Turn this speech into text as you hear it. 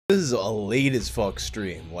This is a late as fuck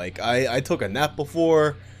stream. Like, I took a nap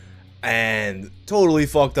before and totally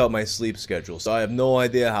fucked up my sleep schedule, so I have no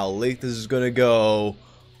idea how late this is gonna go,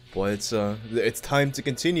 but it's time to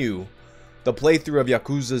continue the playthrough of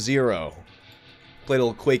Yakuza 0. Played a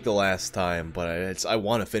little Quake the last time, but I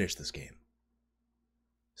want to finish this game.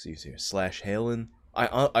 See here, /Halen.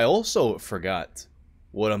 I also forgot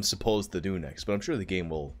what I'm supposed to do next, but I'm sure the game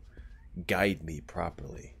will guide me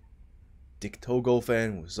properly. Dick Togo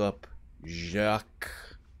fan, what's up? Jacques,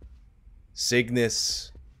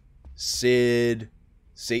 Cygnus, Sid,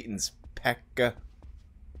 Satan's Pekka.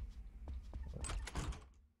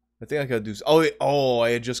 I think I gotta do. Oh! I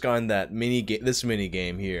had just gotten that mini game. This mini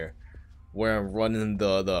game here, where I'm running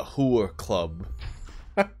the Hooer Club.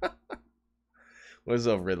 What's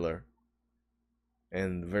up, Riddler?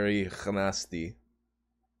 And very nasty.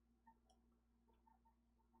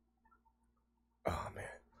 Oh man.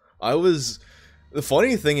 The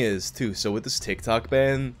funny thing is, too, so with this TikTok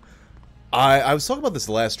ban, I was talking about this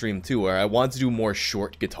last stream, too, where I want to do more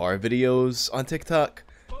short guitar videos on TikTok.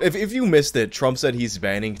 If you missed it, Trump said he's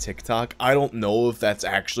banning TikTok. I don't know if that's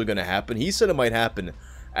actually going to happen. He said it might happen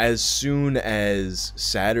as soon as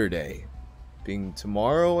Saturday. Being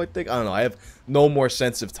tomorrow, I think? I don't know. I have no more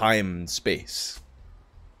sense of time and space.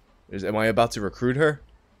 Am I about to recruit her?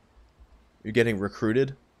 You're getting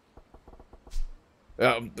recruited?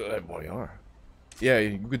 Well, you are. Yeah,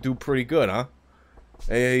 you could do pretty good, huh?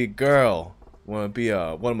 Hey, girl. Wanna be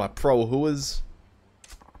one of my pro whoas?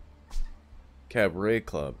 Cabaret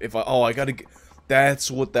Club. I gotta get... That's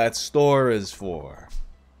what that store is for.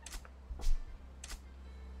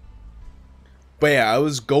 But yeah, I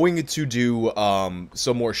was going to do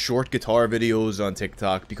some more short guitar videos on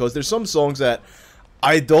TikTok because there's some songs that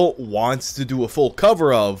I don't want to do a full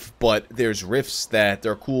cover of, but there's riffs that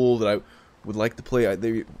are cool that I would like to play.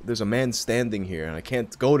 There's a man standing here, and I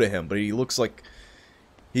can't go to him, but he looks like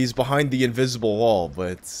he's behind the invisible wall,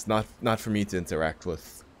 but it's not for me to interact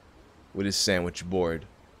with his sandwich board.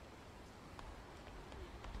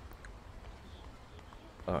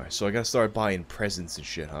 Alright, so I gotta start buying presents and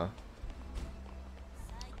shit, huh?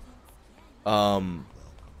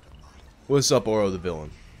 What's up, Oro the villain?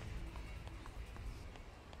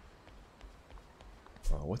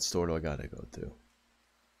 What store do I gotta go to?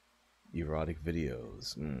 Erotic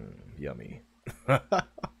videos. Yummy. The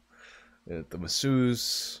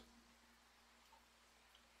masseuse.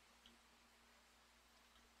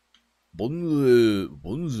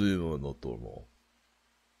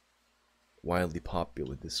 Wildly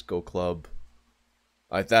popular disco club.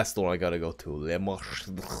 That's the one I gotta go to.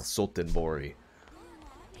 Sotenbori.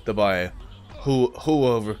 To buy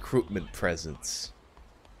Hua recruitment presents.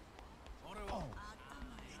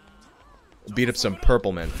 Beat up some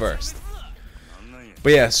purple men first.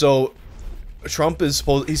 But yeah, so Trump is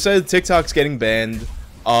supposed. He said TikTok's getting banned.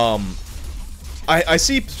 I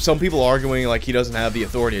see some people arguing like he doesn't have the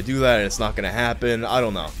authority to do that and it's not gonna happen. I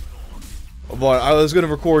don't know. But I was gonna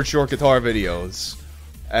record short guitar videos,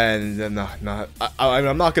 and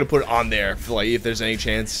I'm not gonna put it on there for, like, if there's any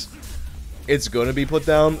chance it's gonna be put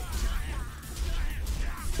down.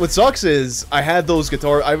 What sucks is I had those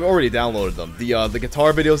guitar. I've already downloaded them. The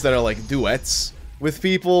guitar videos that are like duets with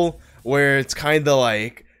people, where it's kind of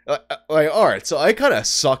like alright. So I kind of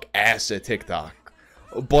suck ass at TikTok,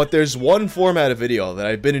 but there's one format of video that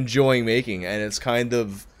I've been enjoying making, and it's kind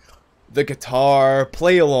of the guitar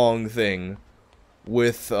play along thing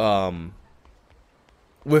with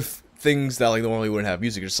things that like normally wouldn't have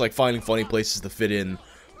music. Just like finding funny places to fit in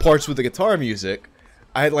parts with the guitar music.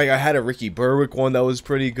 I had a Ricky Berwick one that was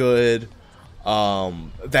pretty good.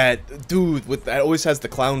 That dude that always has the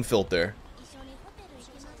clown filter.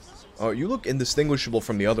 Oh, you look indistinguishable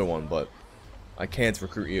from the other one, but I can't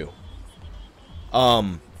recruit you.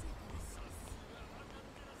 But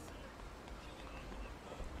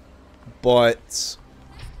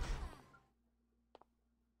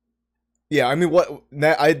yeah, I mean, what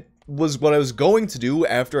I was going to do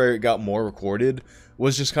after I got more recorded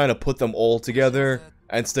was just kind of put them all together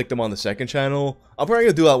and stick them on the second channel. I'm probably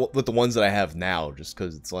gonna do that with the ones that I have now, just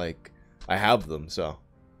because it's like I have them. So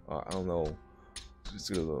I don't know.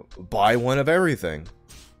 Just gonna buy one of everything.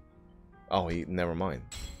 Oh, never mind.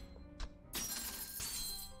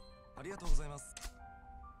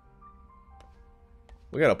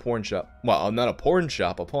 We got a porn shop. Well, not a porn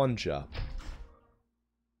shop, a pawn shop.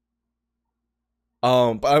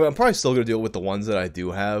 But I'm probably still gonna deal with the ones that I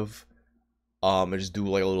do have. And just do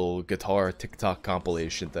like a little guitar TikTok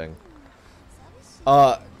compilation thing.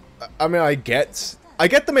 I mean, I get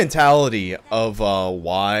the mentality of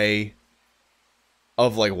why,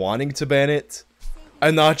 of like wanting to ban it,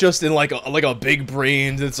 And not just in like a big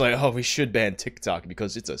brain. It's like, oh, we should ban TikTok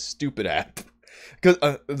because it's a stupid app.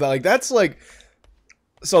 Because like that's like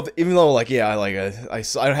something. Even though like yeah, like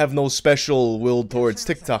I have no special will towards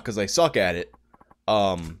TikTok because I suck at it.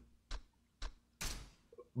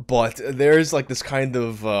 But there's like this kind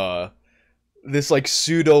of this like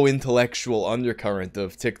pseudo intellectual undercurrent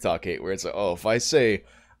of TikTok hate where it's like, oh, if I say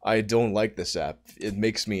I don't like this app, it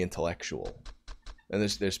makes me intellectual. And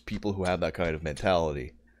there's people who have that kind of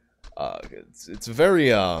mentality. It's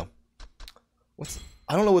very I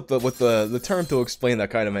don't know what the term to explain that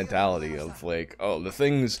kind of mentality of like, oh, the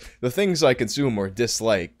things I consume or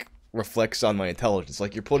dislike reflects on my intelligence.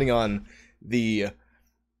 Like you're putting on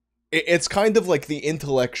it's kind of like the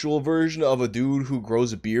intellectual version of a dude who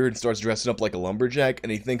grows a beard and starts dressing up like a lumberjack,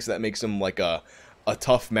 and he thinks that makes him like a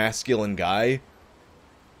tough masculine guy.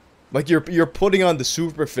 Like you're putting on the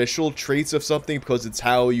superficial traits of something because it's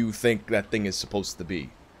how you think that thing is supposed to be.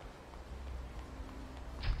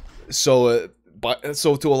 So,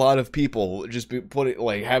 so to a lot of people, just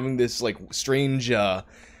having this like strange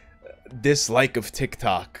dislike of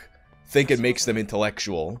TikTok, think it makes them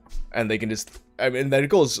intellectual, and they can just. I mean, that it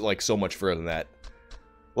goes like so much further than that.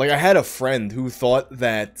 Like I had a friend who thought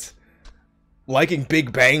that liking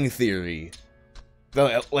Big Bang Theory.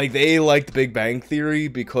 Like, they liked Big Bang Theory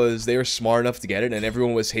because they were smart enough to get it, and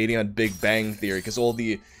everyone was hating on Big Bang Theory because all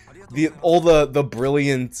the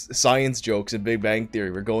brilliant science jokes in Big Bang Theory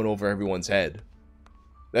were going over everyone's head.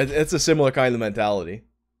 That's a similar kind of mentality.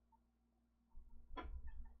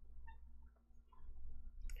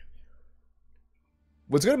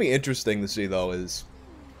 What's going to be interesting to see, though, is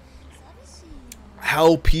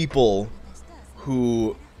how people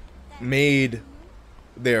who made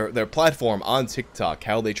their platform on TikTok,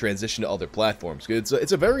 how they transition to other platforms. It's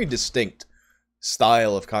a very distinct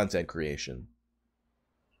style of content creation.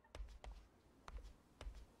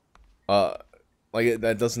 Like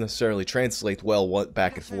that doesn't necessarily translate well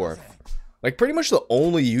back and forth. Like pretty much the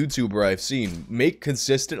only YouTuber I've seen make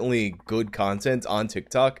consistently good content on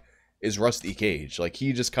TikTok is Rusty Cage. Like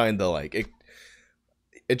he just kind of like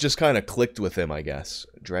it just kind of clicked with him, I guess.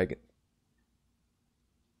 Dragon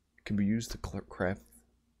can be used to craft.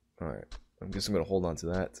 Alright, I guess I'm gonna hold on to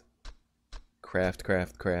that. Craft. I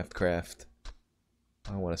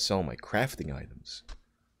don't want to sell my crafting items.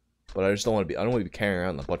 But I just don't want to be, I don't want to be carrying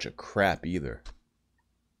around a bunch of crap either.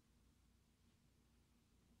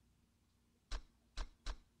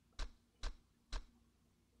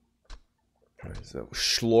 What is that?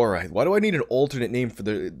 Schlorite. Why do I need an alternate name for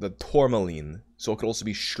the tourmaline? So it could also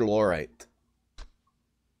be schlorite.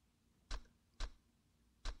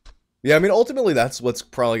 Yeah, I mean, ultimately, that's what's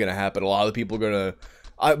probably going to happen. A lot of people are going to...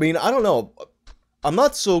 I mean, I don't know. I'm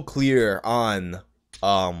not so clear on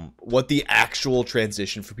what the actual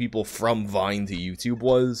transition for people from Vine to YouTube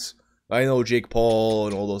was. I know Jake Paul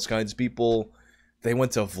and all those kinds of people, they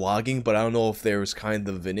went to vlogging, but I don't know if there was kind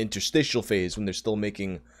of an interstitial phase when they're still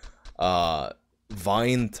making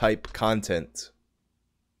Vine-type content.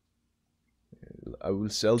 I will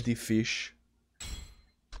sell the fish.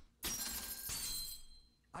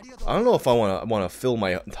 I don't know if I want to fill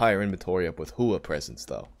my entire inventory up with Hua presents,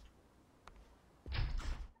 though.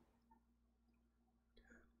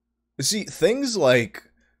 You see, things like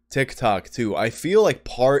TikTok, too, I feel like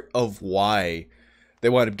part of why they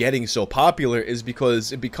wound up getting so popular is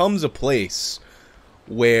because it becomes a place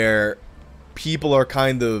where people are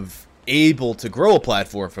kind of able to grow a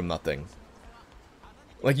platform from nothing.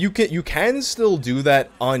 Like, you can still do that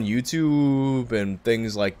on YouTube and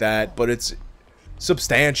things like that, but it's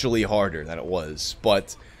substantially harder than it was.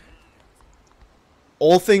 But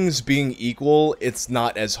all things being equal, it's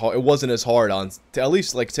not as hard. It wasn't as hard on, at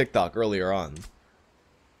least like TikTok earlier on.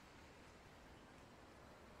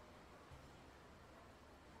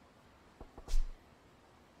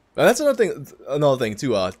 And that's another thing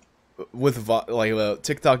too. With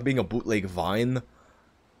TikTok being a bootleg Vine.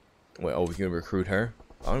 Wait, oh, we can recruit her.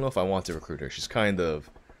 I don't know if I want to recruit her. She's kind of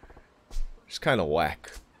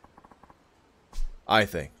whack, I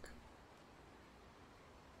think.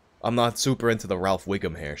 I'm not super into the Ralph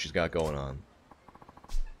Wiggum hair she's got going on.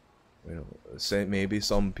 You know, say maybe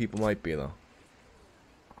some people might be though.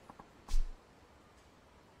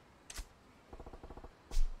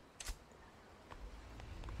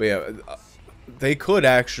 But yeah, they could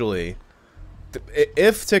actually,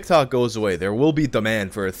 if TikTok goes away, there will be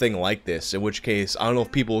demand for a thing like this, in which case, I don't know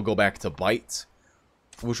if people will go back to Byte,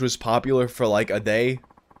 which was popular for like a day.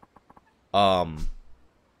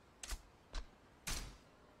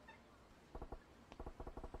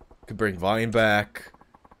 Could bring Vine back,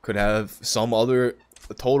 could have some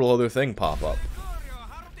total other thing pop up.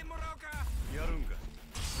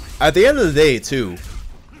 at the end of the day, too,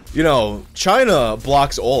 you know, China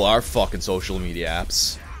blocks all our fucking social media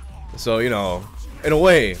apps. So, you know, in a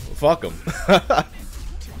way, fuck them.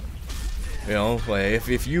 You know, like,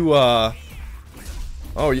 if you, oh,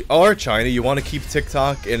 you are China, you want to keep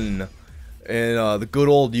TikTok in the good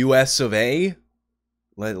old US of A?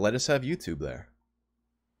 Let us have YouTube there.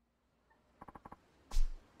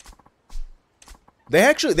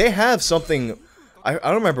 They have something, I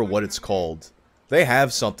don't remember what it's called. They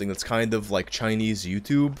have something that's kind of like Chinese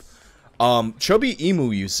YouTube. Chubby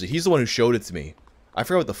Emu used it. He's the one who showed it to me. I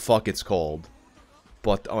forgot what the fuck it's called.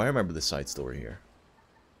 But, oh, I remember this side story here.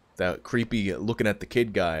 That creepy looking at the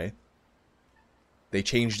kid guy. They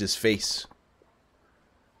changed his face.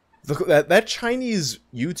 That Chinese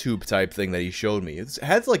YouTube type thing that he showed me, it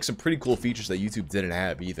had like some pretty cool features that YouTube didn't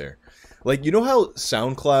have either. Like, you know how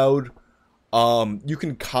SoundCloud, you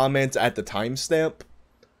can comment at the timestamp?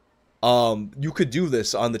 You could do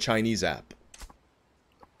this on the Chinese app.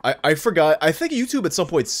 I forgot. I think YouTube at some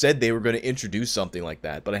point said they were going to introduce something like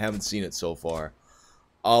that, but I haven't seen it so far.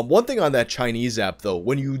 One thing on that Chinese app, though,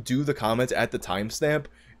 when you do the comments at the timestamp,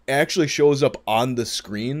 it actually shows up on the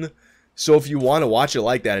screen. So if you want to watch it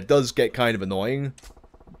like that, it does get kind of annoying.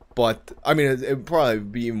 But, I mean, it would probably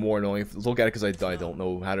be more annoying if you look at it because I don't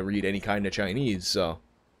know how to read any kind of Chinese, so.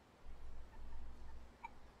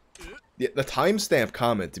 Yeah, the timestamp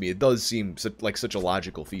comment, to me, it does seem like such a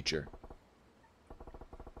logical feature.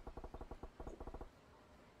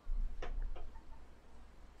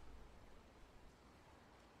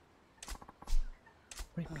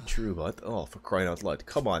 Might be true, but oh, for crying out loud!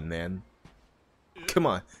 Come on, man! Come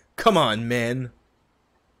on, man!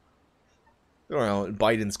 I don't know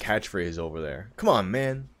Biden's catchphrase over there. Come on,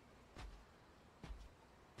 man!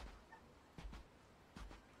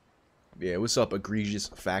 Yeah, what's up, egregious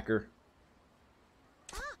facker?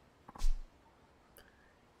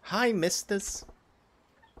 Hi, misters.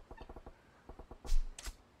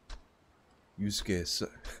 Yusuke,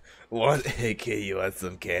 what? Hey, kid, you want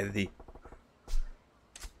some candy?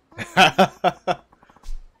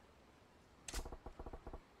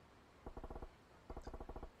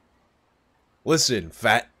 Listen,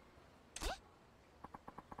 fat.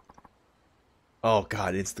 Oh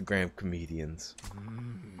god, Instagram comedians.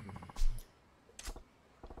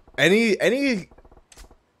 Any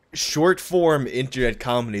short form internet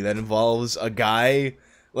comedy that involves a guy,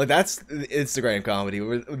 like that's Instagram comedy.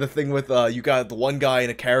 The thing with you got the one guy in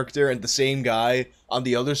a character and the same guy on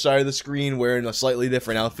the other side of the screen wearing a slightly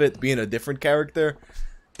different outfit, being a different character.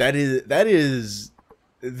 That is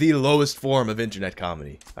the lowest form of internet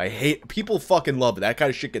comedy. I hate, people fucking love it. That kind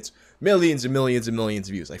of shit gets millions and millions and millions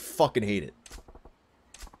of views. I fucking hate it.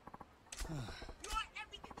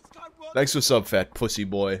 Thanks for sub, fat pussy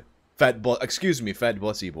boy. Excuse me, fat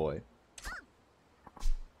bussy boy.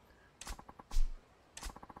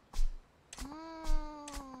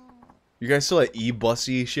 You guys saw that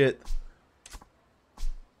e-bussy shit?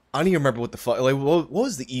 I don't even remember what the fuck, like, what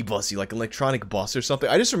was the e-bussy, like electronic bus or something?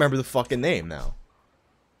 I just remember the fucking name now.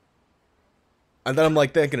 And then I'm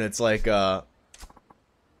like thinking, it's like,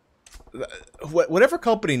 whatever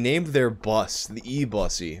company named their bus, the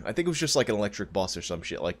e-bussy, I think it was just like an electric bus or some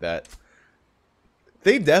shit like that.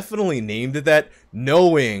 They definitely named it that,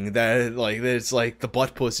 knowing that, like, that it's like the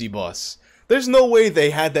butt pussy bus. There's no way they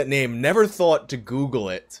had that name, never thought to Google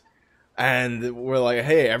it. And we're like,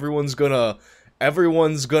 hey, everyone's gonna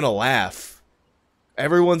laugh.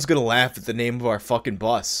 Everyone's gonna laugh at the name of our fucking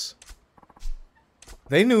bus.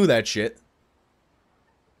 They knew that shit.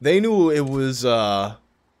 They knew it was,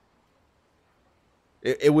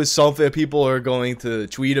 it was something that people are going to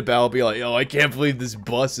tweet about, be like, oh, I can't believe this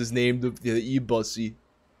bus is named the e-bussy.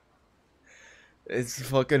 It's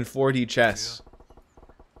fucking 4D chess.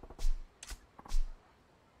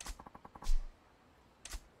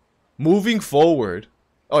 Moving forward.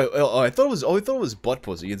 Oh, I thought it was butt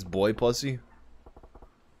pussy. It's boy pussy.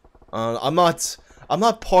 I'm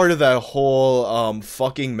not part of that whole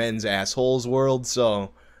fucking men's assholes world, so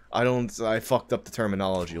I fucked up the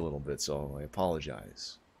terminology a little bit, so I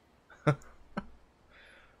apologize.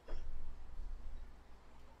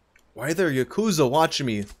 Why are there Yakuza watching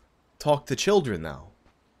me talk to children now?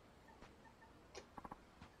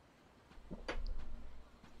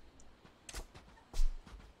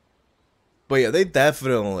 But yeah, they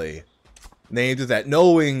definitely named it that,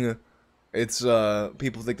 knowing it's,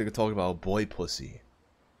 people think they could talk about boy pussy.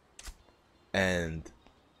 And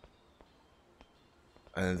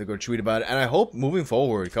they're going to tweet about it. And I hope, moving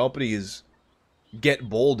forward, companies get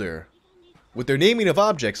bolder with their naming of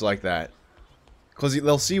objects like that. Because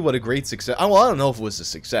they'll see what a great success... Well, I don't know if it was a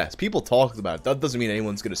success. People talked about it. That doesn't mean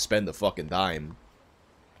anyone's going to spend a fucking dime.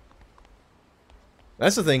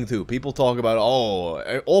 That's the thing too. People talk about,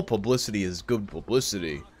 oh, all publicity is good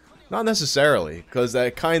publicity. Not necessarily, because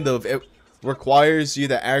that kind of it requires you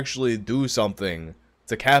to actually do something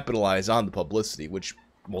to capitalize on the publicity, which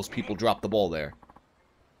most people drop the ball there.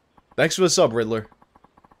 Thanks for the sub, Riddler.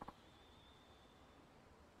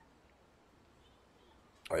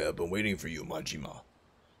 I have been waiting for you, Majima.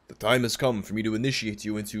 The time has come for me to initiate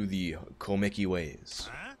you into the Komeki ways.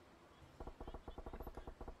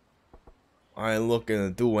 I ain't looking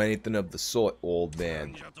to do anything of the sort, old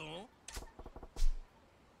man.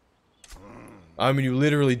 I mean, you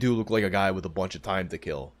literally do look like a guy with a bunch of time to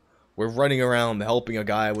kill. We're running around helping a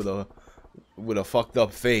guy with a fucked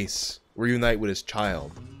up face reunite with his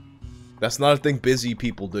child. That's not a thing busy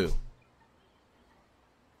people do.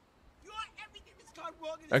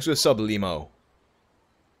 Actually, sub Limo.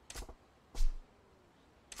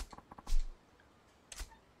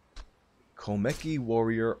 Komeki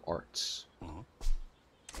Warrior Arts.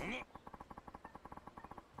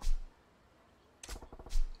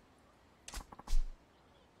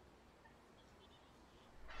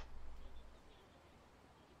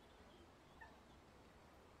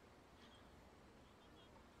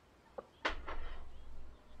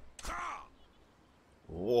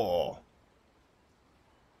 Whoa.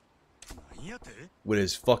 With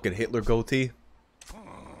his fucking Hitler goatee.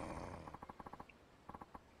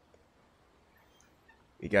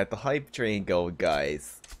 We got the hype train going,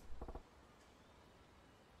 guys.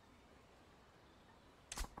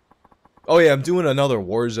 Oh yeah, I'm doing another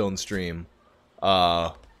Warzone stream.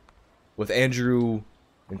 With Andrew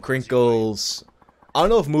and Crinkles. I don't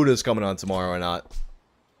know if Muda's coming on tomorrow or not.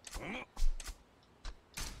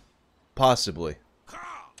 Possibly.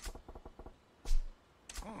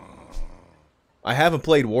 I haven't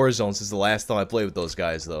played Warzone since the last time I played with those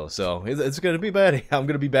guys, though, so it's gonna be bad. I'm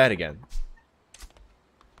gonna be bad again.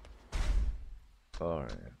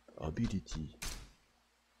 Alright, ability.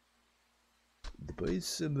 Device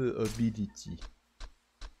some ability.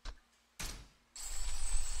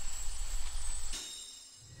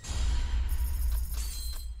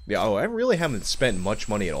 Yeah, oh, I really haven't spent much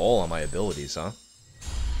money at all on my abilities, huh?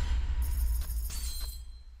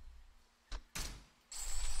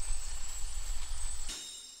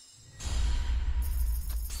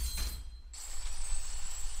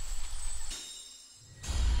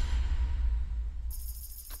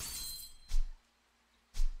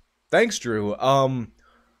 Thanks, Drew. I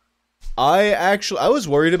was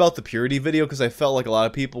worried about the Purity video because I felt like a lot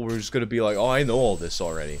of people were just gonna be like, oh, I know all this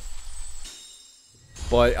already.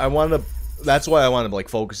 But that's why I wanted, like,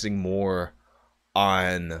 focusing more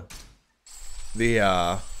on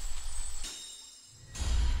the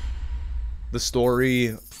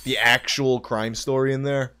story, the actual crime story in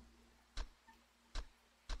there.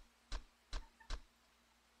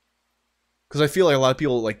 Because I feel like a lot of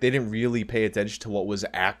people, like, they didn't really pay attention to what was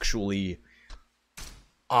actually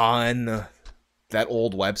on that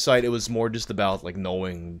old website. It was more just about, like,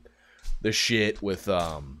 knowing the shit with,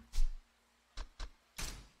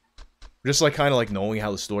 just, like, kind of, like, knowing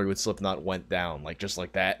how the story with Slipknot went down. Like, just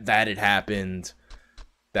like that it happened,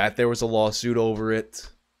 that there was a lawsuit over it,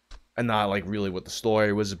 and not, like, really what the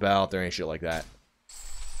story was about or any shit like that.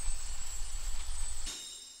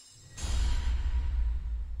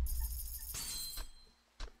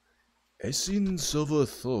 Essence of a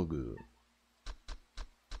Thug.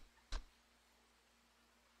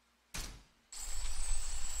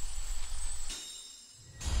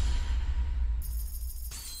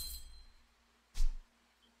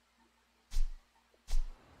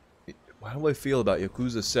 How do I feel about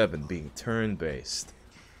Yakuza 7 being turn-based?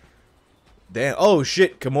 Damn. Oh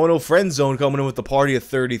shit, Kimono Friend Zone coming in with the party of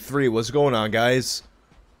 33. What's going on, guys?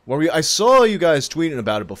 I saw you guys tweeting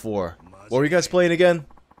about it before. What were you guys playing again?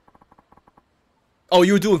 Oh,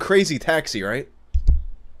 you were doing Crazy Taxi, right?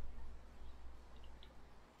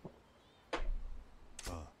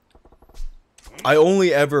 I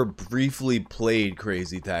only ever briefly played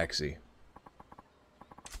Crazy Taxi.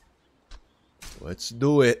 Let's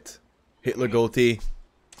do it. Hitler goatee.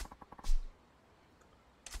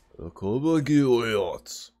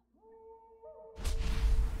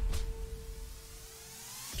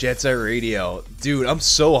 Jet Set Radio. Dude, I'm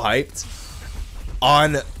so hyped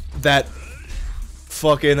on that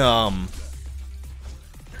fucking,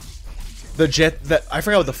 the jet, that, I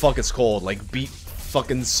forgot what the fuck it's called, like, beat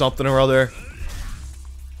fucking something or other.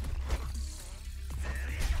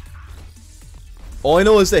 All I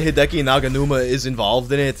know is that Hideki Naganuma is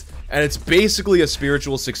involved in it, and it's basically a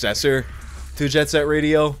spiritual successor to Jet Set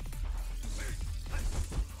Radio.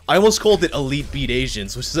 I almost called it Elite Beat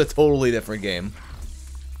Asians, which is a totally different game.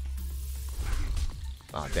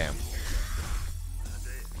 Aw, damn.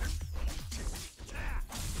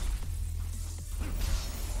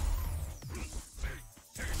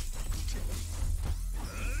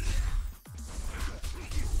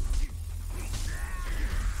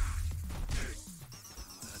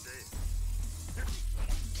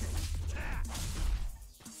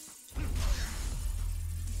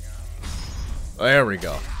 There we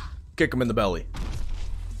go. Kick him in the belly.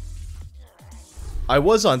 I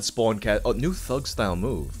was on Spawn Cat. Oh, new thug style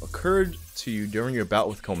move. Occurred to you during your bout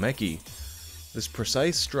with Komeki. This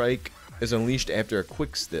precise strike is unleashed after a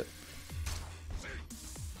quick step.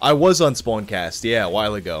 I was on Spawncast, yeah, a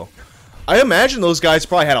while ago. I imagine those guys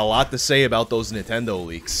probably had a lot to say about those Nintendo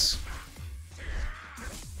leaks.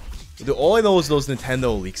 Dude, all I know is those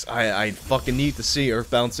Nintendo leaks. I fucking need to see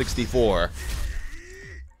Earthbound 64.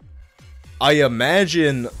 I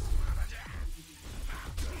imagine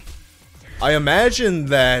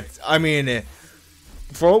that, I mean,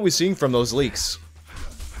 from what we're seeing from those leaks,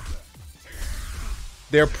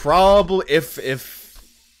 they're probably, if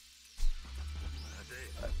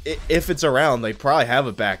it's around, they probably have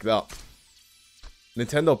it backed up.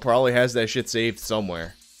 Nintendo probably has that shit saved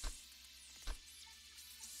somewhere.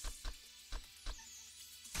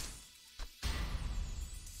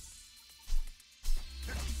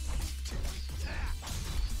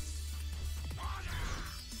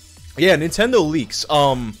 Yeah, Nintendo leaks.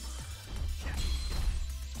 Kind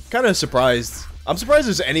of surprised. I'm surprised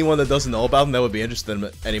there's anyone that doesn't know about them that would be interested in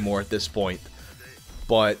them anymore at this point.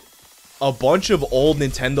 But a bunch of old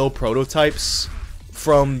Nintendo prototypes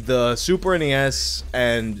from the Super NES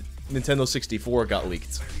and Nintendo 64 got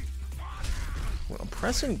leaked. When I'm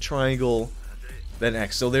pressing triangle, then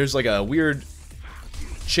X. So there's like a weird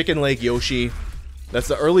Chicken Lake Yoshi. That's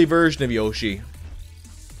the early version of Yoshi.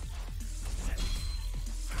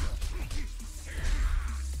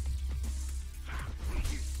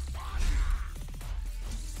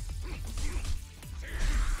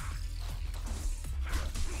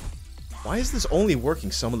 Why is this only working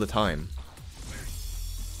some of the time?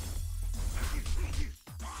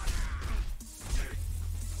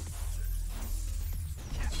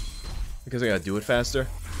 Because I gotta do it faster?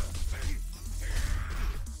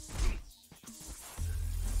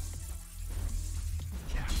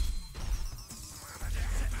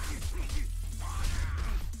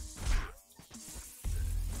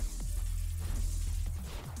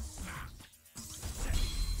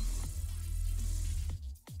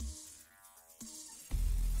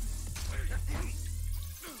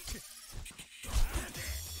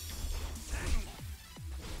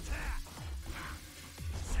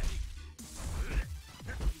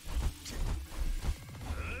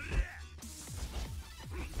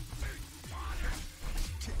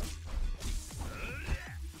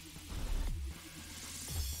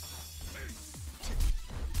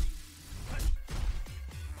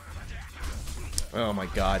 Oh my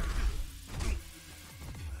god.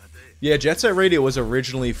 Yeah, Jet Set Radio was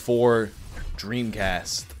originally for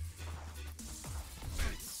Dreamcast.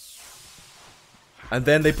 And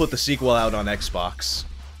then they put the sequel out on Xbox.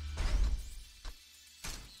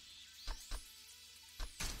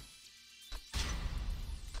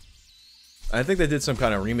 I think they did some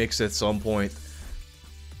kind of remix at some point.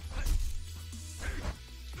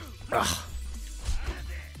 Ugh.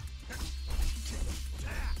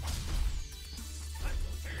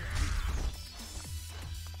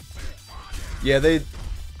 Yeah,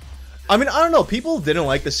 I mean, I don't know. People didn't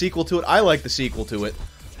like the sequel to it. I like the sequel to it.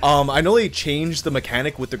 I know they changed the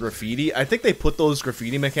mechanic with the graffiti. I think they put those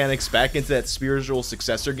graffiti mechanics back into that spiritual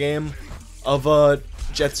successor game of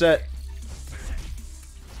Jet Set.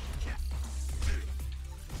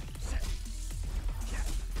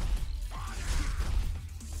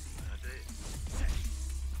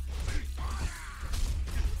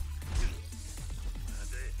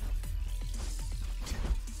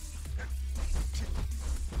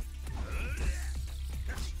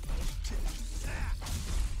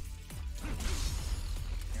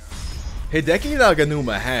 Hideki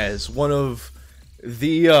Naganuma has one of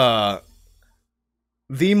the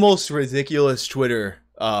most ridiculous Twitter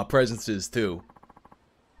presences too.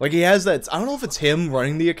 Like, he has that, I don't know if it's him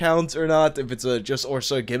running the account or not, if it's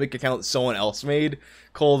a gimmick account someone else made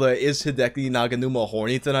called Is Hideki Naganuma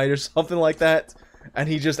Horny Tonight or something like that, and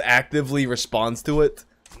he just actively responds to it.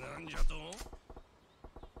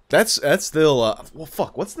 That's still well,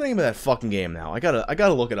 fuck, what's the name of that fucking game now? I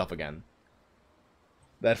gotta look it up again.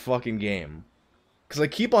 That fucking game. Because I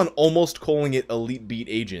keep on almost calling it Elite Beat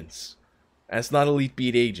Agents. And it's not Elite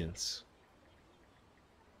Beat Agents.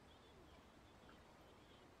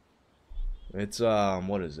 It's,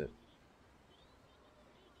 what is it?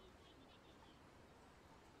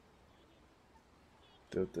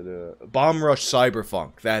 Bomb Rush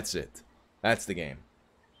Cyberpunk. That's it. That's the game.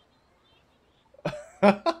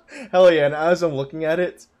 Hell yeah, and as I'm looking at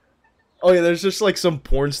it... Oh yeah, there's just like some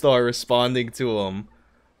porn star responding to him.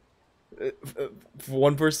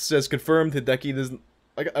 One person says, confirmed, Hideki doesn't...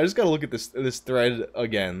 I just gotta look at this thread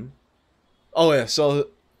again. Oh yeah, so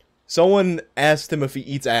Someone asked him if he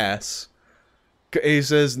eats ass. He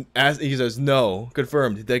says no.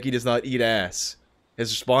 Confirmed. Hideki does not eat ass. His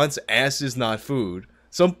response: ass is not food.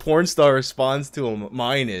 Some porn star responds to him: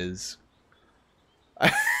 mine is.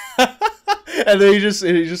 And then he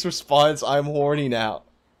just responds: I'm horny now.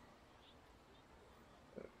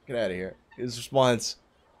 Get out of here. His response: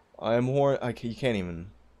 I'm horny. You can't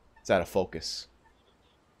even. It's out of focus.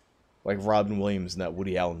 Like Robin Williams in that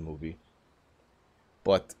Woody Allen movie.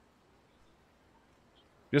 But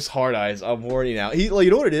just hard eyes. I'm horny now. He, like,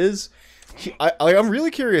 you know what it is? I'm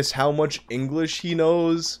really curious how much English he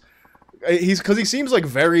knows. Because he seems like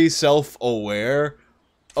very self-aware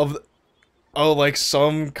of like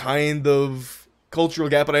some kind of cultural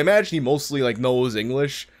gap. But I imagine he mostly like knows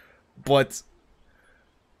English. But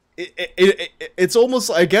it's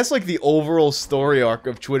almost, I guess, like the overall story arc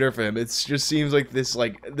of Twitter for him. It just seems like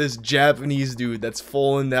this Japanese dude that's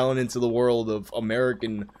fallen down into the world of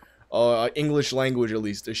American English language, at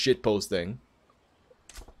least, a shit posting.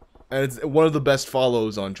 And it's one of the best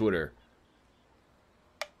follows on Twitter.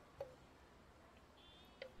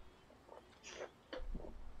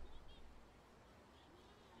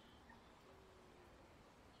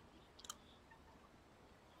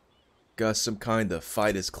 Got some kind of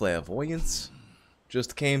fighter's clairvoyance?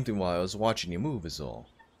 Just came to while I was watching you move is all.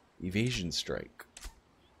 Evasion strike.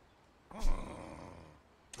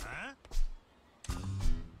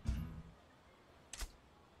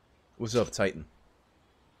 What's up, Titan?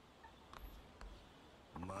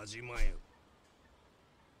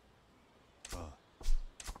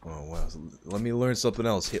 Oh wow, let me learn something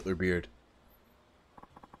else, Hitler Beard.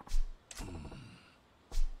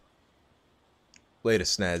 Later,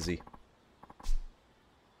 Snazzy.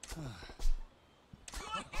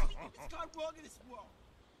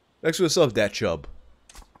 Next, what's up, that chub?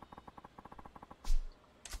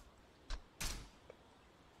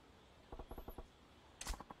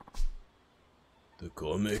 The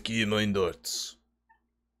Komeki Mindorts.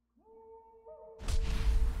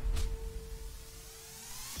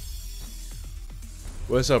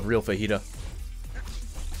 What's up, real fajita?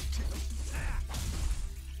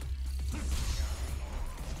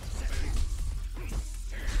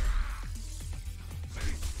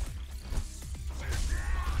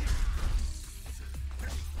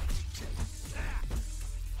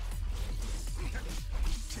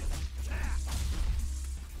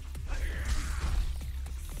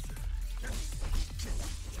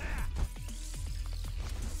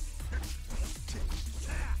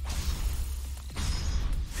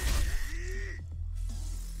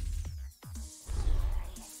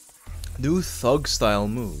 New thug-style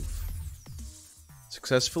move.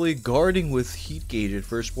 Successfully guarding with heat gauge at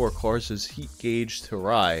first floor causes heat gauge to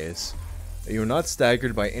rise. You are not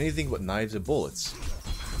staggered by anything but knives and bullets.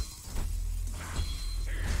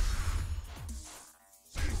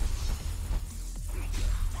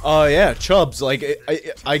 Yeah, chubs. Like,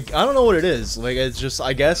 I don't know what it is. Like, it's just,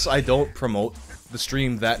 I guess I don't promote the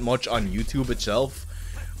stream that much on YouTube itself,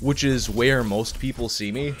 which is where most people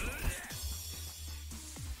see me.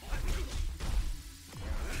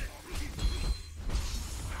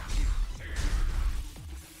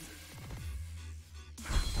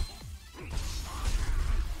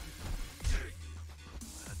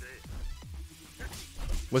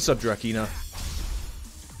 What's up, Drakina?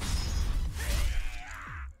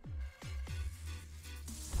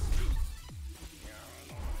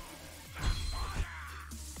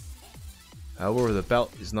 However, the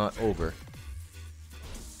bout is not over.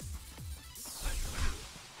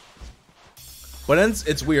 But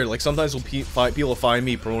it's weird. Like, sometimes when people find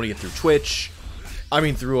me promoting it through Twitch, I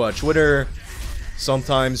mean through Twitter.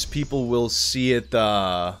 Sometimes people will see it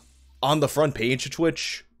on the front page of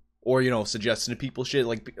Twitch. Or, you know, suggesting to people shit.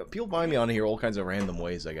 Like, people find me on here all kinds of random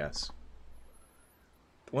ways, I guess.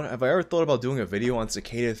 Have I ever thought about doing a video on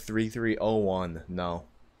Cicada 3301? No.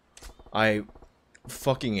 I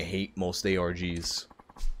fucking hate most ARGs.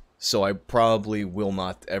 So I probably will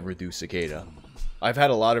not ever do Cicada. I've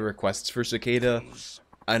had a lot of requests for Cicada,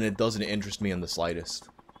 and it doesn't interest me in the slightest.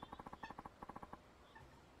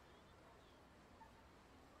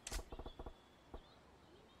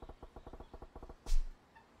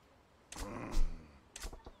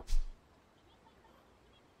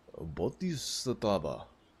 Bodhisattva.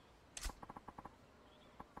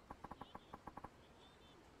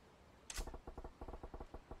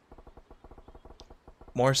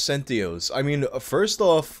 Marcentios. I mean, first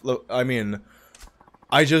off, I mean,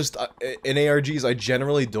 I just, in ARGs, I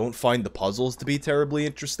generally don't find the puzzles to be terribly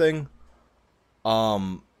interesting.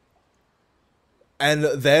 And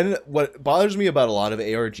then, what bothers me about a lot of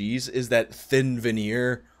ARGs is that thin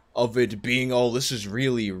veneer of it being, oh, this is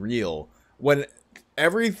really real. When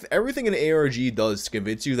everything an ARG does to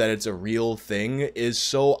convince you that it's a real thing is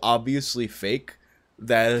so obviously fake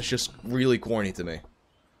that it's just really corny to me.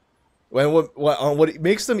 When what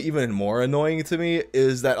makes them even more annoying to me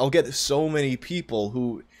is that I'll get so many people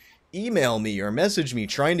who email me or message me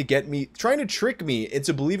trying to trick me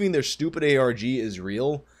into believing their stupid ARG is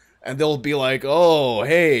real. And they'll be like, oh,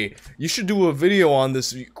 hey, you should do a video on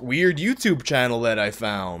this weird YouTube channel that I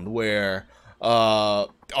found where, I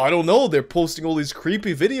don't know, they're posting all these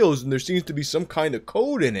creepy videos and there seems to be some kind of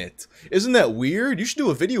code in it. Isn't that weird? You should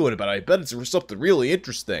do a video on it, but I bet it's something really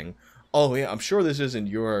interesting. Oh, yeah, I'm sure this isn't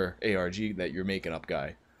your ARG that you're making up,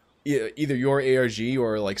 guy. Either your ARG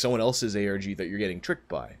or, like, someone else's ARG that you're getting tricked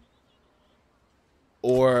by.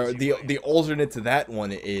 Or the alternate to that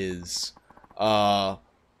one is, oh,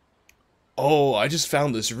 I just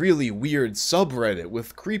found this really weird subreddit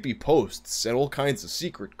with creepy posts and all kinds of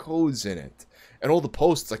secret codes in it. And all the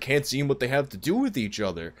posts, I can't see what they have to do with each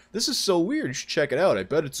other. This is so weird, you should check it out. I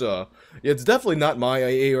bet it's, yeah, it's definitely not my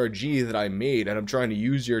ARG that I made, and I'm trying to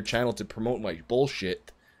use your channel to promote my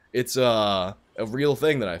bullshit. It's, a real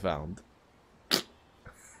thing that I found.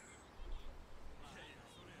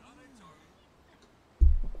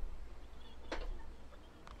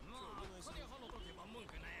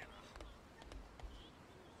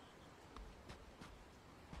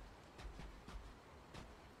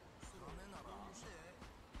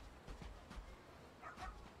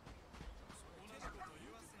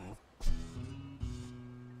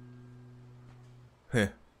 Heh.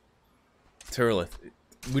 Turlith.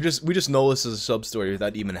 We just know this is a sub-story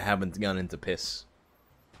without even having gone into piss.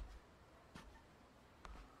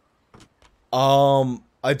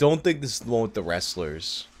 I don't think this is the one with the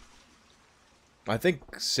wrestlers. I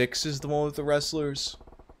think 6 is the one with the wrestlers.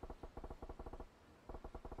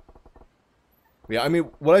 Yeah, I mean,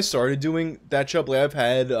 what I started doing, that chub, like, I've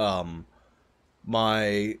had,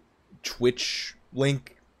 my Twitch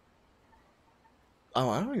link. Oh,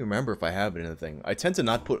 I don't even remember if I have it in the thing. I tend to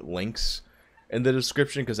not put links in the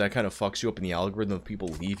description because that kind of fucks you up in the algorithm if people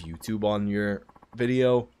leave YouTube on your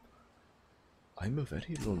video. I'm a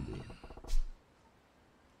very lonely.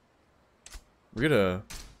 We're gonna...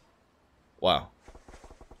 Wow.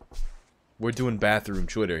 We're doing bathroom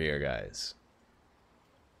Twitter here, guys.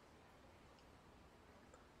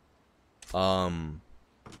 But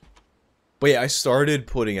yeah, I started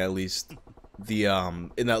putting at least the,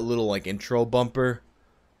 in that little, like, intro bumper,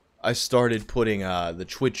 I started putting, the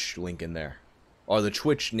Twitch link in there. Or the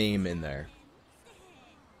Twitch name in there.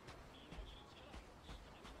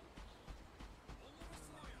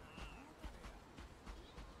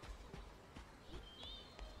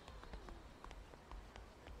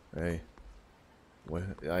 Hey.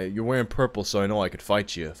 You're wearing purple, so I know I could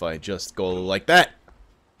fight you if I just go like that.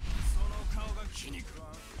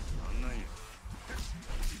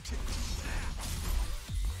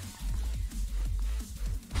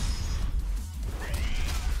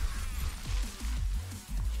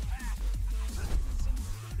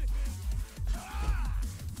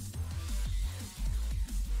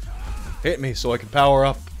 Hit me so I can power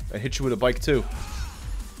up and hit you with a bike too.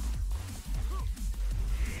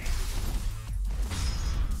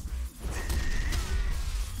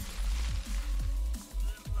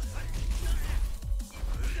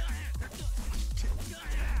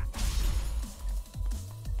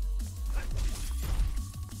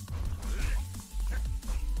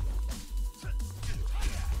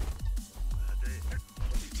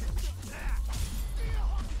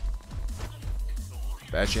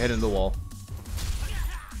 Bash your head into the wall.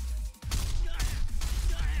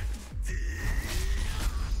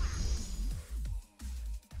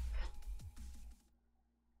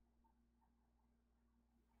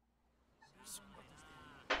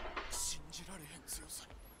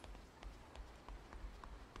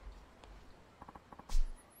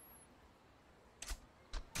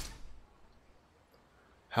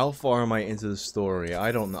 How far am I into the story?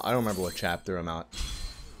 I don't know. I don't remember what chapter I'm at.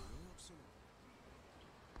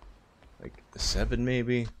 Like 7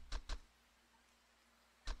 maybe?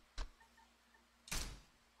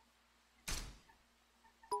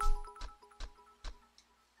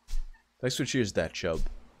 Thanks for cheers that, chub.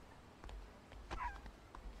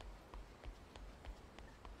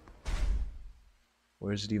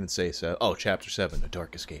 Where does it even say so? Oh, chapter 7, A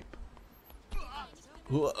Dark Escape.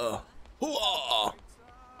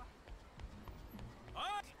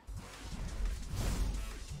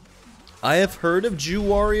 I have heard of Jew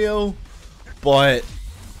Wario, but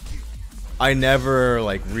I never,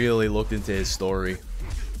 like, really looked into his story.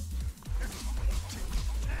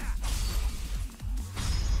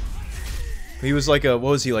 He was like a,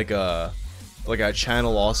 what was he, like a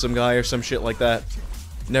Channel Awesome guy or some shit like that?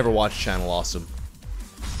 Never watched Channel Awesome.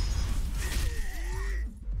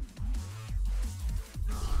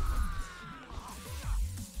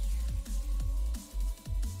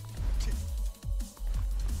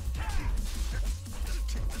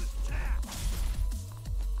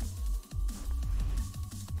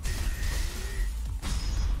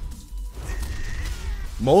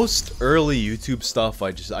 Most early YouTube stuff,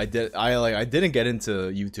 I didn't get into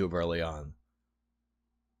YouTube early on.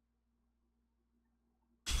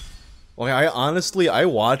 Like, I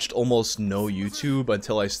watched almost no YouTube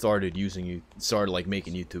until I started like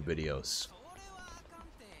making YouTube videos.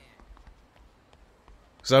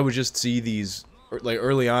 Cause I would just see these, like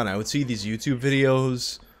early on, I would see these YouTube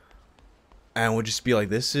videos, and would just be like,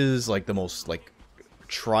 this is like the most like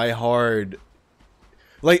try hard.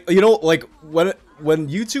 Like, you know, like when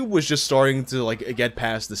YouTube was just starting to like get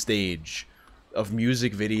past the stage of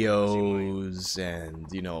music videos and,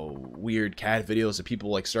 you know, weird cat videos, and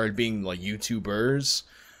people like started being like YouTubers,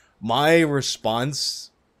 my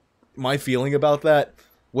response, my feeling about that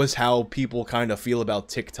was how people kind of feel about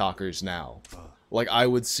TikTokers now. Like, I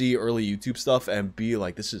would see early YouTube stuff and be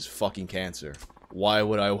like, this is fucking cancer. Why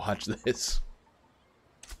would I watch this?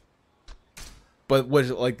 But what,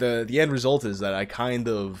 like, the end result is that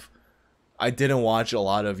I didn't watch a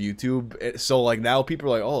lot of YouTube, so like now people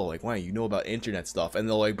are like, oh, like, why, you know about internet stuff, and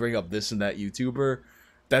they'll like bring up this and that YouTuber,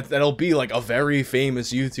 that'll be like a very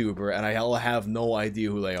famous YouTuber, and I'll have no idea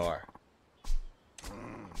who they are.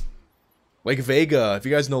 Like Vega, if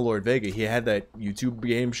you guys know Lord Vega, he had that YouTube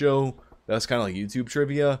game show that was kind of like YouTube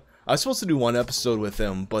trivia. I was supposed to do one episode with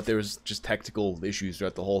him, but there was just technical issues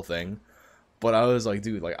throughout the whole thing. But I was like,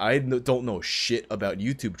 dude, like, I don't know shit about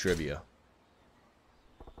YouTube trivia.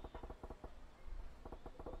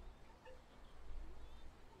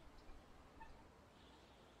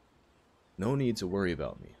 No need to worry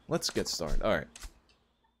about me. Let's get started. Alright.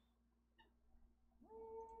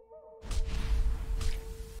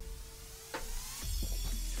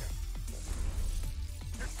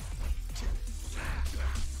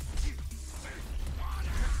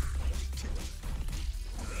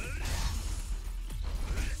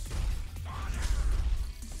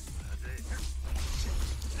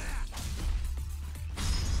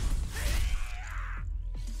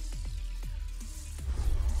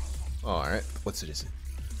 Alright, what's it? Is it?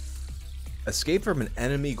 Escape from an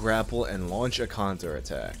enemy, grapple, and launch a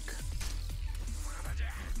counterattack.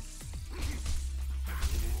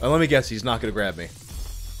 Let me guess, he's not gonna grab me.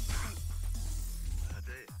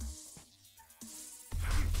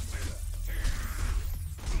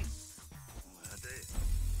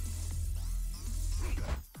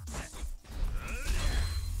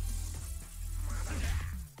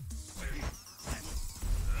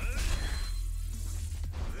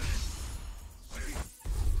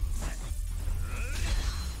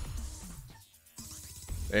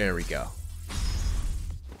 There we go.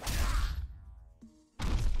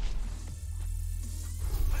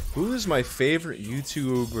 Who is my favorite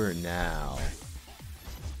YouTuber now?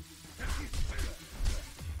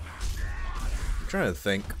 I'm trying to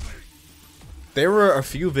think. There were a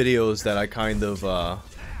few videos that I kind of,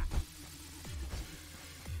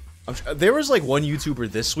 there was like one YouTuber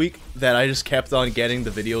this week that I just kept on getting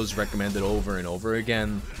the videos recommended over and over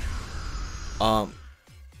again.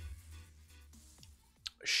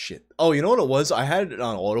 Shit. Oh, you know what it was? I had it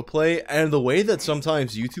on autoplay, and the way that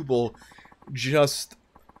sometimes YouTube will just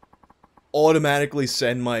automatically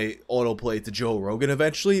send my autoplay to Joe Rogan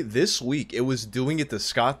eventually, this week it was doing it to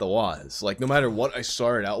Scott the Woz. Like, no matter what I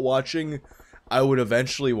started out watching, I would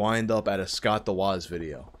eventually wind up at a Scott the Woz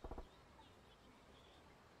video.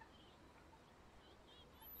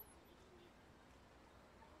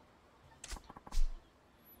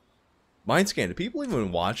 Mindscan, do people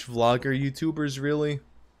even watch vlogger YouTubers, really?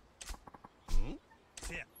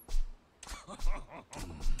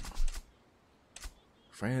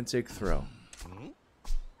 Frantic throw.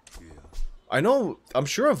 I know, I'm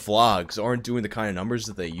sure vlogs aren't doing the kind of numbers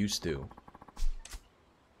that they used to.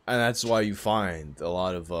 And that's why you find a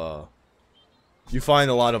lot of,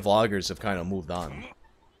 vloggers have kind of moved on.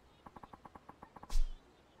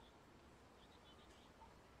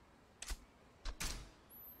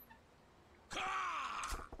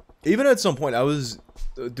 Even at some point, I was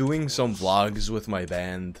doing some vlogs with my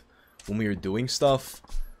band when we were doing stuff,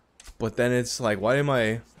 but then it's like, why am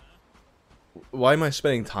I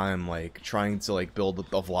spending time like trying to like build a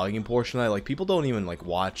vlogging portion? Like, people don't even like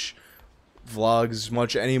watch vlogs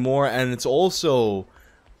much anymore, and it's also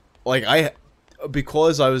like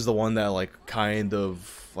because I was the one that like kind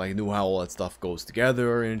of like knew how all that stuff goes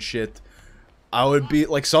together and shit. I would be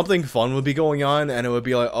like, something fun would be going on, and it would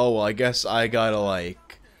be like, oh well, I guess I gotta like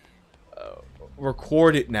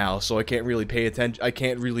record it now, so I can't really pay attention. I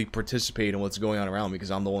can't really participate in what's going on around me because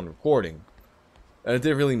I'm the one recording. And it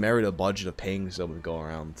didn't really merit a budget of paying someone to go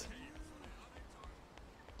around.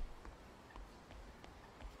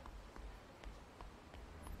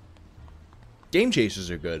 Game chasers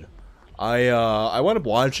are good. I wound up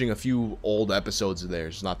watching a few old episodes of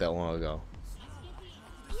theirs not that long ago.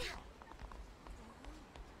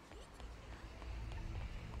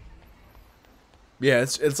 Yeah,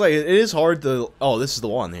 it's like, it is hard to... Oh, this is the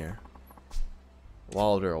one here.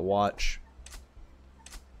 Wallet or a watch.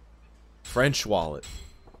 French wallet.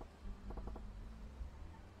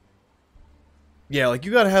 Yeah, like,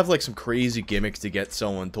 you gotta have, like, some crazy gimmicks to get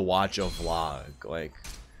someone to watch a vlog. Like,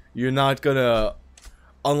 you're not gonna...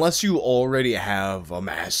 Unless you already have a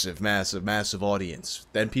massive, massive, massive audience,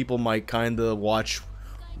 then people might kinda watch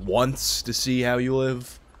once to see how you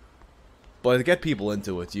live. But to get people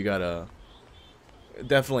into it, you gotta...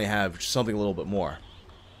 definitely have something a little bit more.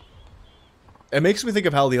 It makes me think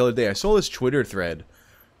of how the other day I saw this Twitter thread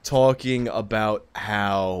talking about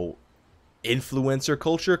how influencer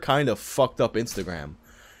culture kind of fucked up Instagram.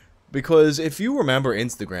 Because if you remember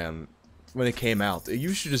Instagram when it came out, it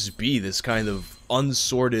used to just be this kind of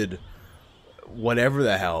unsorted whatever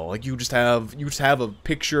the hell. Like, you just have a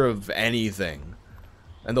picture of anything.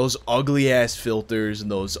 And those ugly ass filters and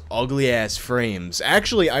those ugly ass frames.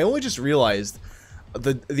 Actually, I only just realized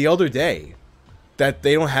the other day that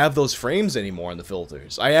they don't have those frames anymore in the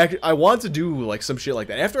filters. I want to do like some shit like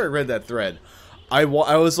that. After I read that thread, I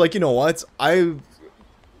was like, you know what?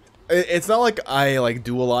 It's not like I like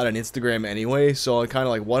do a lot on Instagram anyway, so I kind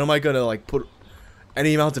of like, what am I gonna like put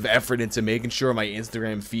any amount of effort into making sure my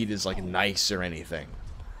Instagram feed is like nice or anything?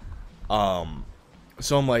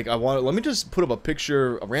 So I'm like, let me just put up a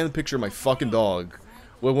random picture of my fucking dog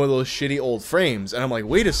with one of those shitty old frames, and I'm like,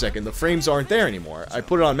 wait a second, the frames aren't there anymore. I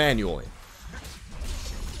put it on manually.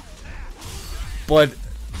 But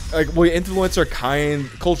like what influencer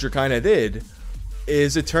culture kind of did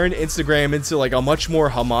is it turned Instagram into like a much more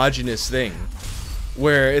homogenous thing,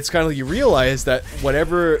 where it's kind of like you realize that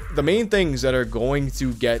whatever the main things that are going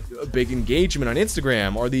to get a big engagement on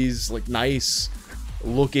Instagram are these like nice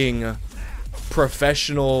looking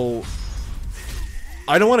professional,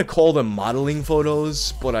 I don't want to call them modeling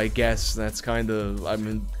photos, but I guess that's kind of, I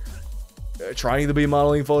mean, trying to be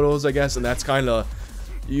modeling photos, I guess, and that's kind of,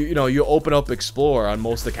 you know, you open up Explore on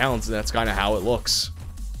most accounts, and that's kind of how it looks.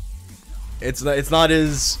 It's not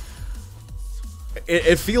as,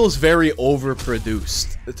 it feels very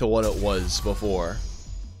overproduced to what it was before.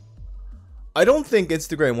 I don't think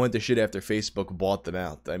Instagram went to shit after Facebook bought them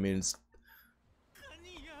out. I mean,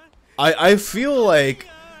 I feel like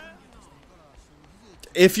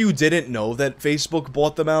if you didn't know that Facebook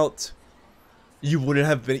bought them out, you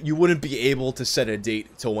wouldn't be able to set a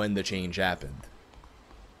date to when the change happened.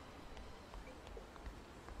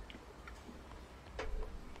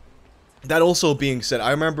 That also being said,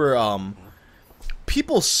 I remember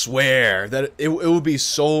people swear that it would be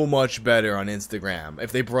so much better on Instagram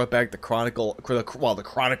if they brought back the chronological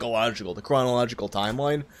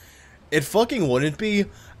timeline. It fucking wouldn't be,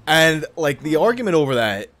 and like the argument over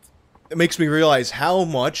that, it makes me realize how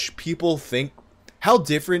much people think, how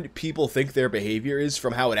different people think their behavior is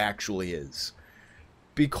from how it actually is.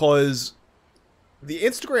 Because the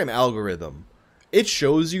Instagram algorithm, it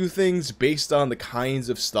shows you things based on the kinds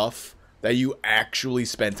of stuff that you actually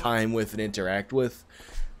spend time with and interact with.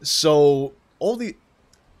 So all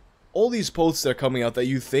these posts that are coming out that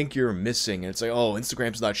you think you're missing, and it's like, oh,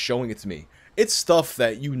 Instagram's not showing it to me. It's stuff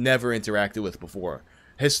that you never interacted with before.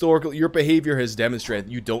 Historically, your behavior has demonstrated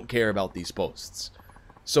that you don't care about these posts.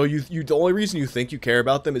 So the only reason you think you care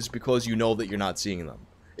about them is because you know that you're not seeing them.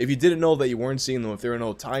 If you didn't know that you weren't seeing them, if there were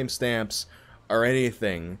no timestamps or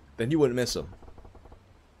anything, then you wouldn't miss them.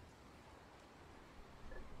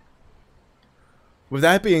 With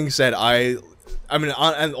that being said, I mean,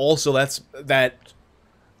 and also that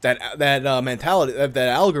mentality, that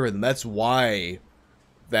algorithm. That's why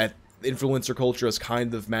that influencer culture has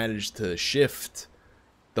kind of managed to shift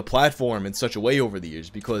the platform in such a way over the years,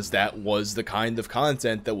 because that was the kind of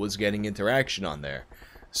content that was getting interaction on there.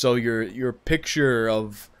 So your picture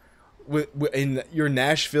of in your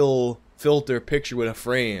Nashville filter picture with a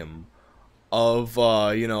frame of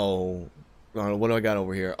you know. What do I got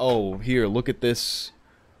over here? Oh, here, look at this.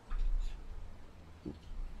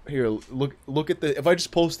 Here, look at the. If I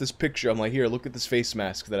just post this picture, I'm like, here, look at this face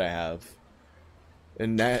mask that I have.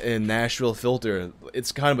 In Nashville filter,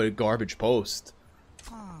 it's kind of a garbage post.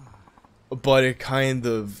 But it kind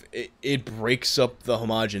of, it breaks up the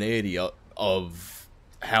homogeneity of of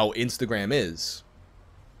how Instagram is.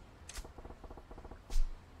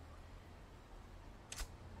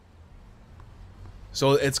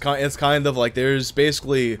 So it's kind of like there's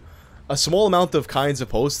basically a small amount of kinds of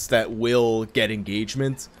posts that will get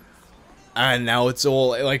engagement, and now it's all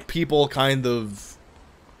like people kind of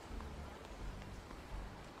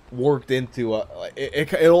worked into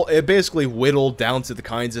it basically whittled down to the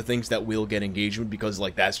kinds of things that will get engagement, because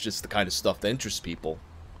like that's just the kind of stuff that interests people.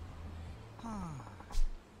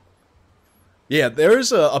 Yeah,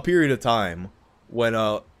 there's a period of time when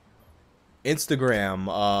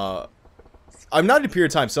Instagram I'm not in a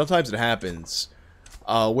period of time, sometimes it happens,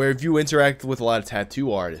 where if you interact with a lot of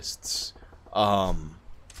tattoo artists,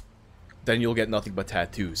 then you'll get nothing but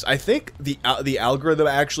tattoos. I think the algorithm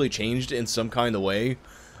actually changed in some kind of way,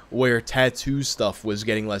 where tattoo stuff was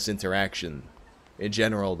getting less interaction in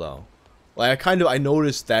general, though. Like, I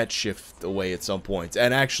noticed that shift away at some point,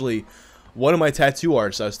 and actually, one of my tattoo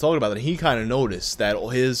artists I was talking about, that he kind of noticed that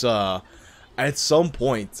his, at some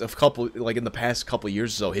point, like in the past couple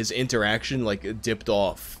years or so, his interaction, like, dipped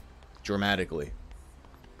off dramatically.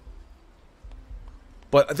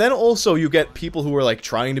 But then also you get people who are, like,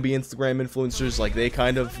 trying to be Instagram influencers, like, they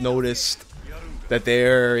kind of noticed that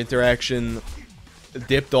their interaction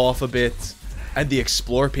dipped off a bit, and the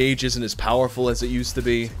explore page isn't as powerful as it used to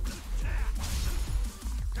be.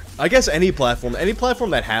 I guess any platform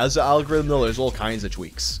that has an algorithm, though, there's all kinds of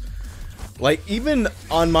tweaks. Like, even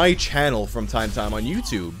on my channel from time to time on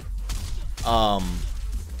YouTube,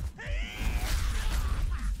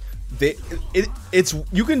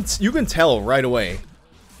 you can tell right away.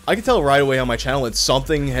 I can tell right away on my channel that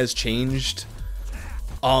something has changed,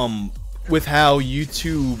 with how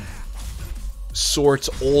YouTube sorts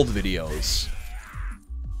old videos.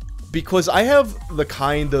 Because I have the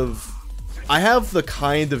kind of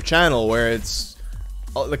channel where it's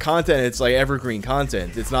the content, it's like evergreen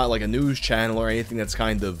content. It's not like a news channel or anything that's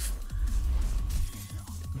kind of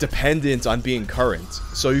dependent on being current.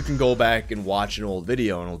 So you can go back and watch an old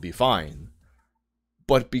video and it'll be fine.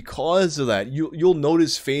 But because of that, you'll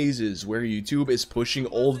notice phases where YouTube is pushing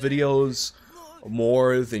old videos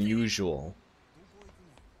more than usual.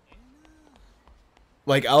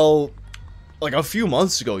 Like a few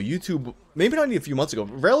months ago, YouTube, maybe not even a few months ago,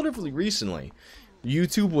 relatively recently,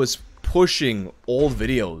 YouTube was pushing old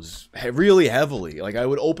videos really heavily. Like, I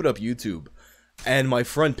would open up YouTube and my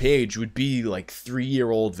front page would be like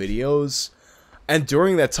 3-year-old videos, and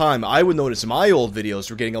during that time I would notice my old videos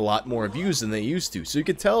were getting a lot more views than they used to. So you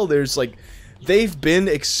could tell there's like, they've been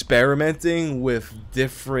experimenting with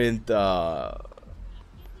different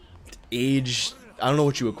age, I don't know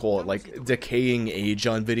what you would call it, like decaying age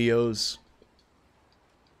on videos.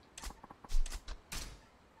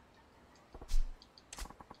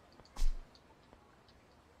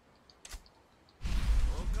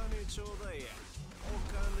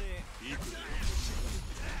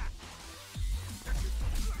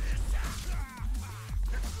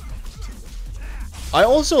 I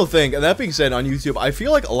also think, and that being said, on YouTube, I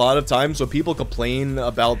feel like a lot of times when people complain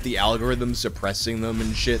about the algorithm suppressing them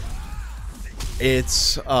and shit,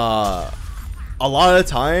 it's, a lot of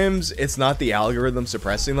times, it's not the algorithm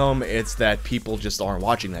suppressing them, it's that people just aren't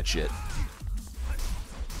watching that shit.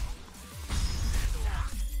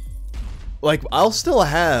 Like, I'll still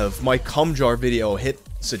have my cum jar video hit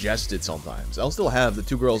suggested sometimes. I'll still have the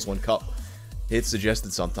 2 girls 1 cup hit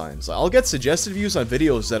suggested sometimes. I'll get suggested views on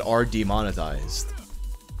videos that are demonetized.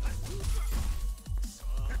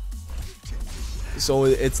 So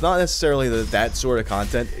it's not necessarily that sort of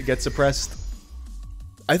content gets suppressed.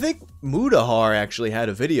 I think Mudahar actually had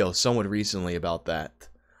a video somewhat recently about that.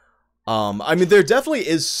 I mean, there definitely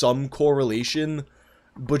is some correlation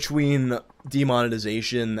between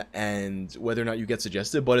demonetization and whether or not you get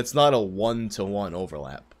suggested, but it's not a one-to-one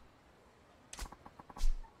overlap.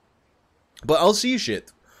 But I'll see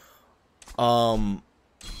shit that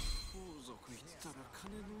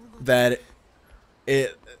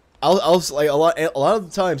I'll like a lot of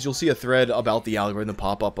the times you'll see a thread about the algorithm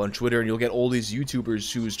pop up on Twitter, and you'll get all these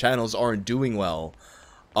YouTubers whose channels aren't doing well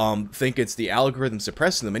think it's the algorithm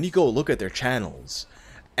suppressing them, and you go look at their channels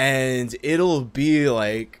and it'll be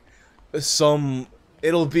like some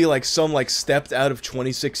stepped out of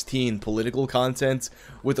 2016 political content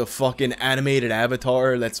with a fucking animated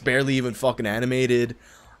avatar that's barely even fucking animated,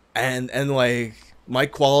 and like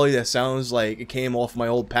mic quality that sounds like it came off my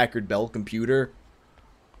old Packard Bell computer.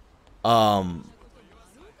 And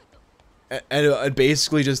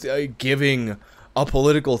basically just giving a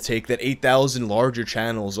political take that 8,000 larger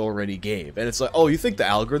channels already gave. And it's like, oh, you think the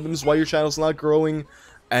algorithm is why your channel's not growing,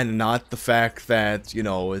 and not the fact that, you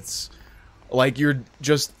know, it's Like, you're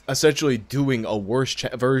just essentially doing a worse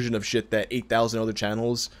version of shit that 8,000 other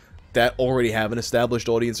channels that already have an established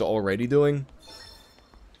audience are already doing.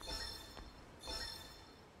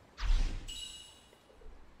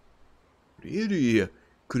 Really?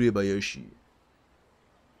 Kurebayashi.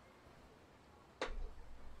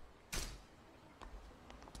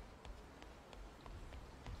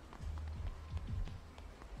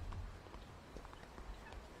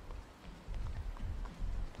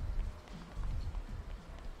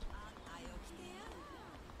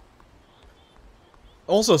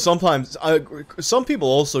 Also, sometimes, some people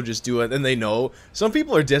also just do it, and they know. Some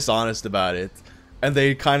people are dishonest about it, and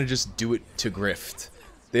they kind of just do it to grift.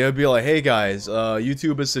 They would be like, hey guys,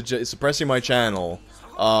 YouTube is suppressing my channel.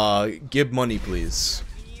 Give money, please.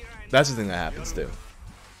 That's the thing that happens, too.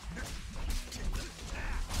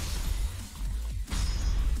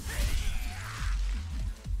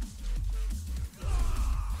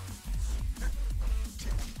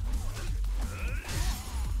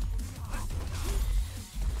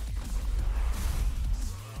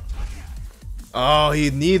 Oh, he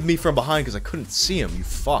kneed me from behind because I couldn't see him, you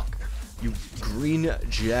fuck. You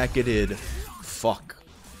green-jacketed fuck.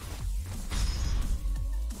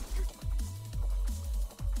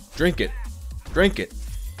 Drink it. Drink it.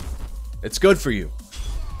 It's good for you.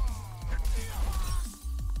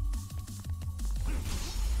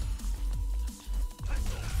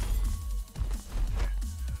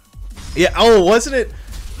 Yeah, oh, wasn't it...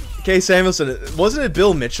 K. Samuelson, wasn't it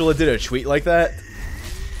Bill Mitchell that did a tweet like that?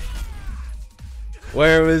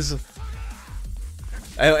 Where it was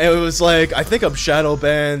like, I think I'm shadow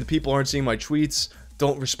banned, people aren't seeing my tweets,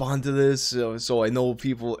 don't respond to this, so I know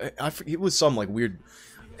people, it was some like weird,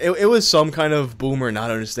 it was some kind of boomer not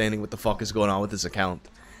understanding what the fuck is going on with his account.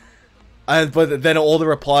 But then all the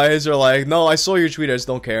replies are like, no, I saw your tweet, I just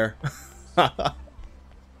don't care.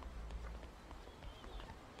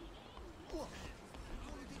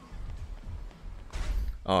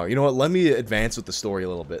 Oh, you know what, let me advance with the story a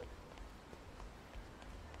little bit.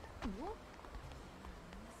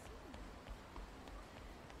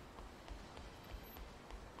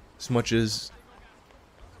 As much as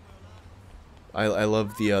I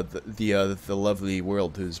love the lovely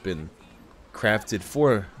world who's been crafted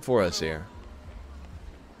for us here.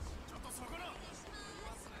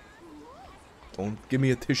 Don't give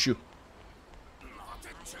me a tissue.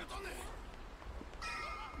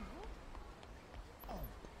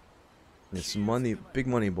 It's money, big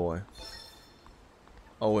money boy.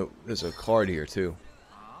 Oh wait, there's a card here too.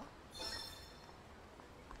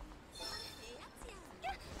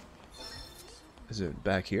 Is it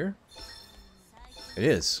back here? It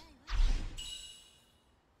is.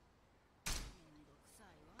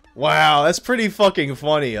 Wow, that's pretty fucking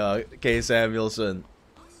funny, K. Samuelson.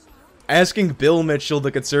 Asking Bill Mitchell,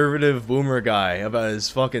 the conservative boomer guy, about his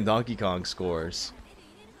fucking Donkey Kong scores.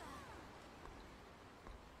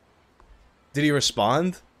 Did he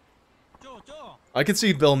respond? I could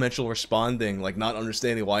see Bill Mitchell responding, like not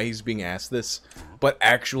understanding why he's being asked this, but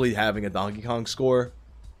actually having a Donkey Kong score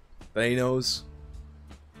that he knows.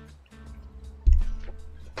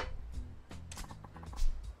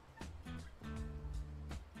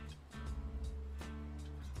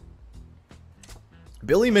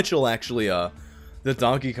 Billy Mitchell actually, the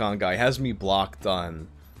Donkey Kong guy, has me blocked on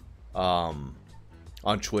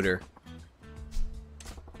Twitter.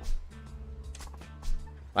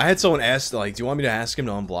 I had someone ask, like, do you want me to ask him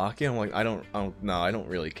to unblock you? I'm like, no, I don't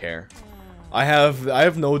really care. I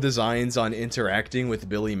have no designs on interacting with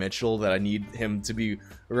Billy Mitchell that I need him to be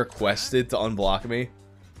requested to unblock me.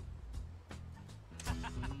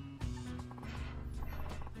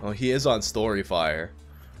 Oh, he is on Storyfire.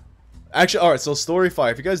 Actually, alright, so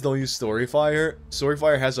Storyfire, if you guys don't use Storyfire,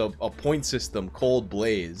 Storyfire has a point system called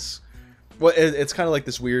Blaze. Well, it's kind of like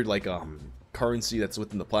this weird, like, currency that's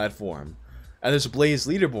within the platform. And there's a Blaze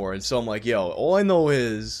leaderboard, so I'm like, yo, all I know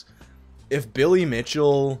is, if Billy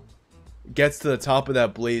Mitchell gets to the top of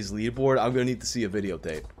that Blaze leaderboard, I'm gonna need to see a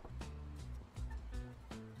videotape.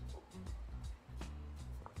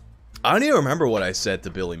 I don't even remember what I said to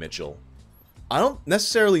Billy Mitchell. I don't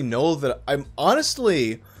necessarily know that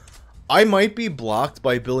honestly, I might be blocked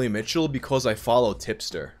by Billy Mitchell because I follow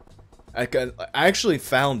Tipster. I actually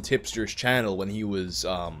found Tipster's channel when he was,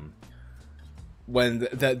 when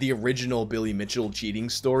the original Billy Mitchell cheating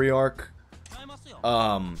story arc.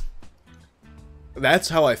 That's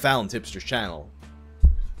how I found Tipster's channel.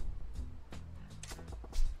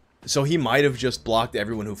 So he might have just blocked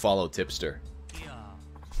everyone who followed Tipster.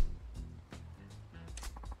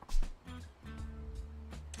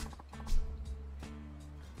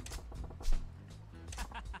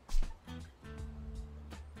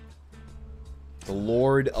 The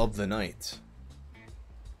Lord of the Night.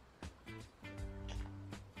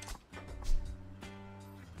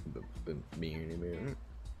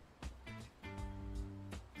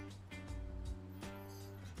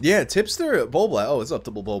 Yeah, Tipster Boblack. Oh, what's up,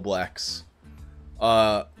 Double Boblacks?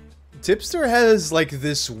 Tipster has like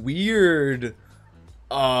this weird.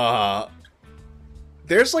 There's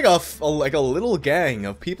like a little gang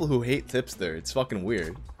of people who hate Tipster. It's fucking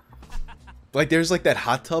weird. Like there's like that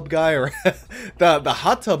hot tub guy, or the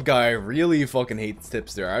hot tub guy really fucking hates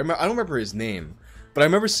Tipster. I don't remember his name, but I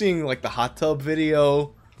remember seeing like the hot tub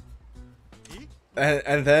video.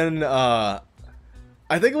 And then, I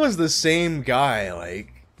think it was the same guy,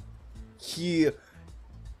 like,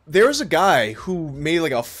 there was a guy who made,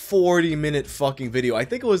 like, a 40-minute fucking video. I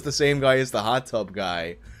think it was the same guy as the hot tub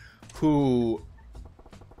guy, who,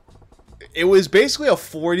 it was basically a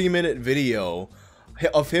 40-minute video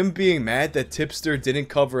of him being mad that Tipster didn't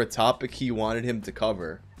cover a topic he wanted him to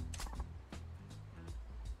cover.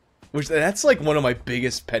 Which, that's like one of my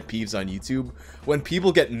biggest pet peeves on YouTube. When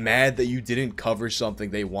people get mad that you didn't cover something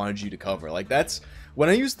they wanted you to cover. Like, that's... When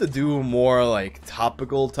I used to do more, like,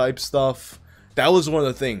 topical type stuff, that was one of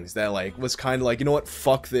the things that, like, was kind of like, you know what,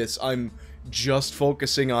 fuck this. I'm just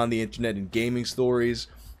focusing on the internet and gaming stories.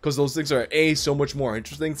 Because those things are, A, so much more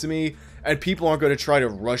interesting to me, and people aren't going to try to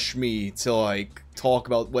rush me to, like, talk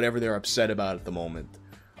about whatever they're upset about at the moment.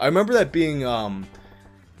 I remember that being,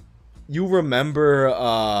 you remember,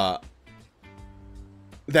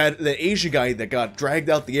 the Asian guy that got dragged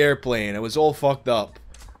out the airplane. It was all fucked up.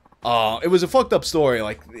 It was a fucked up story.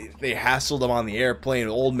 Like, they hassled him on the airplane. An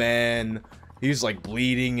old man, he was, like,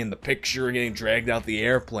 bleeding in the picture and getting dragged out the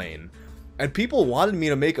airplane. And people wanted me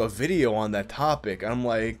to make a video on that topic. And I'm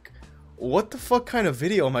like, what the fuck kind of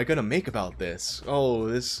video am I gonna make about this? Oh,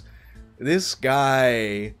 this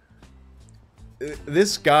guy...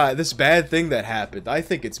 This bad thing that happened, I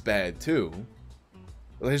think it's bad too.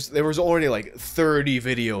 There was already like 30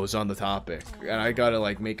 videos on the topic, and I gotta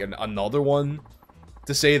like make another one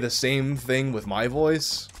to say the same thing with my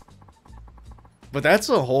voice. But that's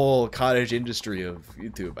a whole cottage industry of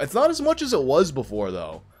YouTube. It's not as much as it was before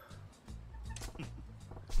though.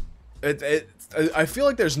 I feel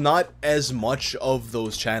like there's not as much of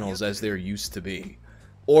those channels as there used to be.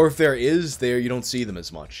 Or if there is, you don't see them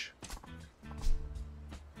as much.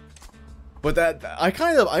 But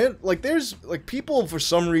there's, like, people, for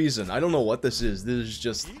some reason, I don't know what this is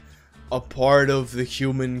just a part of the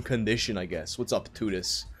human condition, I guess. What's up,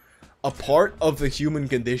 Tutus? A part of the human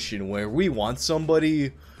condition where we want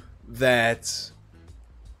somebody that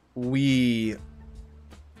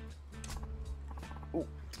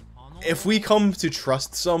if we come to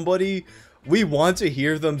trust somebody, we want to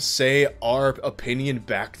hear them say our opinion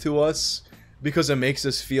back to us. Because it makes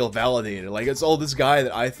us feel validated. Like, it's, oh, this guy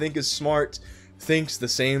that I think is smart thinks the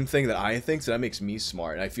same thing that I think, so that makes me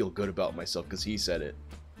smart. And I feel good about myself because he said it.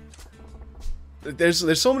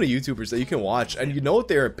 There's so many YouTubers that you can watch, and you know what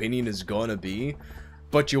their opinion is gonna be,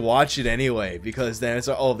 but you watch it anyway, because then it's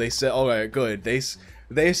like, oh, they said, alright, good.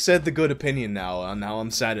 They said the good opinion now, and now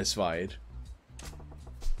I'm satisfied.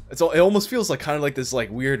 It almost feels like kind of like this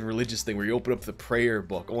like weird religious thing where you open up the prayer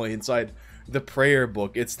book, only inside the prayer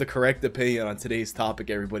book, it's the correct opinion on today's topic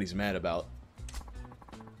everybody's mad about.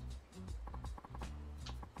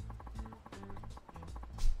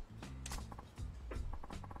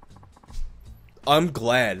 I'm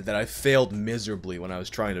glad that I failed miserably when I was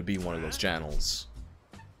trying to be one of those channels.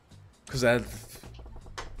 Because I'm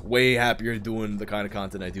way happier doing the kind of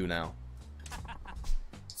content I do now.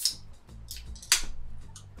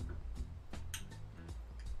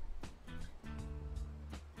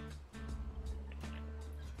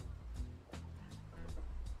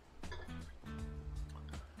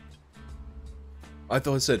 I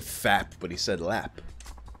thought it said fap, but he said lap.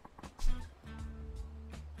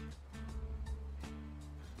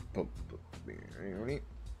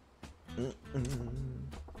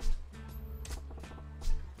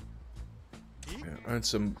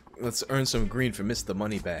 Let's earn some green for Mr.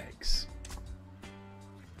 Moneybags.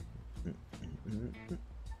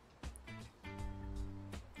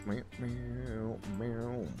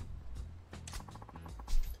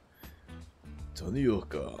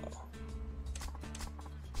 Tanioka.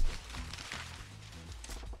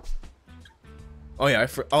 Oh yeah, I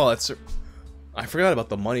forgot about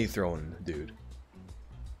the money throwing dude.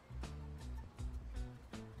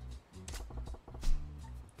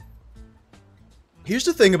 Here's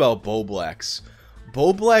the thing about Boblacks.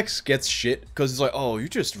 Boblacks gets shit because it's like, oh, you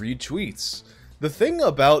just read tweets. The thing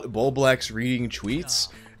about Boblacks reading tweets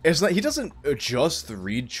is that he doesn't just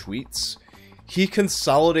read tweets. he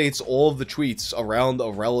consolidates all of the tweets around a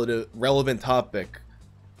relevant topic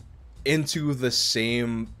into the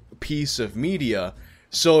same piece of media.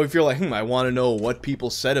 So if you're like, I want to know what people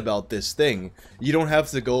said about this thing, you don't have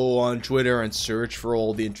to go on Twitter and search for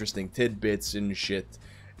all the interesting tidbits and shit.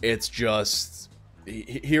 It's just,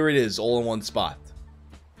 here it is, all in one spot.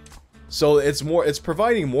 So it's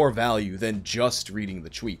providing more value than just reading the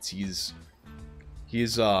tweets. He's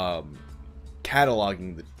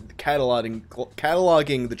cataloging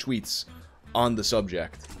the tweets on the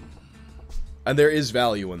subject, and there is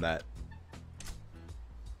value in that.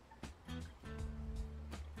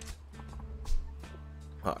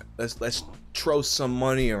 All right, let's throw some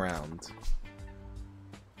money around.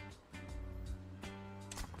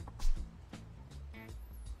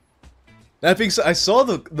 That being said, I saw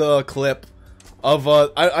the clip of I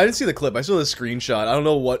didn't see the clip. I saw the screenshot. I don't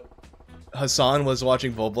know what Hassan was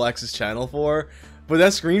watching Blowblax's channel for, but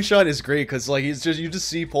that screenshot is great because like you just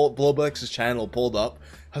see Blowblax's channel pulled up,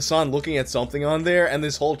 Hassan looking at something on there, and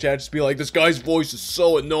this whole chat just be like, "This guy's voice is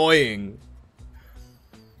so annoying,"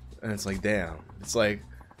 and it's like, damn. It's like,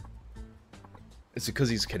 is it because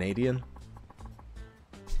he's Canadian?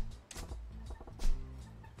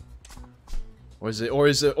 Or is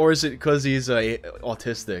it because he's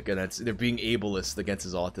autistic and they're being ableist against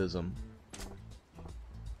his autism?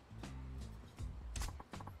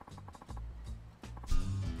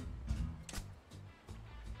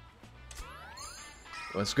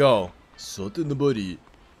 Let's go. Salt in the body.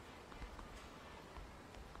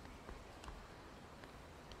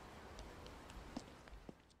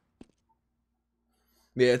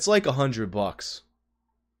 Yeah, it's like $100.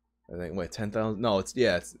 I think, wait, 10,000? No, it's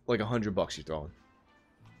like $100 you're throwing.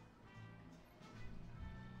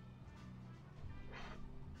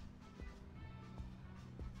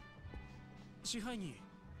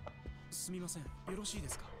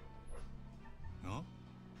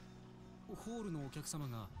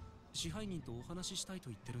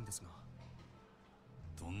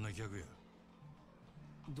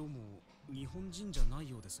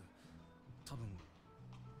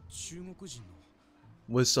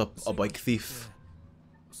 What's up, a bike thief?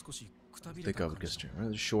 Think of it,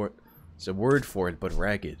 rather short. It's a word for it, but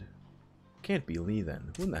ragged. Can't be Lee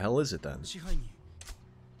then. Who in the hell is it then?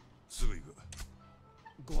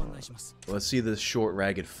 Let's see this short,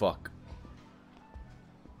 ragged fuck.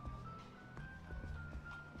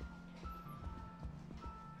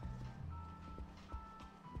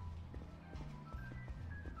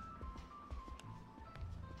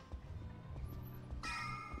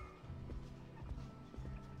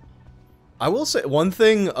 I will say one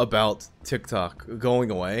thing about TikTok going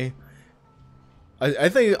away. I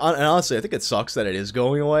think, honestly, I think it sucks that it is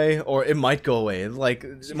going away, or it might go away. Like,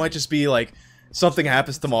 it might just be like something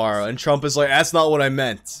happens tomorrow, and Trump is like, "That's not what I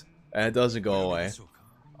meant," and it doesn't go away.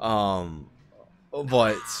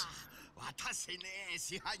 But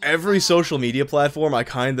every social media platform, I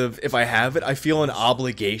kind of, if I have it, I feel an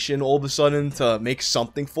obligation all of a sudden to make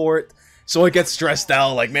something for it. So I get stressed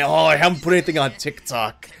out, like, man, I haven't put anything on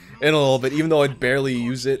TikTok in a little bit, even though I barely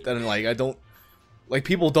use it, and like I don't, like,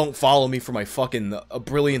 people don't follow me for my fucking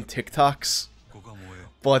brilliant TikToks.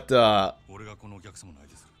 But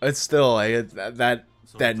it's still like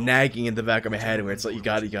that nagging in the back of my head where it's like you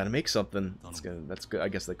gotta make something. That's good. I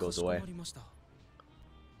guess that goes away.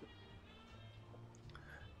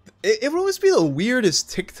 It would always be the weirdest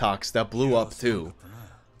TikToks that blew up too.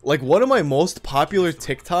 Like one of my most popular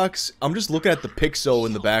TikToks, I'm just looking at the Pixo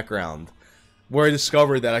in the background, where I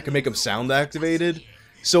discovered that I could make him sound activated.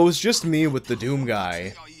 So it's just me with the Doom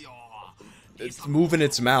guy. It's moving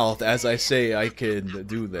its mouth as I say I could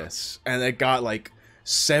do this. And it got like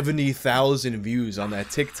 70,000 views on that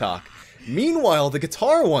TikTok. Meanwhile, the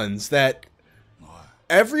guitar ones that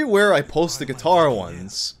everywhere I post the guitar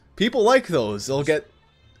ones, people like those.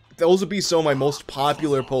 Those would be some of my most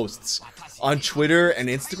popular posts on Twitter and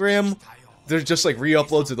Instagram. They're just like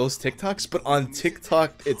re-uploads of those TikToks, but on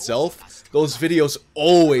TikTok itself, those videos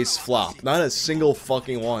always flop. Not a single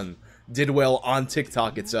fucking one did well on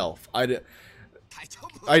TikTok itself.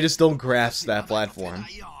 I just don't grasp that platform.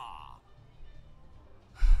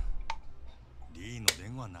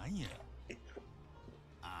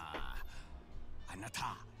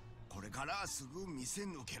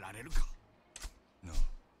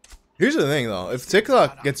 Here's the thing though, if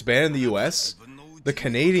TikTok gets banned in the US, the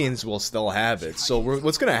Canadians will still have it. So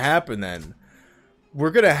what's gonna happen then? We're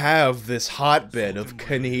gonna have this hotbed of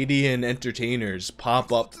Canadian entertainers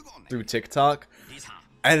pop up through TikTok,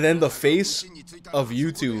 and then the face of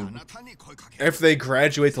YouTube, if they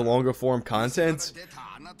graduate to longer form content,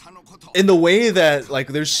 in the way that like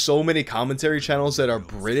there's so many commentary channels that are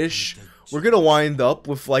British we're gonna wind up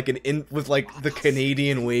with like the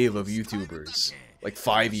Canadian wave of YouTubers, like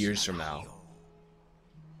 5 years from now.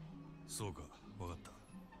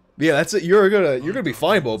 Yeah, that's it. You're gonna be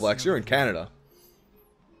fine, Boblex. You're in Canada.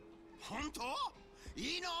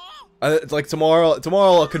 Like tomorrow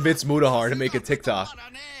I'll convince Mudahar to make a TikTok,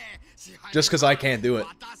 just because I can't do it.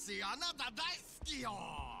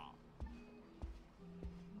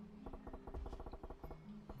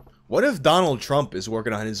 What if Donald Trump is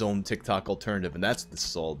working on his own TikTok alternative, and that's what this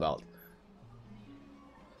is all about?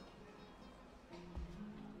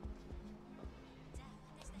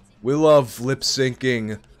 We love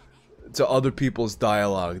lip-syncing to other people's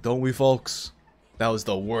dialogue, don't we, folks? That was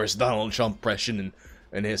the worst Donald Trump impression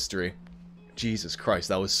in history. Jesus Christ,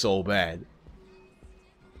 that was so bad.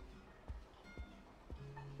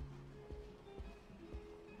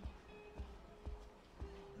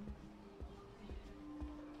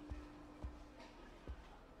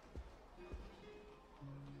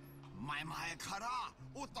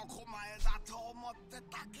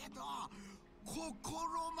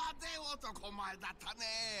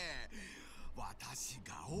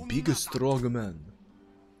 Biggest strong man.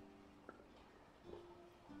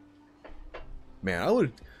 Man, I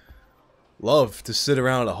would love to sit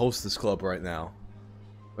around at a hostess club right now.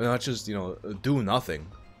 And not just, you know, do nothing.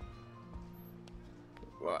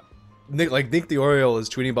 Nick the Oreo is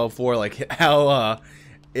tweeting about before, like, how,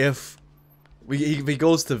 if he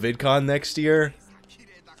goes to VidCon next year,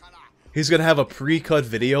 he's gonna have a pre-cut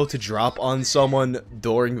video to drop on someone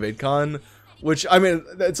during VidCon. Which, I mean,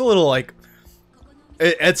 it's a little, like...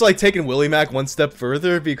 It's like taking Willie Mac one step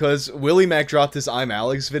further, because Willie Mac dropped his I'm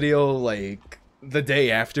Alex video, like, the day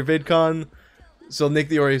after VidCon. So Nick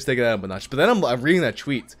the Orio's taking that up a notch. But then I'm reading that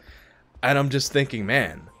tweet, and I'm just thinking,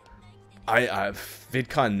 man,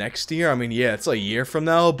 VidCon next year? I mean, yeah, it's a year from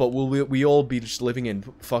now, but will we all be just living in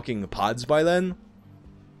fucking pods by then?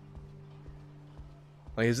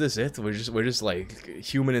 Like, is this it? We're just like,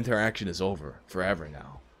 human interaction is over forever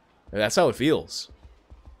now. That's how it feels.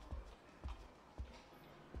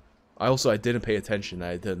 I didn't pay attention.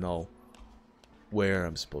 I didn't know where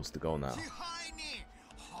I'm supposed to go now.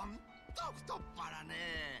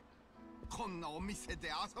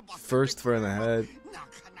 First for in the head.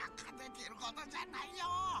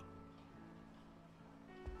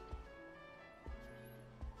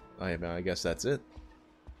 I guess that's it.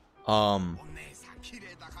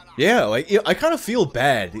 Yeah, like, you know, I kind of feel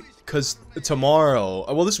bad because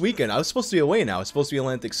tomorrow, well, this weekend, I was supposed to be away now. I was supposed to be in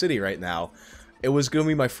Atlantic City right now. It was gonna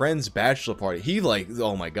be my friend's bachelor party. He, like,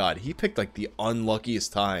 oh my god, he picked, like, the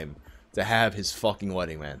unluckiest time to have his fucking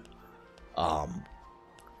wedding, man.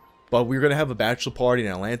 But we were gonna have a bachelor party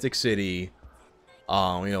in Atlantic City.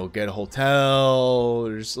 You know, get a hotel,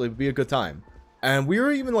 just, like, be a good time. And we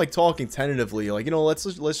were even, like, talking tentatively, like, you know, let's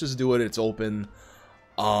just do it. It's open.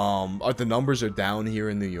 The numbers are down here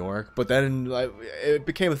in New York, but then it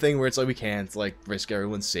became a thing where it's like we can't, like, risk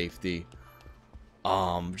everyone's safety.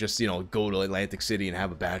 Just, you know, go to Atlantic City and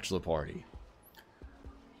have a bachelor party.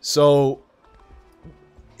 So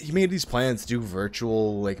he made these plans to do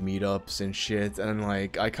virtual, like, meetups and shit, and,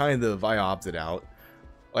 like, I opted out.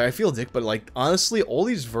 Like, I feel dick, but, like, honestly, all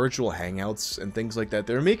these virtual hangouts and things like that,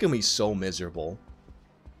 they're making me so miserable.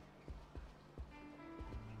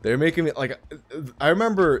 They're making me, like, I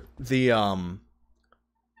remember the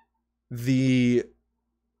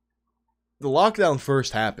lockdown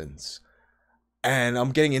first happens, and I'm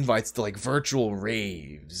getting invites to, like, virtual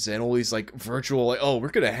raves, and all these, like, virtual, like, oh, we're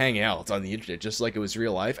gonna hang out on the internet, just like it was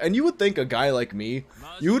real life. And you would think a guy like me,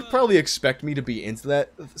 you would probably expect me to be into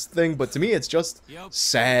that thing, but to me, it's just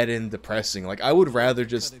sad and depressing. Like, I would rather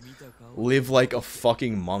just live like a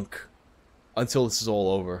fucking monk until this is all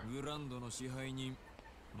over.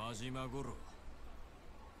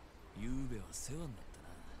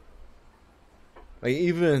 Like,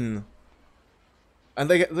 even, and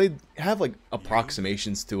they have, like,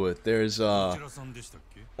 approximations to it. There's like,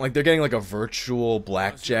 they're getting, like, a virtual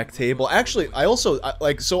blackjack table. Actually, I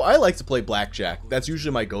like to play blackjack. That's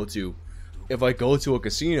usually my go-to if I go to a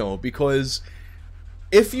casino, because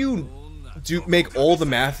if you do make all the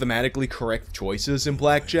mathematically correct choices in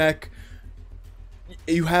blackjack,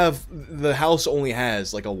 you have, the house only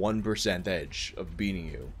has, like, a 1% edge of beating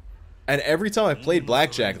you. And every time I played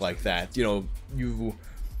blackjack like that, you know,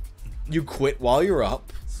 you quit while you're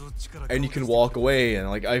up, and you can walk away, and,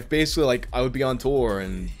 like, I've basically, like, I would be on tour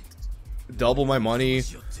and double my money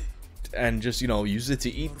and just, you know, use it to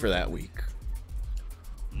eat for that week.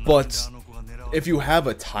 But if you have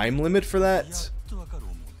a time limit for that,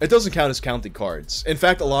 it doesn't count as counting cards. In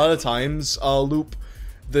fact, a lot of times, Loop,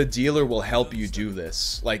 the dealer will help you do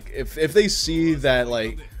this. Like, if they see that,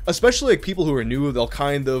 like, especially like people who are new, they'll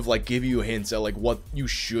kind of like give you hints at like what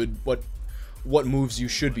moves you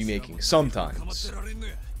should be making sometimes,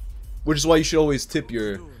 which is why you should always tip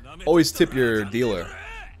your dealer,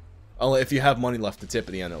 if you have money left to tip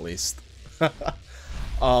at the end at least. But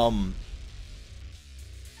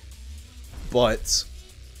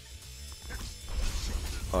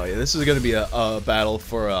oh yeah, this is gonna be a battle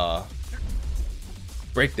for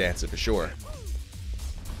breakdancer for sure.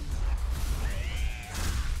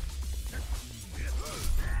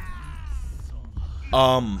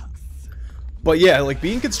 But yeah, like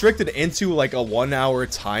being constricted into like a 1 hour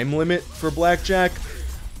time limit for blackjack,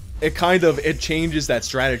 it changes that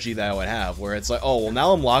strategy that I would have, where it's like, oh well,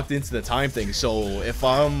 now I'm locked into the time thing, so if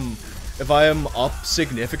I am up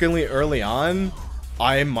significantly early on,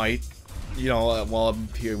 I might, you know, well, I'm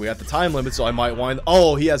here, we got the time limit, so I might wind,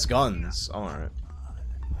 oh, he has guns, alright.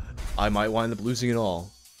 I might wind up losing it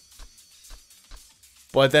all.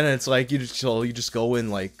 But then it's like, you just go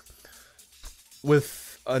in, like,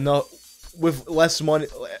 with less money,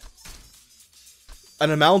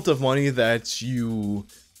 an amount of money that you're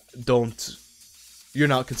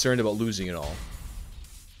not concerned about losing it all.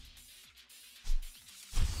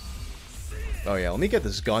 Oh yeah, let me get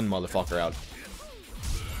this gun motherfucker out.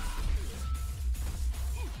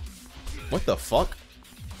 What the fuck?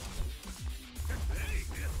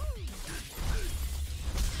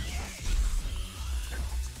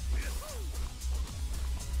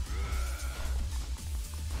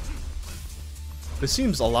 This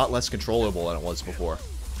seems a lot less controllable than it was before.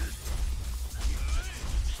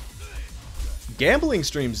 Gambling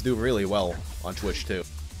streams do really well on Twitch too.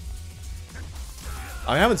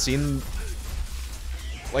 I haven't seen,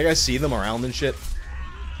 like, I see them around and shit.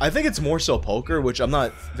 I think it's more so poker, which I'm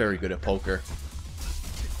not very good at poker.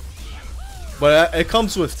 But it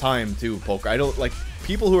comes with time too, poker. I don't, like,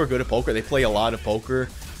 people who are good at poker, they play a lot of poker,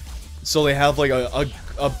 so they have like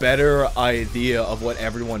a better idea of what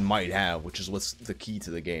everyone might have, which is what's the key to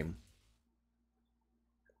the game.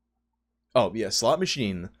 Oh yeah, slot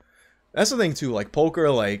machine. That's the thing too, like poker,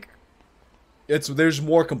 like there's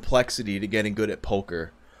more complexity to getting good at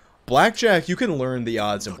poker. Blackjack, you can learn the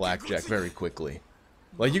odds in blackjack very quickly.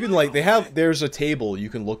 Like you can, like, there's a table you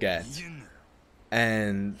can look at,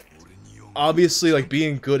 and obviously, like,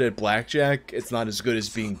 being good at blackjack, it's not as good as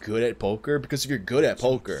being good at poker, because if you're good at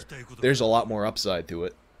poker, there's a lot more upside to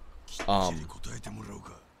it. But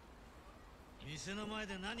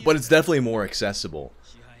it's definitely more accessible.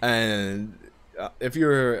 And if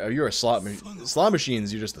you're a slot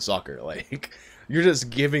machines, you're just a sucker. Like, you're just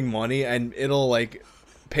giving money, and it'll, like,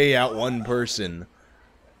 pay out one person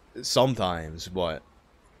sometimes, but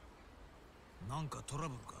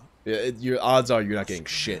your odds are you're not getting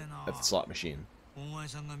shit at the slot machine.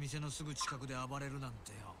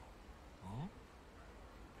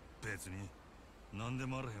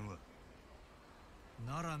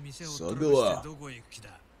 So do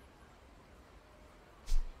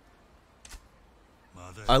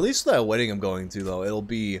at least that wedding I'm going to, though, it'll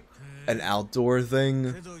be an outdoor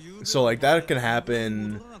thing, so like that can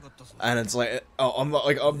happen. And it's like,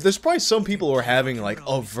 oh, there's probably some people who are having like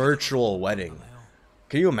a virtual wedding.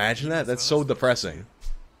 Can you imagine that? That's so depressing.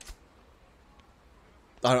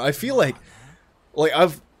 I don't know, I feel like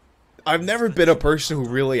I've never been a person who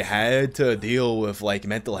really had to deal with like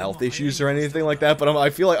mental health issues or anything like that, but I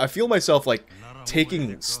feel myself like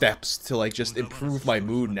taking steps to like just improve my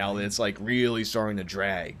mood now that it's like really starting to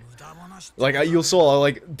drag. Like you'll saw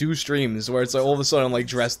like do streams where it's like all of a sudden I'm like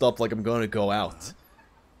dressed up like I'm going to go out.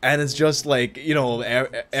 And it's just like, you know,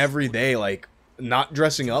 every day, like, not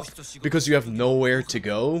dressing up because you have nowhere to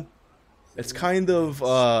go. It's kind of,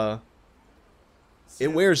 it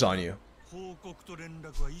wears on you.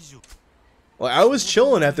 Like, I was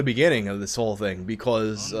chilling at the beginning of this whole thing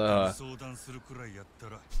because I'm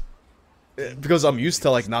used to,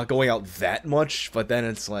 like, not going out that much, but then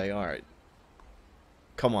it's like, alright,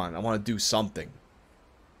 come on, I want to do something.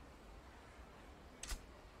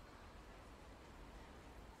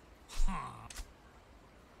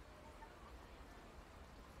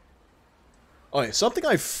 Oh, yeah, something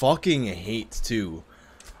I fucking hate too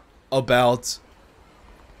about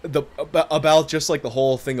just like the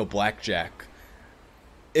whole thing of blackjack.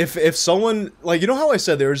 If someone, like, you know how I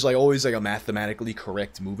said there's like always like a mathematically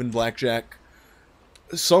correct move in blackjack?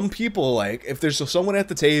 Some people, like, if there's someone at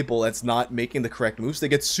the table that's not making the correct moves, they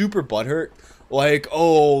get super butthurt. Like,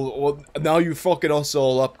 oh, well, now you fucking us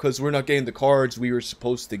all up because we're not getting the cards we were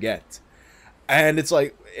supposed to get. And it's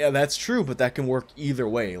like, yeah, that's true, but that can work either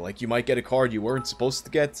way. Like, you might get a card you weren't supposed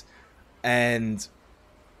to get, and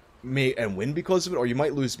win because of it, or you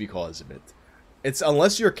might lose because of it. It's,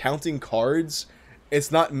 unless you're counting cards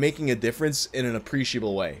it's not making a difference in an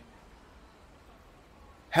appreciable way.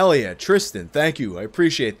 Hell yeah, Tristan, thank you. I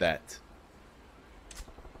appreciate that.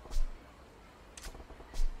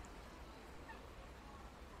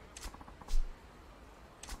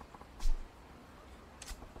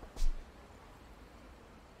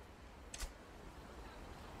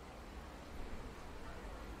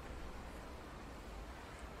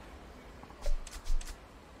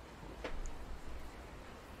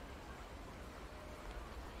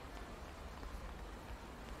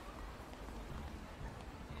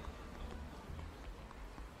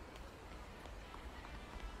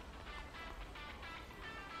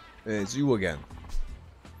 It's you again.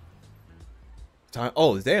 Time.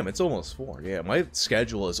 Oh, damn, it's almost 4. Yeah, my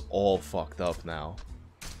schedule is all fucked up now.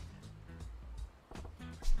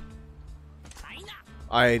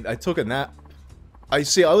 I took a nap. I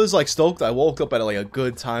was like stoked. I woke up at like a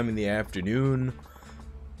good time in the afternoon.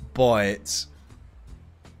 But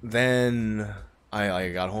then I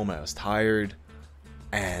got home and I was tired.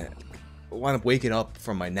 And I wound up waking up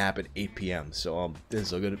from my nap at 8 p.m. So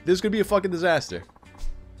this is gonna be a fucking disaster.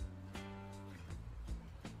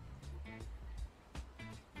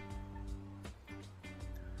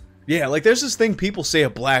 Yeah, like there's this thing people say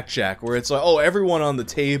at blackjack where it's like, oh, everyone on the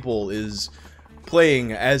table is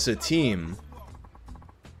playing as a team.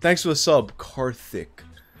 Thanks for the sub, Karthik.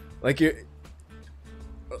 Like it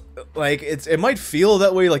might feel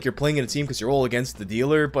that way, like you're playing in a team because you're all against the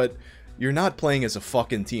dealer, but you're not playing as a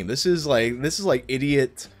fucking team. This is like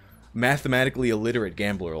idiot, mathematically illiterate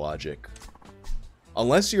gambler logic.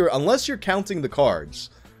 Unless you're counting the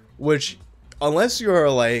cards, which. Unless you're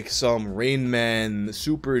like some Rain Man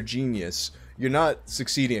super genius, you're not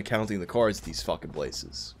succeeding at counting the cards at these fucking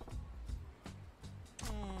places.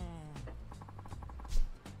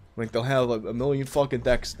 Like they'll have like a million fucking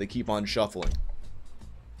decks that they keep on shuffling.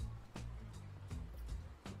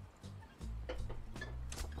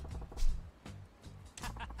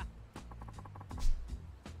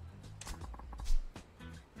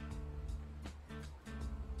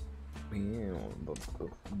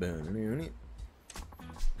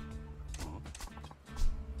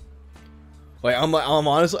 Like I'm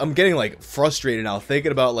honestly, I'm getting like frustrated now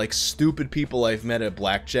thinking about like stupid people I've met at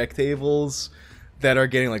blackjack tables that are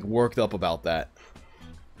getting like worked up about that.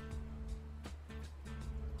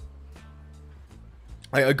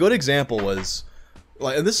 Like a good example was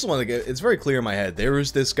like, and this is one like it's very clear in my head. There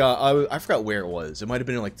was this guy, I forgot where it was. It might have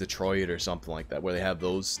been in like Detroit or something like that, where they have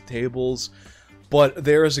those tables. But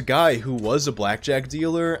there is a guy who was a blackjack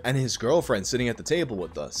dealer and his girlfriend sitting at the table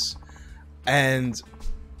with us, and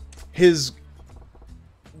his.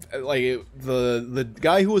 Like, the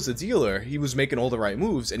guy who was the dealer, he was making all the right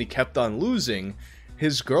moves, and he kept on losing.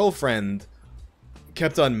 His girlfriend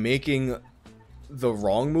kept on making the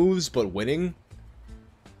wrong moves, but winning.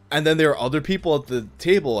 And then there are other people at the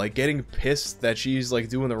table, like, getting pissed that she's, like,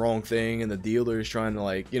 doing the wrong thing, and the dealer's trying to,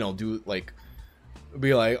 like, you know, do, like,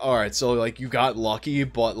 be like, alright, so, like, you got lucky,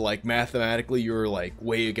 but, like, mathematically you're, like,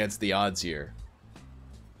 way against the odds here.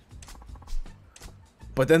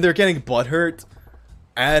 But then they're getting butthurt.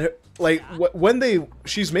 And like when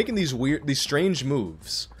she's making these strange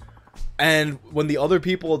moves, and when the other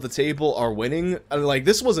people at the table are winning, and like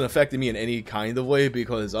this wasn't affecting me in any kind of way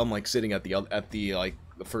because I'm like sitting at the like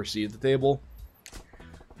the first seat at the table,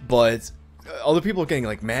 but other people are getting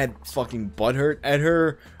like mad fucking butthurt at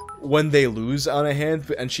her when they lose on a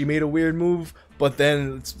hand and she made a weird move, but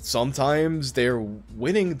then sometimes they're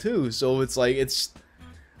winning too. So it's like,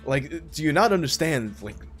 do you not understand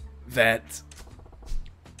like that?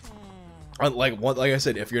 Like I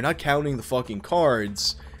said, if you're not counting the fucking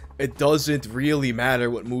cards, it doesn't really matter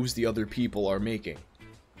what moves the other people are making.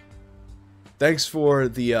 Thanks for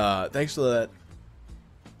the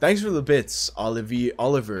bits,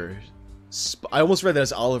 Oliver. I almost read that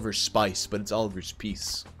as Oliver Spice, but it's Oliver's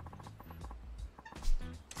Peace.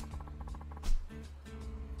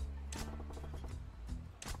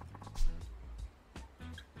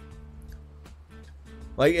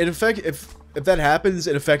 Like, if that happens,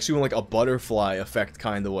 it affects you in, like, a butterfly effect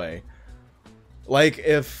kind of way. Like,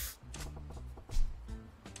 if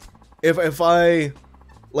I...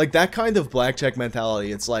 Like, that kind of blackjack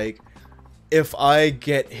mentality, it's like, if I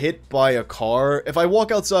get hit by a car... If I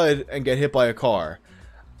walk outside and get hit by a car,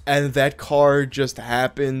 and that car just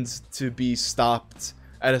happens to be stopped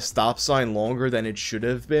at a stop sign longer than it should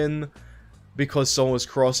have been because someone was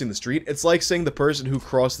crossing the street, it's like saying the person who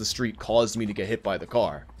crossed the street caused me to get hit by the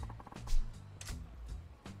car.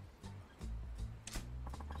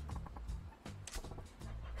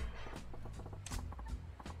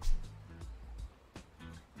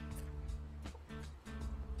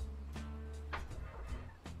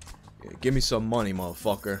 give me some money,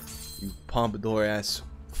 motherfucker. You pompadour ass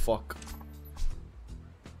fuck.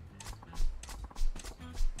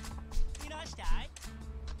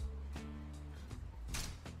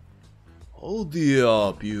 Hold the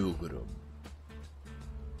up, you Guru.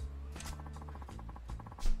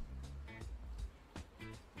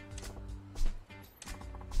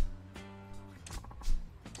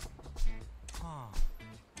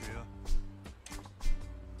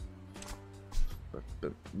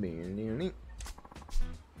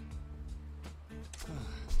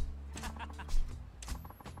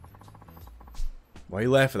 Why are you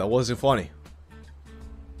laughing? That wasn't funny.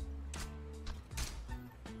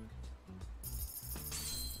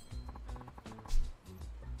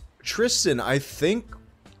 Tristan, I think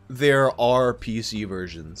there are PC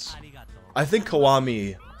versions. I think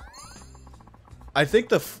Kiwami. Actually,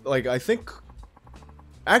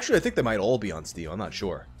 I think they might all be on Steam. I'm not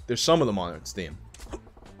sure. There's some of them on Steam.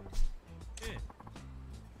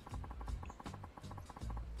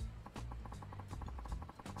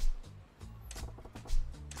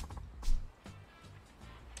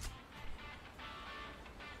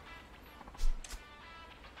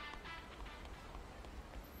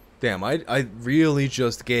 Damn, I really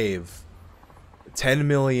just gave 10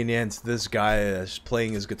 million yen to this guy that's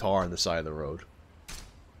playing his guitar on the side of the road.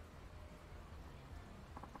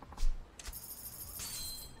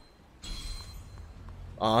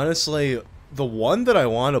 Honestly, the one that I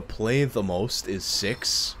want to play the most is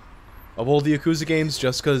 6 of all the Yakuza games,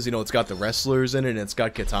 just because, you know, it's got the wrestlers in it and it's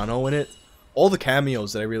got Kitano in it. All the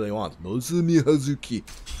cameos that I really want. Nozumi Hazuki.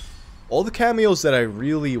 All the cameos that I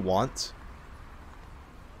really want.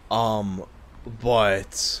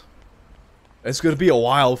 But it's gonna be a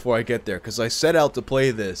while before I get there, because I set out to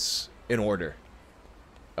play this in order.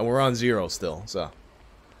 And we're on 0 still, so.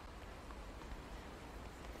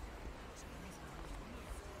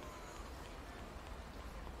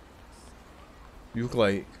 You look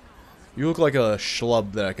like a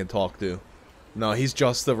schlub that I can talk to. No, he's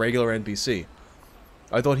just the regular NPC.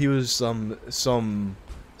 I thought he was some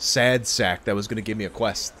sad sack that was gonna give me a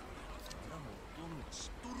quest.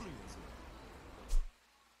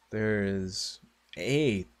 There's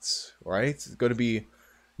 8, right? It's going to be...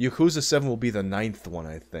 Yakuza 7 will be the 9th one,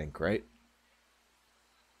 I think, right?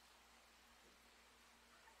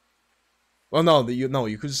 Well, no,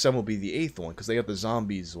 Yakuza 7 will be the 8th one, because they got the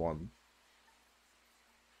zombies one.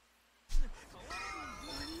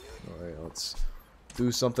 Alright, let's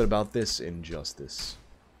do something about this injustice.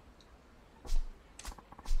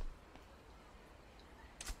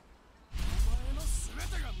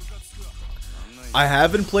 I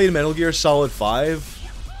haven't played Metal Gear Solid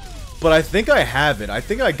 5, but I think I have it. I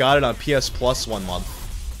think I got it on PS Plus one month.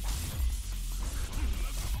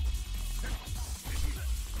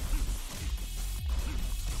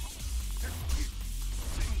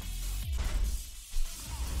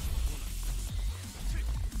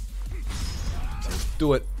 Let's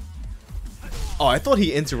do it. Oh, I thought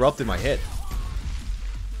he interrupted my hit.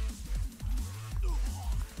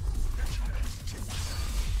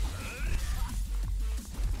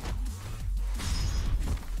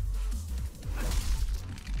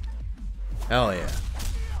 Hell yeah.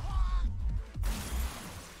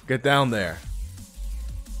 Get down there.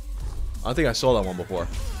 I think I saw that one before.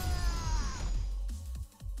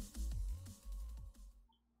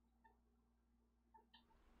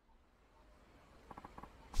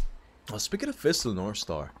 Oh, speaking of Fist of the North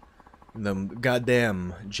Star, them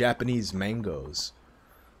goddamn Japanese mangoes.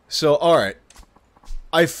 So, alright.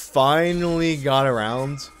 I finally got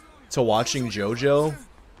around to watching JoJo.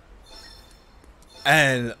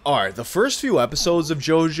 And, alright, the first few episodes of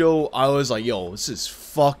JoJo, I was like, yo, this is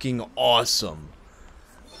fucking awesome.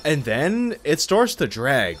 And then, it starts to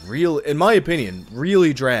drag, in my opinion,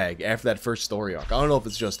 really drag after that first story arc. I don't know if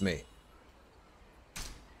it's just me.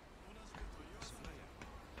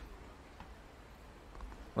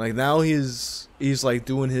 Like, now he's like,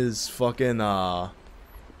 doing his fucking,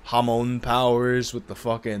 Hamon powers with the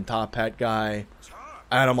fucking top hat guy.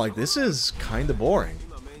 And I'm like, this is kinda boring.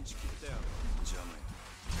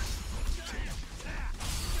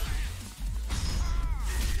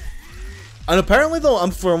 And apparently, though,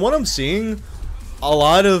 from what I'm seeing, a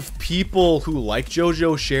lot of people who like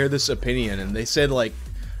JoJo share this opinion, and they said, like,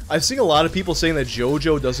 I've seen a lot of people saying that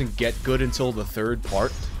JoJo doesn't get good until the 3rd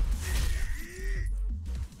part.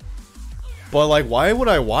 But, like, why would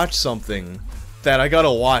I watch something that I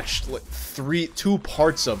gotta watch, like, 2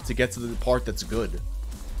 parts of to get to the part that's good?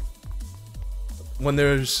 When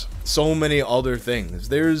there's so many other things.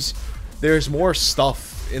 There's more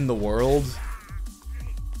stuff in the world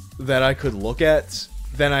that I could look at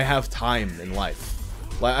than I have time in life.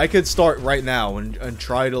 Like, I could start right now and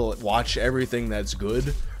try to watch everything that's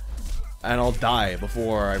good, and I'll die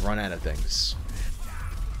before I run out of things.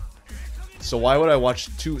 So why would I watch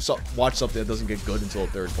something that doesn't get good until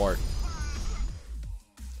the third part?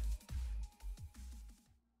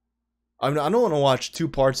 I don't want to watch 2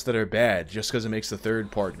 parts that are bad just because it makes the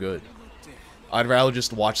third part good. I'd rather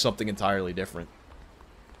just watch something entirely different.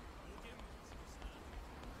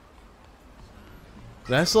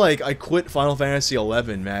 That's like, I quit Final Fantasy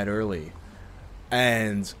XI mad early,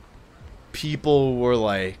 and people were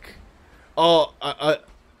like, oh,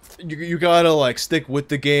 you gotta, like, stick with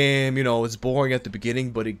the game, you know, it's boring at the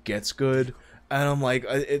beginning, but it gets good. And I'm like,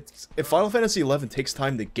 if Final Fantasy XI takes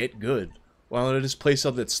time to get good, why don't I just play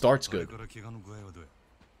something that starts good?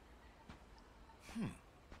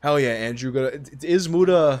 Hell yeah, Andrew, is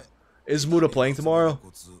Muda playing tomorrow?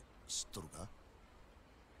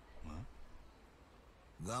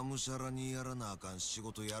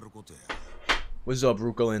 What's up,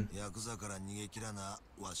 Rukalin?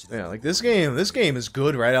 Yeah, like this game is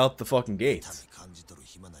good right out the fucking gate.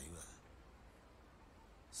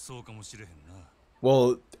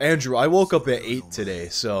 Well, Andrew, I woke up at 8 today,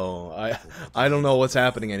 so I don't know what's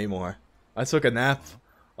happening anymore. I took a nap.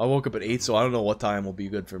 I woke up at 8, so I don't know what time will be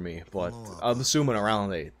good for me, but I'm assuming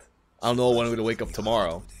around 8. I don't know when I'm gonna wake up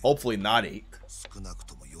tomorrow. Hopefully not 8.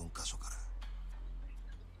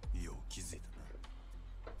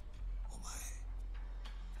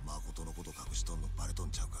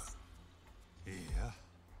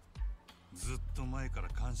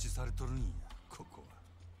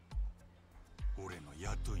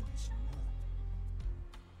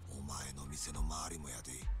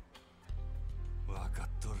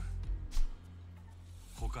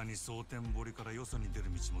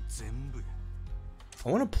 I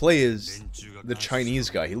want to play as the Chinese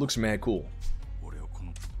guy. He looks mad cool.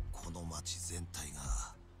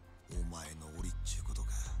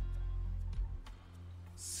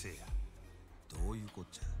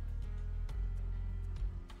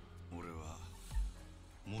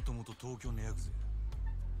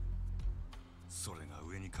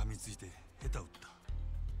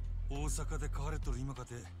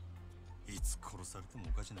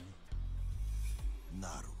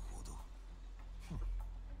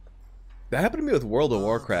 That happened to me with World of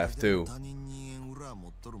Warcraft too.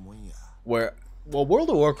 Well, World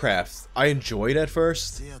of Warcraft, I enjoyed at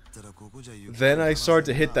first. Then I started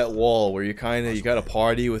to hit that wall where you gotta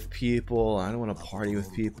party with people. I don't want to party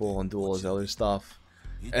with people and do all this other stuff.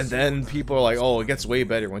 And then people are like, oh, it gets way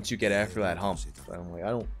better once you get after that hump. I'm like,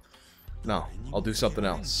 no, I'll do something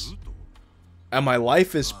else. And my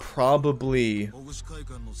life is probably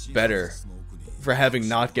better for having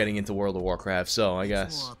not getting into World of Warcraft, so I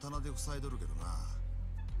guess.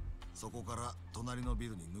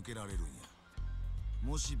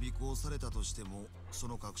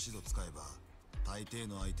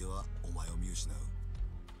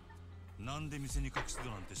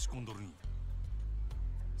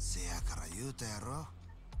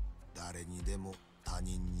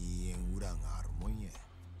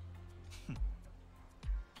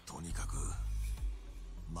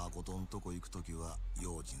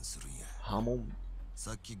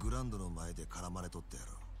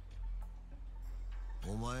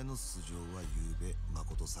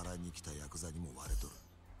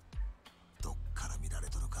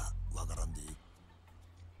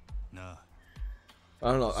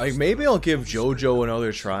 I don't know, maybe I'll give JoJo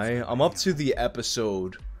another try. I'm up to the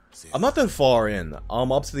episode. I'm not that far in.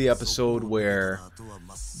 I'm up to the episode where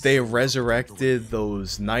they resurrected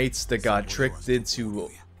those knights that got tricked into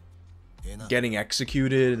getting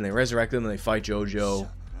executed, and they resurrect them and they fight JoJo.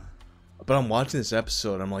 But I'm watching this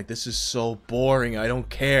episode, I'm like, this is so boring, I don't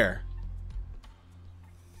care.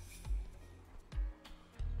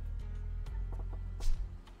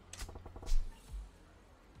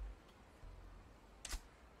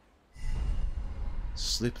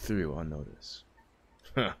 Slip through unnoticed.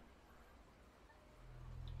 Huh.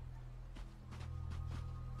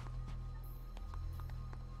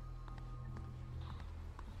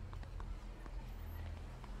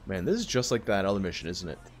 Man, this is just like that other mission, isn't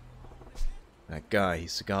it? That guy,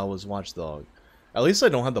 Hisagawa's watchdog. At least I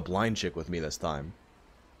don't have the blind chick with me this time.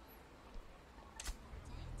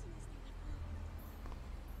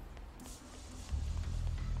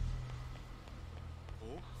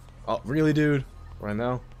 Oh, really, dude? Right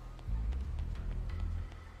now?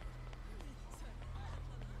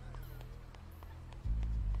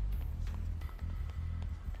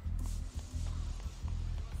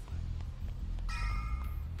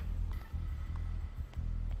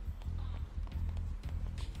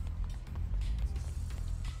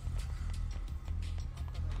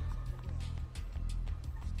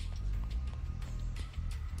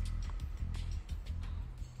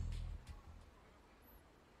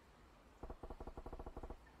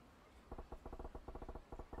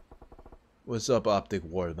 What's up, Optic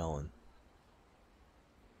Watermelon?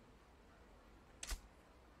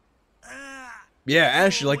 Yeah,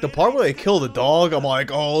 actually, like the part where they kill the dog, I'm like,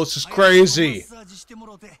 oh, this is crazy.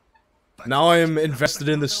 Now I'm invested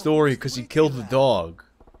in the story because he killed the dog.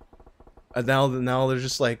 And now they're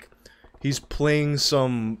just like, he's playing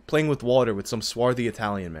with water with some swarthy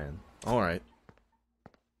Italian man. All right.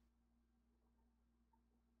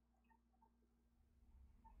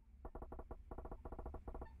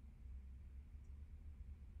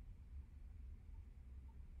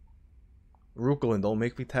 Rukulin, don't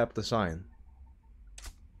make me tap the sign.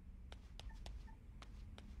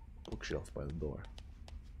 Bookshelf by the door.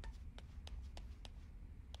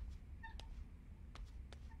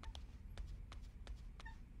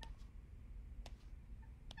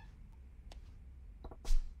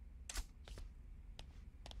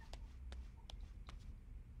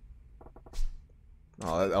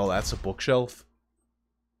 Oh, that's a bookshelf?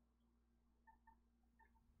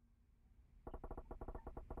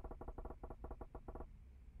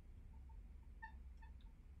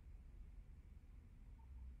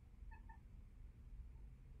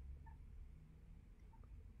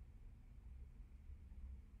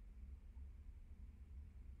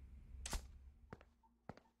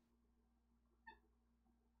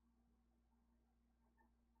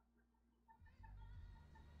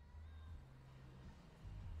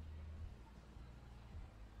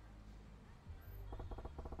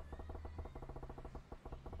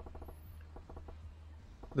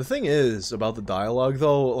 The thing is, about the dialogue,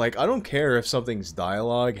 though, like, I don't care if something's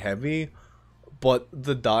dialogue heavy, but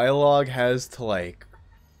the dialogue has to, like,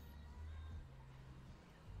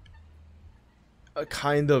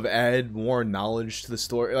 kind of add more knowledge to the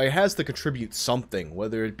story. Like, it has to contribute something,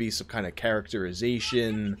 whether it be some kind of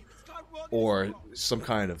characterization, or some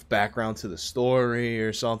kind of background to the story,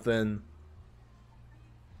 or something.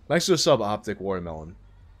 Thanks to a sub, Optic Watermelon.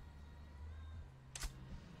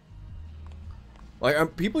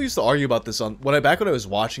 Like, people used to argue about this on back when I was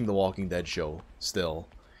watching The Walking Dead show. Still,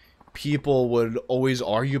 people would always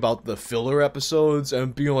argue about the filler episodes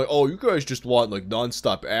and being like, "Oh, you guys just want like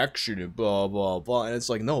non-stop action and blah blah blah." And it's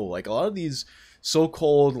like, no, like a lot of these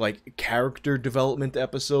so-called like character development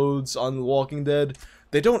episodes on The Walking Dead,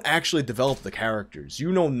 they don't actually develop the characters.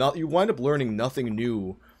 You wind up learning nothing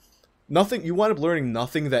new. You wind up learning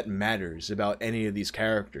nothing that matters about any of these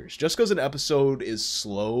characters. Just because an episode is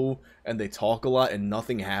slow and they talk a lot and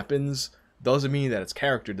nothing happens, doesn't mean that it's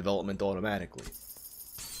character development automatically.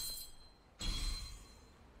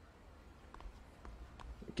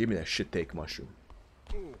 Give me that shit take mushroom.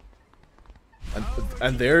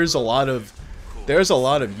 And there's a lot of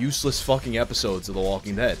useless fucking episodes of The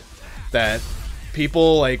Walking Dead that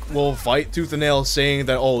people, like, will fight tooth and nail saying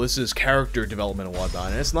that, oh, this is character development and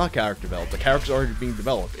whatnot, and it's not character development. The characters are already being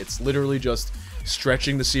developed. It's literally just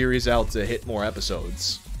stretching the series out to hit more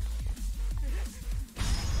episodes.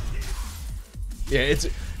 Yeah, it's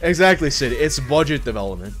exactly, Sid. It's budget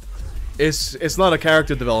development. It's not a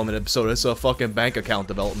character development episode. It's a fucking bank account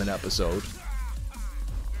development episode.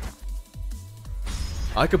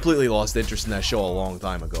 I completely lost interest in that show a long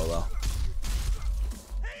time ago, though.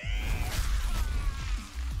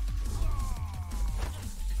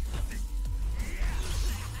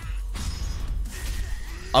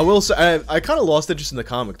 I will say, I kind of lost interest in the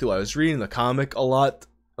comic, too. I was reading the comic a lot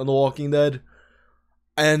on The Walking Dead.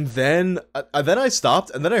 And then I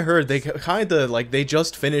stopped, and then I heard they kind of, like, they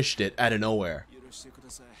just finished it out of nowhere.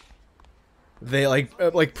 They,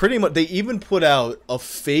 like, pretty much, they even put out a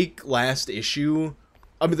fake last issue.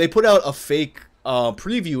 I mean, they put out a fake,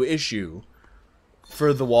 preview issue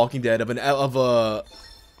for The Walking Dead of an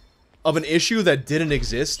issue that didn't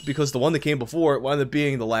exist, because the one that came before it wound up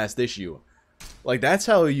being the last issue. Like, that's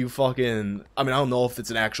how you fucking... I mean, I don't know if it's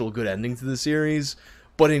an actual good ending to the series,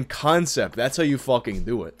 but in concept, that's how you fucking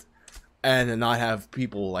do it. And not have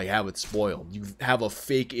people, like, have it spoiled. You have a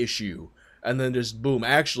fake issue, and then just, boom,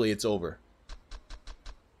 actually, it's over.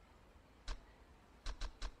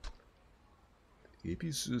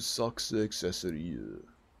 Episus sucks accessory.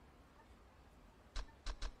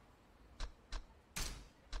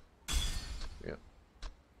 Yeah.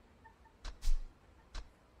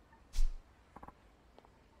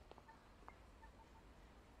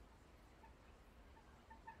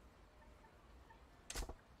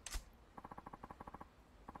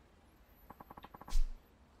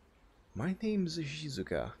 My name's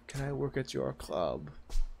Shizuka. Can I work at your club?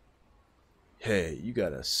 Hey, you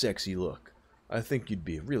got a sexy look. I think you'd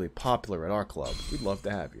be really popular at our club. We'd love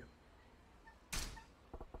to have you.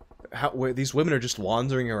 Where these women are just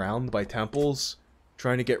wandering around by temples,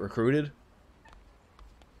 trying to get recruited?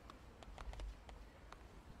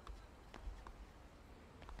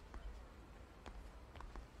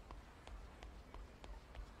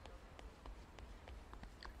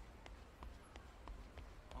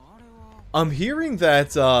 I'm hearing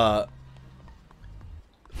that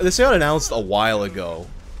this got announced a while ago.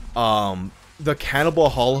 The Cannibal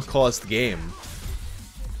Holocaust game.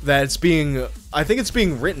 That's being, I think it's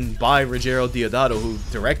being written by Ruggero Deodato, who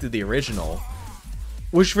directed the original.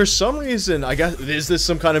 Which for some reason, I guess, is this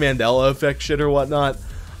some kind of Mandela effect shit or whatnot?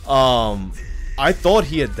 I thought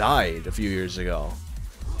he had died a few years ago.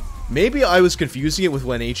 Maybe I was confusing it with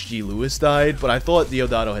when H.G. Lewis died, but I thought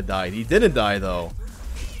Deodato had died. He didn't die though.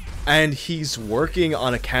 And he's working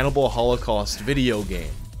on a Cannibal Holocaust video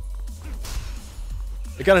game.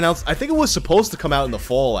 It got announced, I think it was supposed to come out in the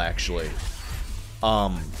fall, actually.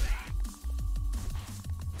 But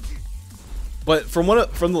from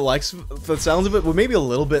the likes, the sounds of it, what made me a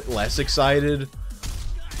little bit less excited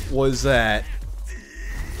was that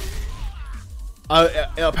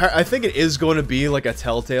I think it is going to be like a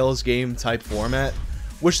Telltale's game type format.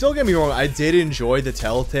 Which, don't get me wrong, I did enjoy the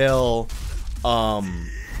Telltale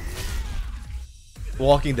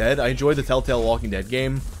Walking Dead. I enjoyed the Telltale Walking Dead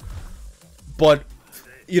game, but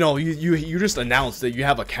you know, you just announced that you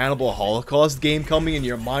have a Cannibal Holocaust game coming, and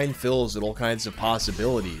your mind fills with all kinds of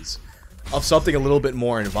possibilities of something a little bit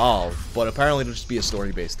more involved, but apparently it'll just be a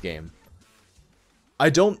story-based game. I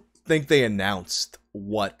don't think they announced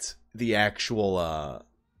what the actual,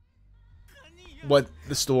 what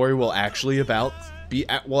the story will actually be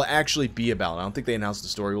about. I don't think they announced the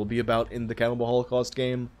story will be about in the Cannibal Holocaust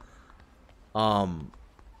game. I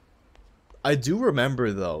do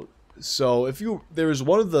remember, though, so there was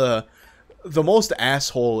one of the most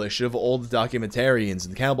asshole-ish of all the documentarians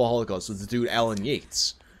in the Cannibal Holocaust was the dude Alan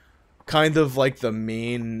Yates. Kind of like the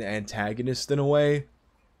main antagonist in a way.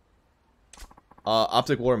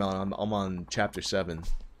 Optic Watermelon, I'm on chapter 7.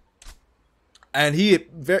 And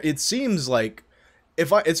it seems like,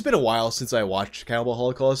 it's been a while since I watched Cannibal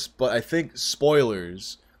Holocaust, but I think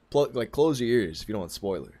spoilers, like close your ears if you don't want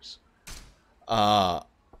spoilers.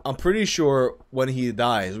 I'm pretty sure when he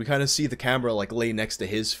dies, we kind of see the camera like lay next to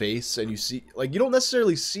his face, and you see, like, you don't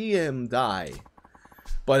necessarily see him die,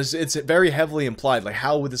 but it's very heavily implied. Like,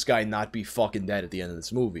 how would this guy not be fucking dead at the end of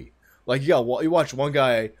this movie? Like, you watch one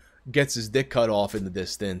guy gets his dick cut off in the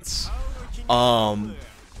distance.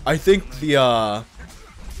 I think the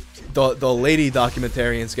lady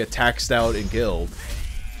documentarians get taxed out and killed.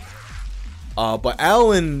 But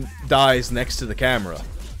Alan dies next to the camera.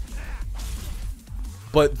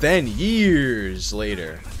 But then years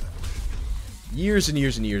later, years and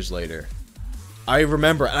years and years later, I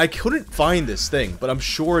remember, and I couldn't find this thing, but I'm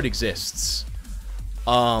sure it exists.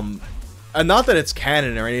 And not that it's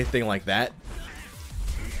canon or anything like that,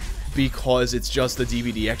 because it's just a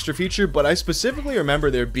DVD extra feature, but I specifically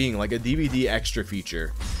remember there being like a DVD extra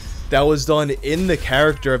feature that was done in the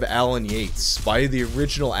character of Alan Yates by the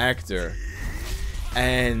original actor,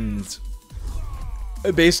 and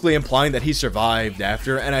basically implying that he survived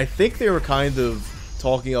after, and I think they were kind of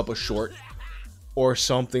talking up a short or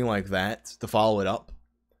something like that to follow it up.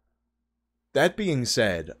 That being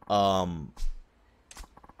said, oh,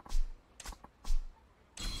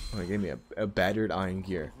 it gave me a battered iron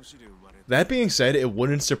gear. That being said, it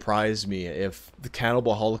wouldn't surprise me if the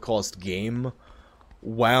Cannibal Holocaust game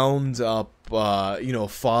wound up, you know,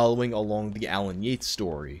 following along the Alan Yates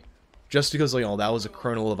story. Just because, you know, that was a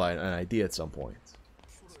kernel of an idea at some point.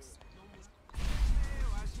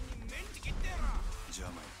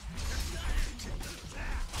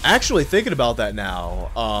 Actually, thinking about that now,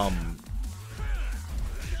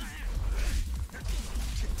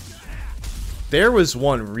 there was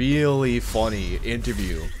one really funny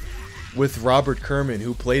interview with Robert Kerman,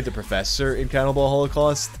 who played the professor in Cannibal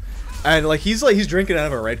Holocaust, and like he's drinking out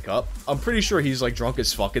of a red cup. I'm pretty sure he's like drunk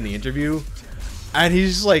as fuck in the interview, and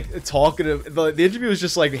he's just like talking to the interview was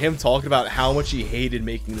just like him talking about how much he hated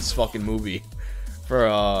making this fucking movie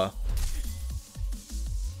for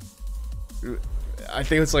I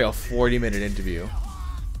think it's like a 40-minute interview.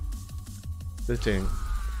 The thing,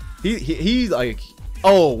 he like,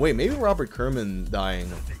 oh wait, maybe Robert Kerman dying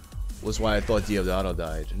was why I thought Deodato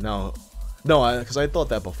died. No, because I thought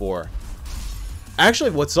that before.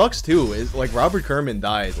 Actually, what sucks too is like Robert Kerman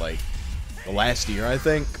died like the last year, I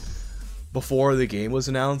think, before the game was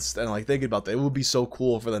announced, and like thinking about that, it would be so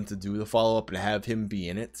cool for them to do the follow-up and have him be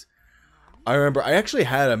in it. I remember I actually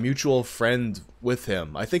had a mutual friend with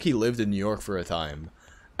him. I think he lived in New York for a time.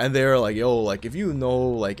 And they were like, yo, like, if you know,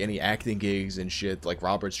 like, any acting gigs and shit, like,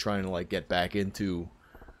 Robert's trying to, like, get back into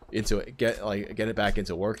get it back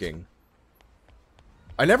into working.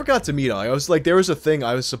 I never got to meet him. I was like, there was a thing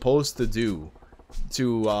I was supposed to do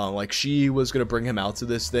to, like, she was gonna bring him out to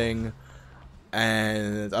this thing.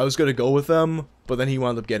 And I was gonna go with them, but then he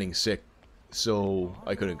wound up getting sick. So,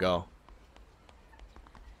 I couldn't go.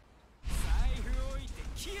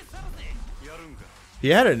 He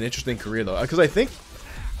had an interesting career though, because I think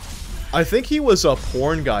he was a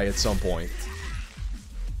porn guy at some point.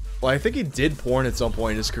 Well, I think he did porn at some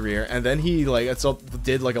point in his career, and then he like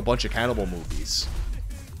did like a bunch of cannibal movies.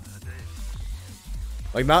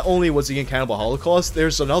 Like, not only was he in Cannibal Holocaust,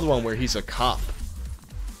 there's another one where he's a cop.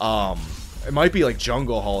 It might be like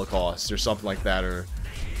Jungle Holocaust or something like that, or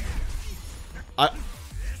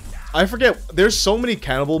I forget. There's so many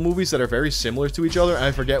cannibal movies that are very similar to each other, and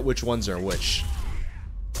I forget which ones are which.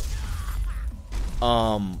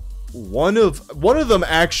 One of them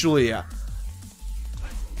actually, I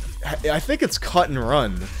think it's Cut and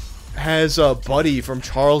Run, has a Buddy from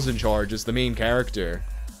Charles in Charge as the main character.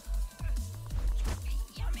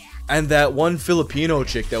 And that one Filipino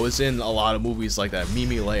chick that was in a lot of movies like that,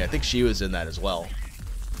 Mimi Lei, I think she was in that as well.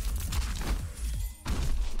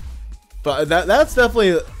 But that's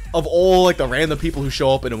definitely, of all like the random people who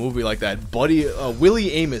show up in a movie like that, Buddy,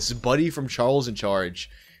 Willie Amos, Buddy from Charles in Charge,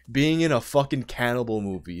 being in a fucking cannibal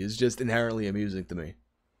movie is just inherently amusing to me.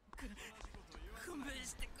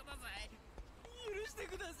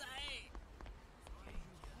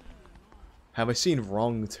 Have I seen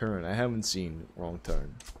Wrong Turn? I haven't seen Wrong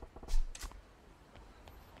Turn.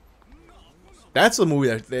 That's a movie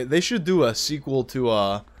that they should do a sequel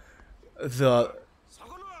to the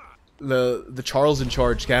Charles in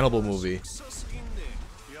Charge cannibal movie.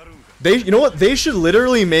 You know what? They should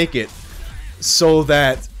literally make it so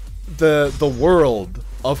that the world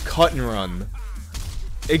of Cut and Run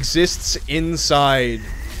exists inside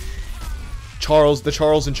the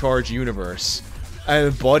Charles in Charge universe.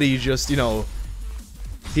 And Buddy just, you know,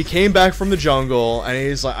 he came back from the jungle and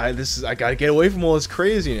he's like, I gotta get away from all this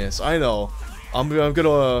craziness. I know. I'm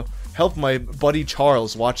gonna help my buddy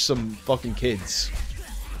Charles watch some fucking kids.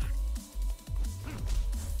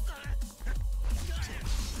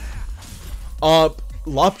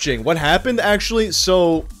 Lopjing, what happened actually?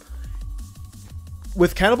 So,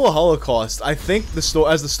 with Cannibal Holocaust, I think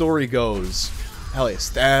as the story goes, hell yeah,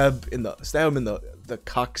 stab him in the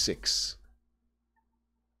coccyx.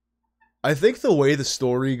 I think the way the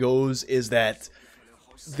story goes is that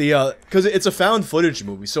because it's a found footage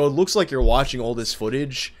movie, so it looks like you're watching all this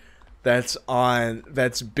footage that's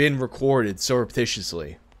been recorded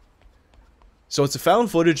surreptitiously. So it's a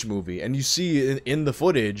found footage movie, and you see in the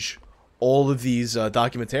footage all of these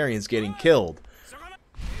documentarians getting killed.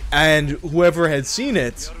 And whoever had seen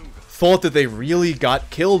it thought that they really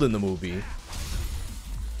got killed in the movie.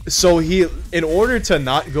 So in order to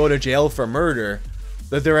not go to jail for murder,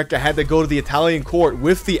 the director had to go to the Italian court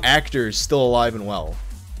with the actors still alive and well.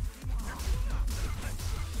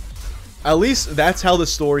 At least that's how the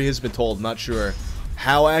story has been told. I'm not sure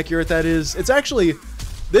how accurate that is.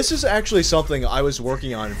 This is actually something I was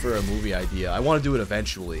working on for a movie idea. I want to do it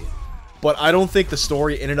eventually. But I don't think the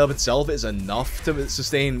story in and of itself is enough to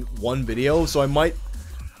sustain one video, so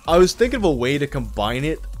I was thinking of a way to combine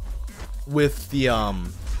it with the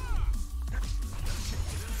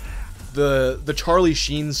Charlie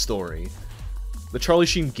Sheen story. The Charlie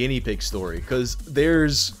Sheen guinea pig story, because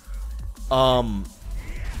there's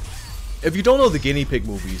if you don't know the guinea pig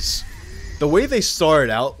movies, the way they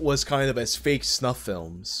started out was kind of as fake snuff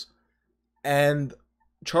films. And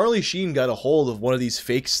Charlie Sheen got a hold of one of these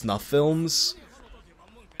fake snuff films,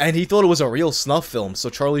 and he thought it was a real snuff film,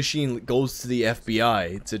 so Charlie Sheen goes to the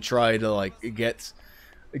FBI to try to, like, get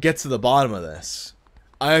to the bottom of this.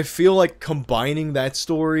 I feel like combining that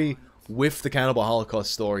story with the Cannibal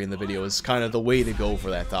Holocaust story in the video is kind of the way to go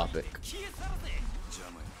for that topic.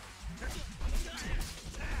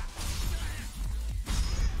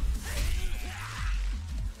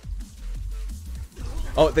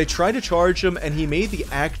 Oh, they tried to charge him, and he made the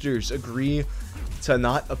actors agree to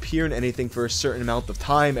not appear in anything for a certain amount of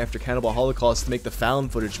time after Cannibal Holocaust to make the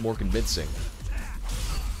found footage more convincing.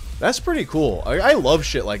 That's pretty cool. I love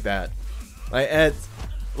shit like that.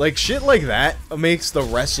 Like, shit like that makes the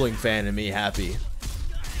wrestling fan in me happy.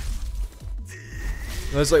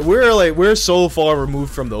 It's like, we're so far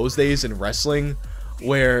removed from those days in wrestling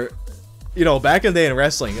where, you know, back in the day in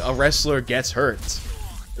wrestling, a wrestler gets hurt.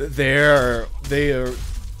 They are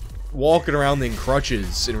walking around in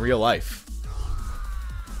crutches in real life.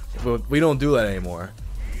 But we don't do that anymore.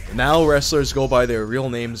 Now wrestlers go by their real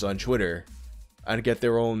names on Twitter and get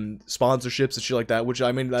their own sponsorships and shit like that, which,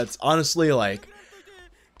 I mean, that's honestly, like,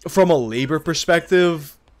 from a labor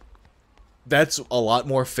perspective, that's a lot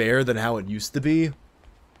more fair than how it used to be.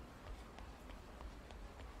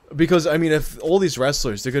 Because, I mean, if all these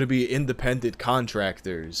wrestlers, they're going to be independent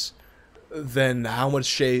contractors, then how much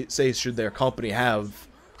say should their company have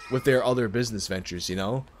with their other business ventures, you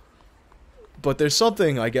know? But there's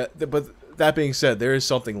something, but that being said, there is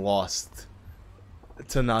something lost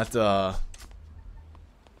to not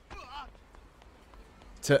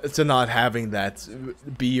to not having that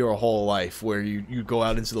be your whole life, where you go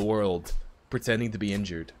out into the world pretending to be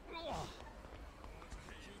injured.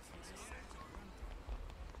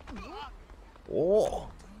 Oh.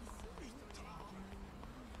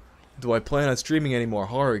 Do I plan on streaming any more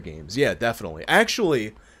horror games? Yeah, definitely.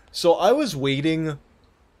 Actually, so I was waiting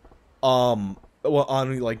well,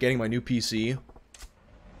 on like getting my new PC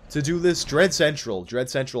to do this. Dread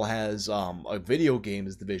Central has a video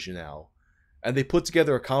games division now, and they put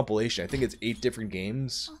together a compilation. I think it's 8 different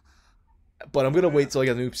games. But I'm gonna wait till I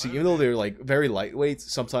get a new PC, even though they're like very lightweight.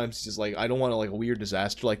 Sometimes it's just like I don't want like a weird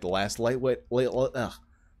disaster like the last lightweight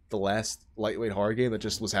horror game that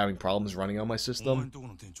just was having problems running on my system.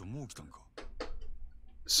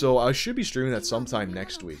 So I should be streaming that sometime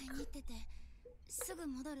next week.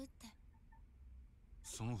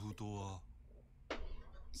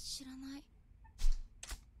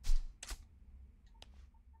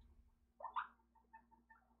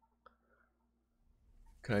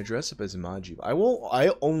 Can I dress up as Imaji? I won't.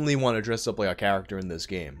 I only want to dress up like a character in this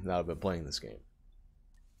game. Now I've been playing this game.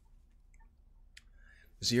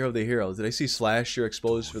 Zero the Hero. Did I see Slasher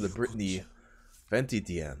exposed for the Britney Venti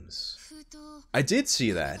DMs? I did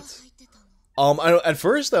see that. At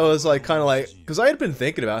first I was like, kind of like, because I had been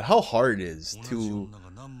thinking about how hard it is to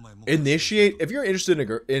initiate. If you're interested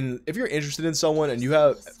if you're interested in someone and you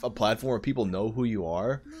have a platform where people know who you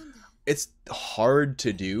are, it's hard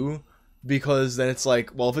to do. Because then it's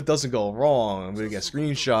like, well, if it doesn't go wrong, I'm gonna get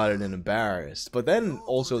screenshotted and embarrassed. But then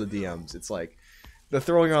also the DMs, it's like they're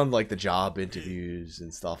throwing on like the job interviews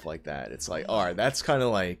and stuff like that. It's like, all right, that's kind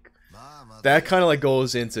of like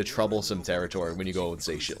goes into troublesome territory when you go and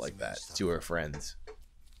say shit like that to her friends.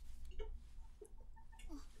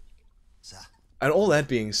 And all that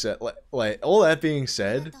being said,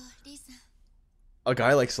 a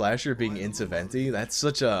guy like Slasher being into Venti, that's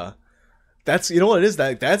such a you know what it is,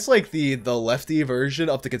 that's like the lefty version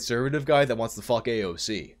of the conservative guy that wants to fuck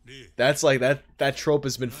AOC. That's like that trope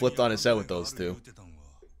has been flipped on its head with those two.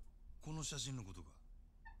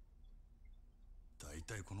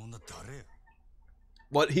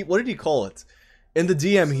 What did he call it? In the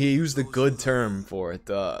DM he used a good term for it,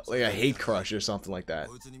 like a hate crush or something like that.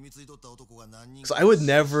 So I would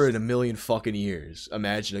never in a million fucking years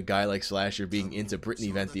imagine a guy like Slasher being into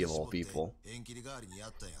Britney Venti of all people.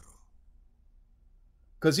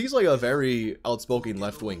 Because he's like a very outspoken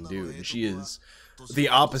left-wing dude, and she is the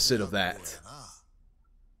opposite of that.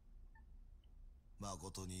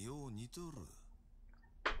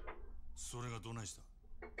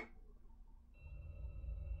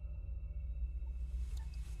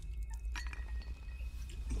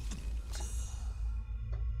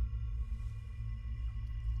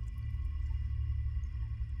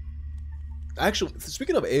 Actually,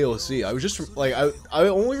 speaking of AOC, I was just like, I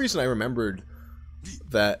only reason I remembered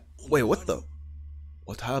that. Wait, what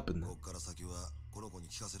happened?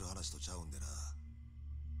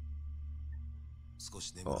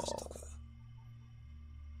 Oh.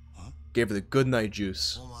 Gave her the good night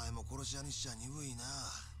juice.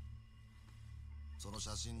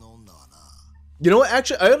 You know what?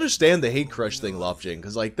 Actually, I understand the hate crush thing, Lofjing,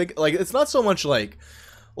 because like it's not so much like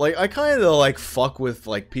I kind of like fuck with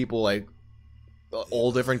like people like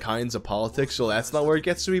all different kinds of politics, so that's not where it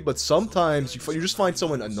gets to me. But sometimes you just find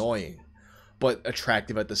someone annoying but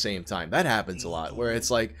attractive at the same time. That happens a lot, where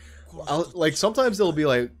it's like sometimes there'll be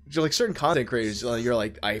like certain content creators, you're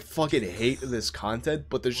like, I fucking hate this content,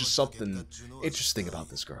 but there's just something interesting about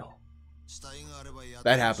this girl.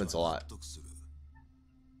 That happens a lot.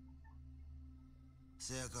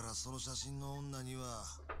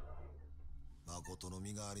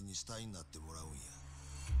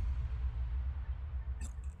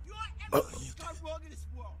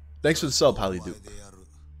 Thanks for the sub, Holly Duke.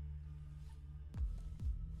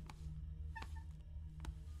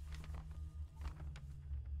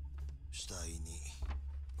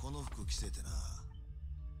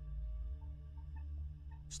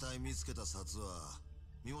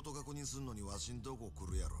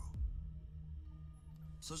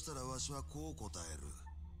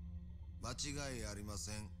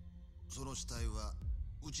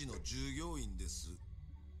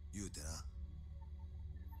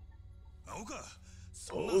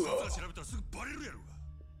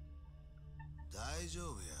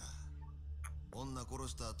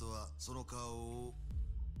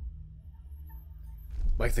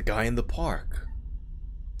 Like the guy in the park.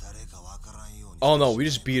 Oh no, we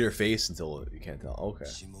just beat her face until you can't tell. Okay.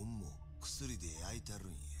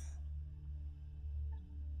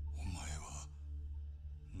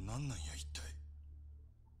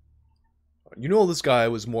 You know this guy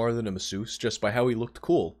was more than a masseuse just by how he looked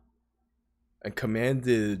cool. And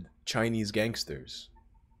commanded Chinese gangsters.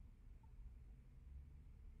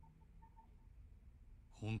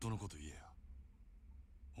 本当のこと言えや。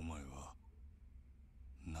お前は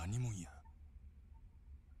何もんや。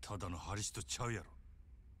ただのハリスとちゃうやろ。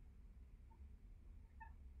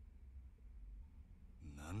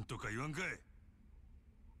なんとか言わんかい。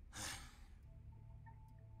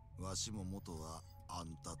わしも元はあ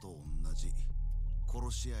んたと同じ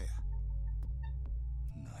殺し屋や。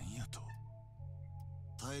なんやと。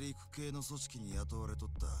大陸系の組織に雇われとっ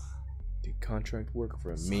た。Did contract work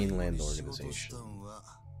for a mainland organization.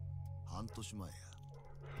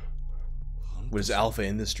 What is Alpha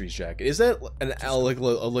Industries jacket? Is that like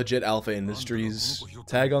a legit Alpha Industries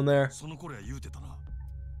tag on there?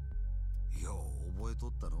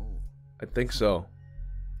 I think so.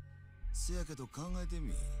 せやけど考えて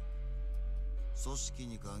み。組織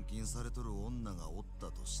に監禁されとる女がおった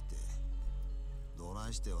として、どな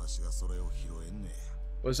いしてわしがそれを拾えんね。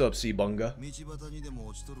What's up, C Bunga? 道端にでも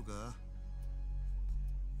落ちとるか。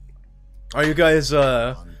Are you guys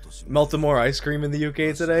melting more ice cream in the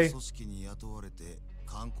UK today?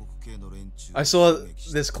 I saw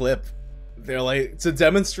this clip. They're like, to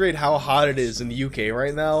demonstrate how hot it is in the UK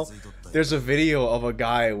right now, there's a video of a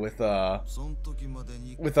guy with a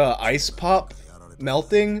ice pop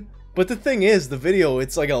melting. But the thing is, the video,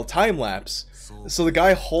 it's like a time lapse. So the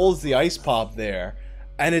guy holds the ice pop there,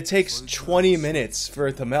 and it takes 20 minutes for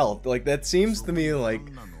it to melt. Like, that seems to me like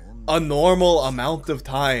a normal amount of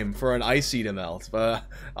time for an icy to melt, but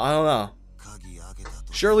I don't know.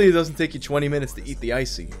 Surely it doesn't take you 20 minutes to eat the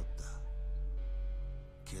icy.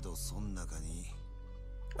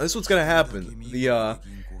 This is what's gonna happen.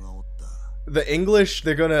 The English,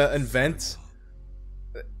 they're gonna invent.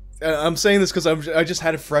 I'm saying this because I just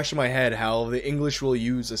had it fresh in my head how the English will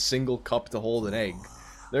use a single cup to hold an egg.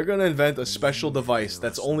 They're gonna invent a special device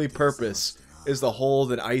that's only purpose is to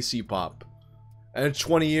hold an icy pop. And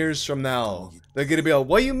 20 years from now, they're gonna be like,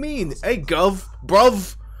 what do you mean? Hey, Gov,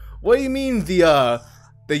 bruv, what do you mean the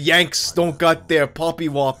Yanks don't got their poppy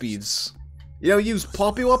woppies? You don't use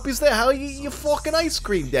poppy woppies there? How you eat your fucking ice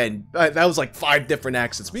cream then? That was like 5 different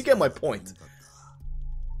accents, but you get my point.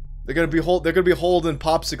 They're gonna be holding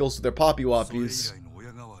popsicles with their poppy woppies.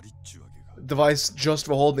 Device just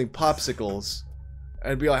for holding popsicles.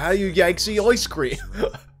 And be like, how you Yanksy ice cream?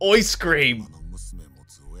 Ice cream!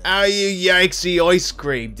 How you Yanksy ice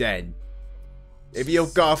cream then? If you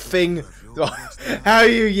got a thing, how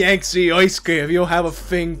you Yanksy ice cream if you don't have a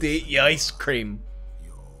thing to eat your ice cream?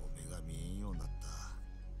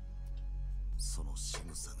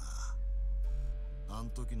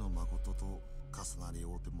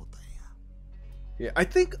 Yeah, I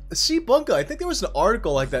think, see Bunga, I think there was an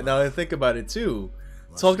article like that now that I think about it too.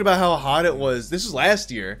 Talking about how hot it was, this was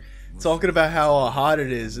last year, talking about how hot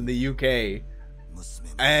it is in the UK.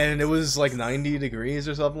 And it was like 90 degrees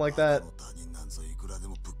or something like that.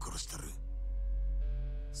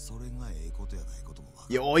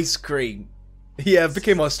 Your ice cream. Yeah, it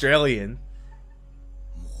became Australian.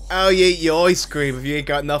 How you eat your ice cream if you ain't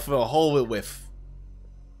got enough of a hole it with?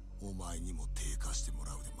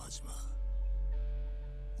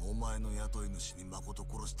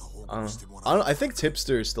 I think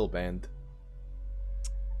tipster is still banned.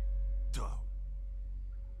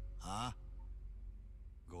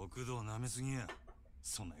 極道なめすぎや。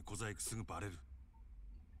そんな小細工すぐバレる。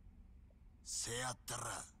せやった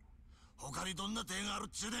ら他にどんな手があるっ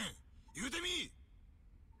ちゅうねん。言うてみ。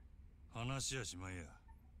話やしまいや。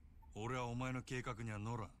俺はお前の計画には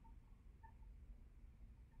乗らん。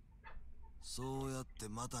そうやって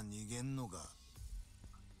また逃げんのか。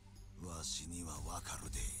わしにはわかる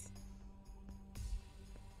で。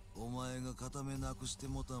お前が片目なくして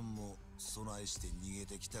もたんも備えして逃げ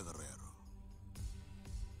てきたからやろ。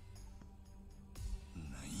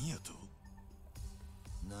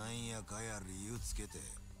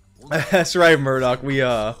 That's right, Murdoch. We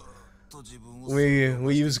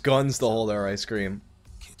use guns to hold our ice cream.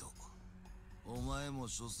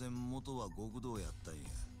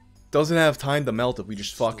 Doesn't have time to melt if we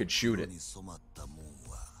just fucking shoot it.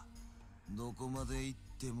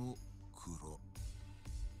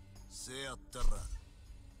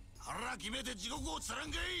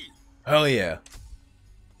 Hell yeah.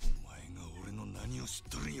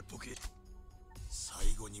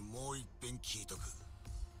 最後にもう一遍聞いとく。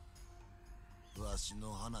わし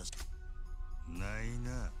の話ない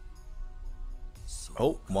な。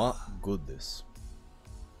Oh my goodness.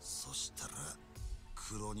 そしたら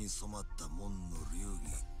黒に染まった門の流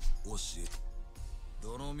儀教え。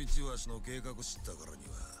どの道わしの計画知ったからに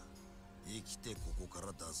は生きてここか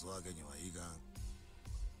ら出すわけにはいかん。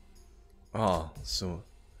 Oh, so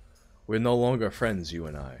we're no longer friends, you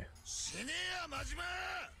and I. 死ねえや真島。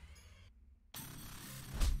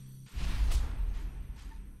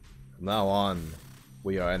 From now on,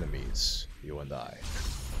 we are enemies, you and I.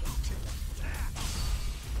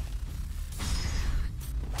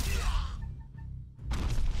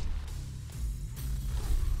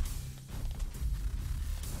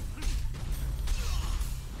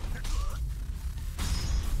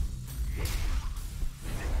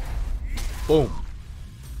 Boom.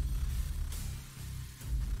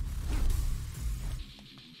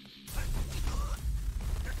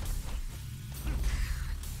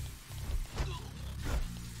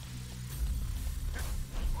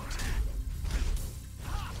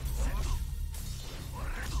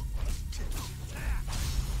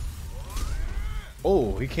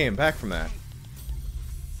 Oh, he came back from that.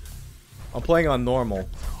 I'm playing on normal.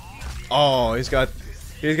 Oh, he's got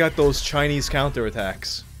those Chinese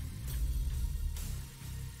counterattacks.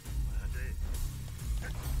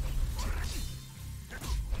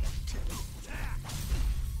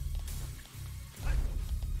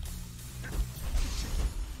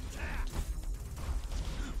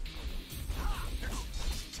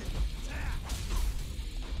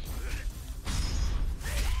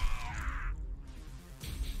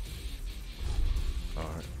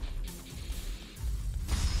 Alright.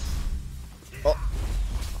 Oh!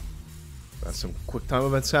 Got some quick time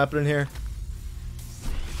events happening here.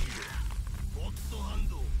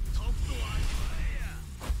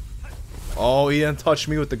 Oh, he didn't touch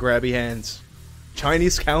me with the grabby hands.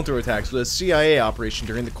 Chinese counterattacks with a CIA operation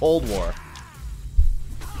during the Cold War.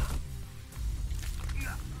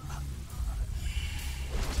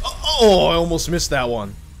 Oh, I almost missed that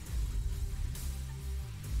one.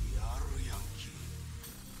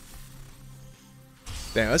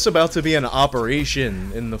 Damn, that's about to be an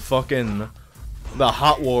operation in the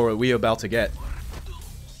hot war we about to get.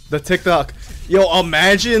 The TikTok. Yo,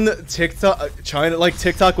 imagine TikTok, China, like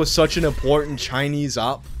TikTok was such an important Chinese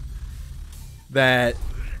op that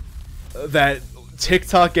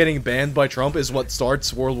TikTok getting banned by Trump is what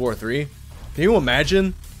starts World War III. Can you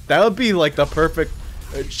imagine? That would be like the perfect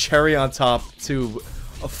cherry on top to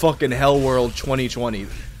a fucking Hell World 2020.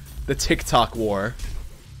 The TikTok war.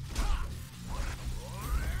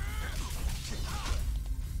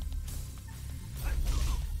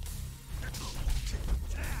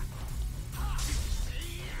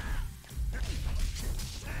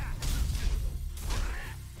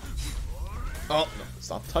 Oh, no,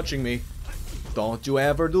 stop touching me. Don't you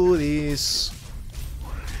ever do this.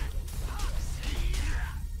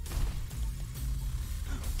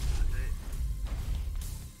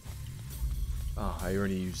 Oh, I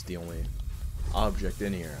already used the only object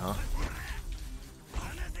in here, huh?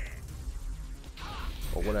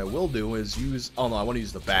 But what I will do is use... Oh no, I want to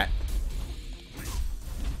use the bat.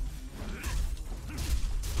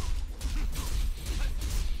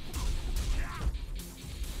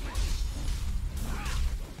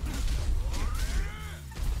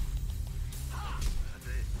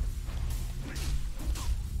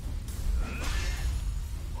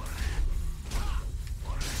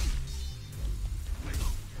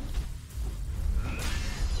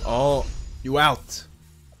 Oh, you out.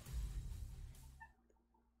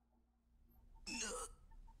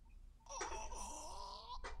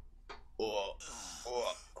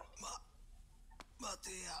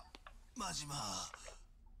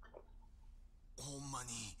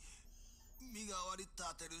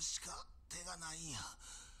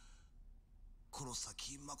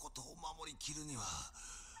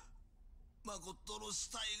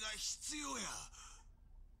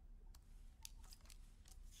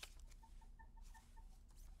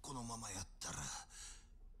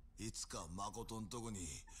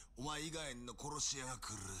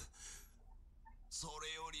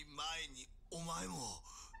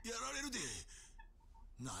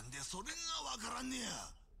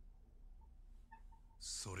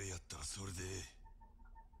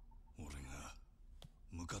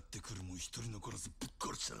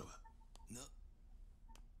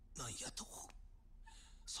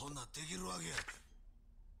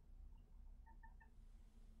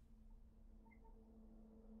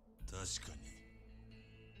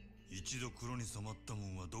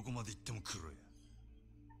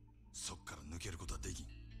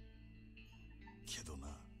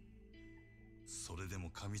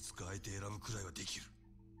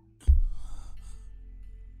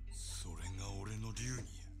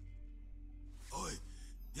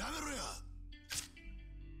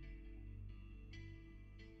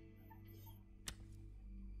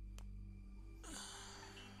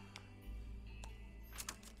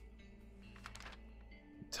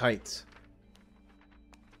 tight.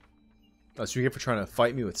 That's what you get for trying to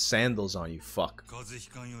fight me with sandals on, you fuck. 風邪ひ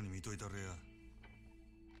かんように見といたれや。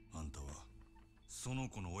あんたはその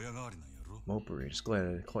子の親代わりなんやろ。 Mopery, just glad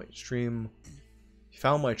I caught your stream. You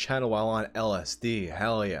found my channel while on LSD.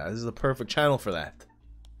 Hell yeah, this is the perfect channel for that.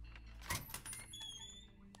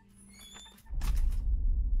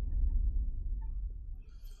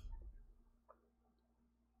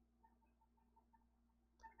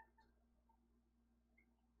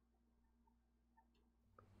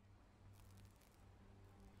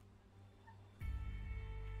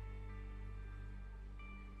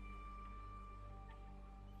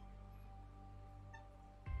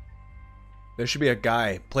 There should be a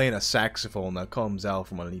guy playing a saxophone that comes out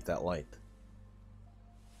from underneath that light.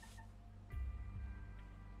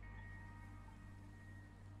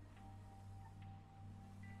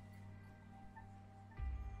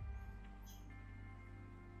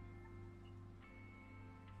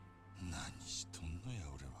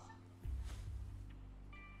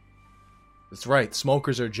 That's right,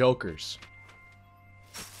 smokers are jokers.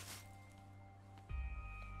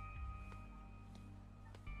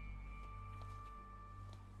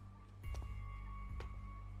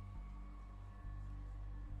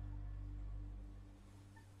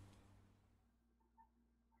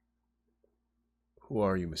 Who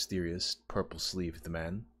are you, mysterious, purple-sleeved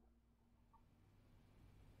man?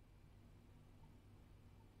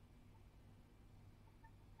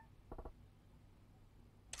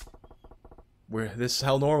 This is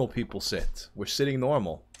how normal people sit. We're sitting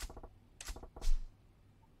normal.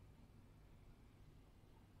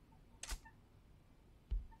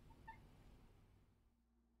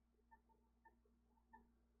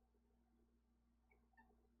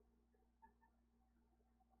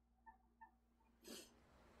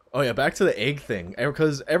 Oh yeah, back to the egg thing.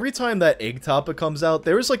 Because every time that egg topic comes out,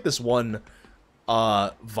 there was like this one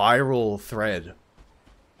viral thread.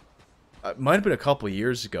 It might have been a couple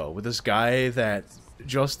years ago with this guy that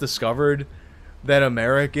just discovered that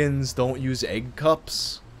Americans don't use egg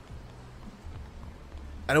cups.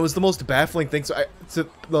 And it was the most baffling thing.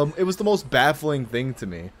 It was the most baffling thing to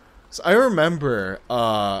me. So I remember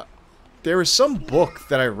there was some book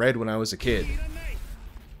that I read when I was a kid.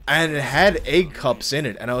 And it had egg cups in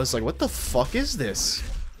it, and I was like, what the fuck is this?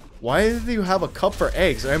 Why do you have a cup for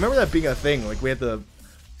eggs? And I remember that being a thing, like we had to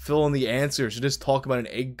fill in the answers and just talk about an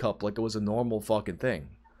egg cup like it was a normal fucking thing.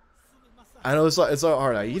 And it was like, it's like,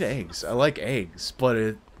 alright, I eat eggs, I like eggs,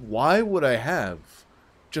 but why would I have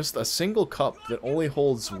just a single cup that only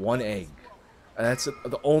holds one egg? And that's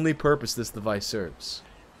the only purpose this device serves.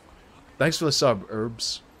 Thanks for the sub,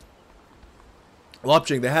 Herbs.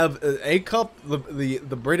 Lopching, they have an egg cup. The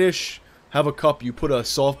British have a cup you put a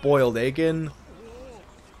soft-boiled egg in,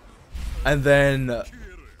 and then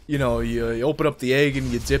you know you open up the egg and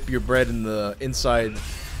you dip your bread in the inside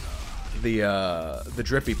the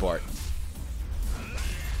drippy part.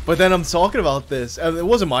 But then I'm talking about this, and it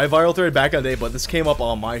wasn't my viral thread back in the day, but this came up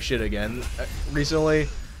on my shit again recently,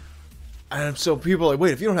 and so people are like,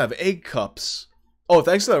 wait, if you don't have egg cups, oh,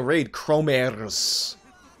 thanks to that raid, Chromers.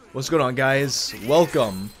 What's going on, guys?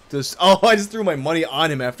 Welcome to this. Oh, I just threw my money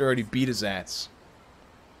on him after I already beat his ass.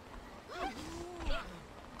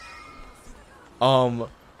 But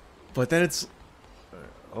then it's...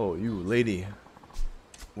 Oh, you lady.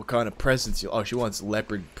 What kind of presents you... Oh, she wants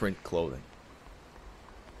leopard print clothing.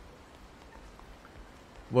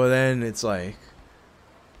 Well, then it's like...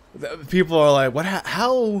 People are like, what?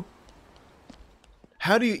 How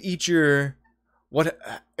do you eat your... What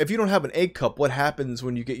if you don't have an egg cup? What happens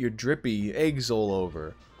when you get your drippy eggs all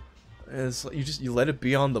over? It's like you let it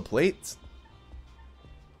be on the plate.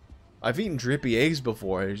 I've eaten drippy eggs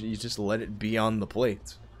before. You just let it be on the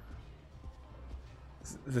plate.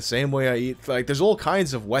 The same way I eat, like, there's all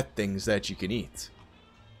kinds of wet things that you can eat.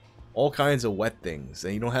 All kinds of wet things,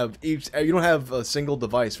 and you don't have a single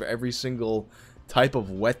device for every single type of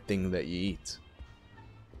wet thing that you eat.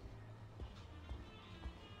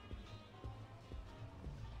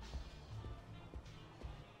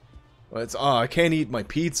 It's, oh, I can't eat my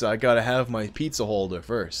pizza, I gotta have my pizza holder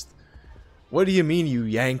first. What do you mean you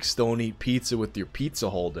Yanks don't eat pizza with your pizza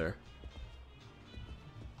holder?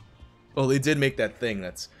 Well, they did make that thing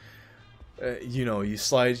that's, you know, you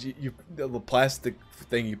slide, the plastic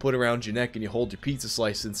thing you put around your neck and you hold your pizza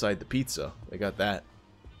slice inside the pizza. They got that.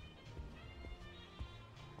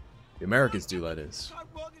 The Americans do, that is.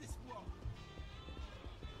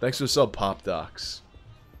 Thanks for the sub, Pop Docs.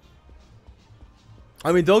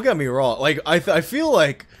 I mean, don't get me wrong. Like, I feel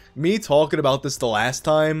like me talking about this the last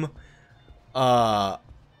time,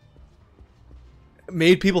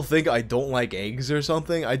 made people think I don't like eggs or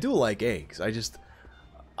something. I do like eggs.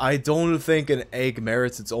 I don't think an egg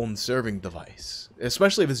merits its own serving device.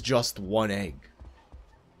 Especially if it's just one egg.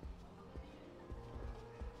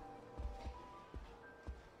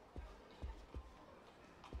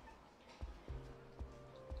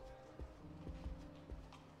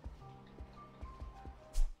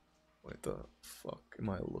 What the fuck am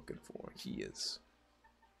I looking for? He is.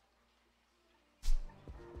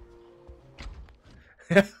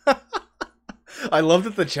 I love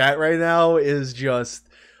that the chat right now is just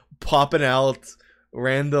popping out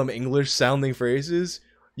random English sounding phrases.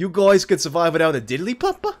 You guys could survive without a diddly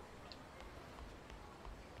plumper?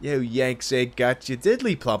 You Yanks ain't got your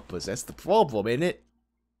diddly plumpers. That's the problem, ain't it?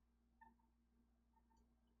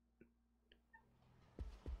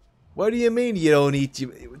 What do you mean you don't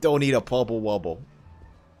eat a pubble wubble?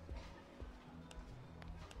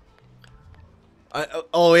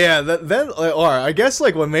 Oh yeah, then or I guess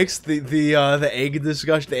like what makes the egg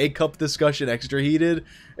discussion, the egg cup discussion extra heated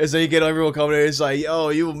is that you get everyone coming in. It's like, yo,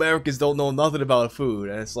 you Americans don't know nothing about food,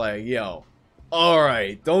 and it's like, yo, all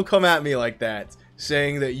right, don't come at me like that,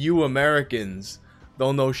 saying that you Americans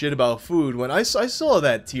don't know shit about food. When I saw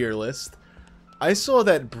that tier list, I saw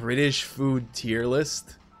that British food tier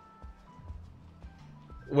list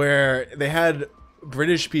where they had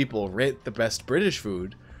British people rate the best British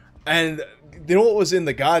food, and you know what was in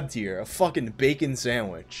the God tier? A fucking bacon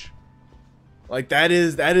sandwich. Like, that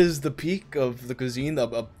is the peak of the cuisine,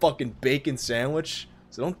 a fucking bacon sandwich.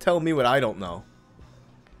 So don't tell me what I don't know.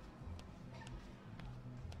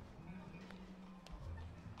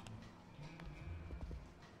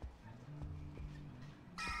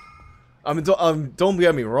 I mean, don't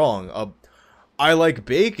get me wrong. I like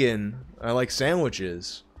bacon. I like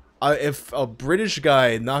sandwiches. If a British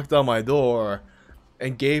guy knocked on my door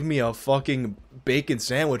and gave me a fucking bacon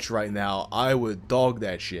sandwich right now, I would dog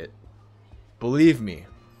that shit. Believe me.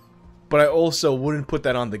 But I also wouldn't put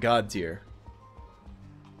that on the God tier.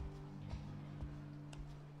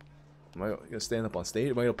 Am I gonna stand up on stage?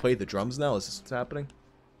 Am I gonna play the drums now? Is this what's happening?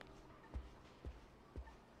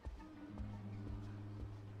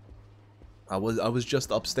 I was just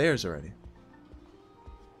upstairs already.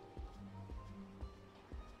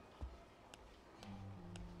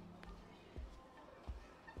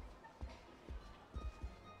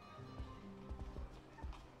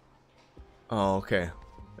 Oh, okay.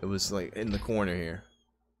 It was like in the corner here.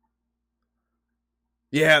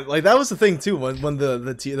 Yeah, like that was the thing too. When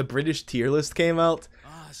the British tier list came out,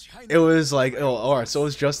 it was like, oh, alright, so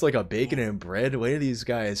it's just like a bacon and bread. Wait till these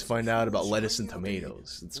guys find out about lettuce and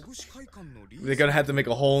tomatoes. They're gonna have to make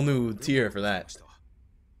a whole new tier for that.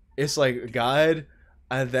 It's like God,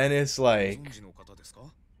 and then it's like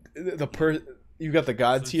you got the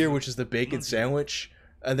God tier, which is the bacon sandwich.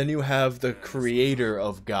 And then you have the creator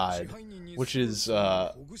of God, which is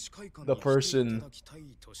the person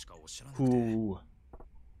who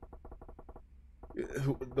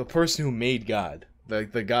made God,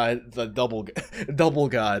 the God, the double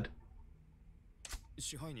God.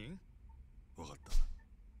 わかった。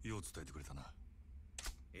よう伝えてくれたな。い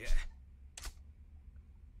え。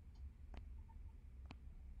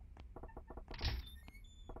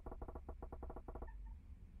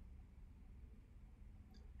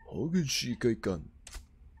激しい快感。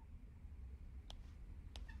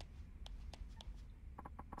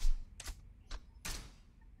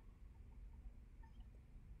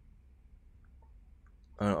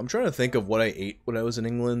I'm trying to think of what I ate when I was in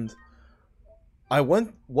England.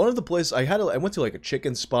 One of the places I went to like a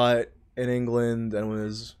chicken spot in England,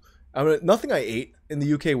 and nothing I ate in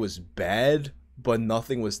the UK was bad, but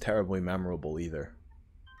nothing was terribly memorable either.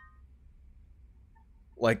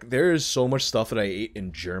 Like, there is so much stuff that I ate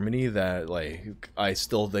in Germany that, like, I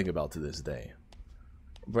still think about to this day.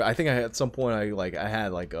 But I think at some point I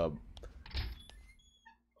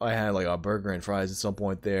had a burger and fries at some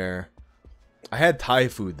point there. I had Thai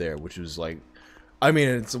food there, which was like, I mean,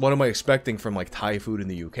 it's what am I expecting from like Thai food in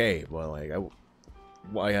the UK? But like,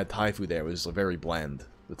 I had Thai food there. It was very bland,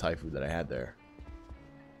 the Thai food that I had there.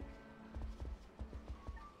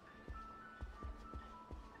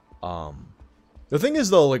 The thing is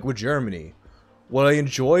though, like with Germany, what I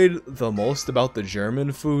enjoyed the most about the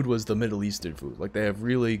German food was the Middle Eastern food. Like, they have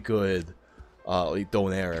really good like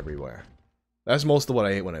doner everywhere. That's most of what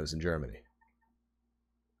I ate when I was in Germany.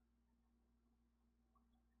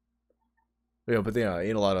 Yeah, but yeah, I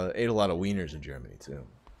ate a lot of wieners in Germany too.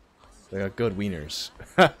 They got good wieners.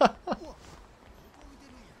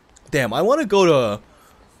 Damn, I want to go to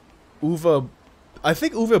Uwe. I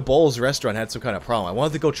think Uwe Boll's restaurant had some kind of problem. I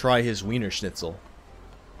wanted to go try his wiener schnitzel.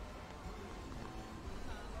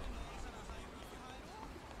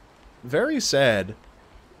 Very sad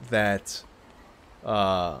that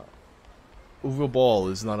Uwe Ball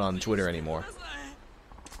is not on Twitter anymore.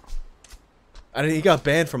 And he got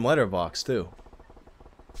banned from Letterboxd too.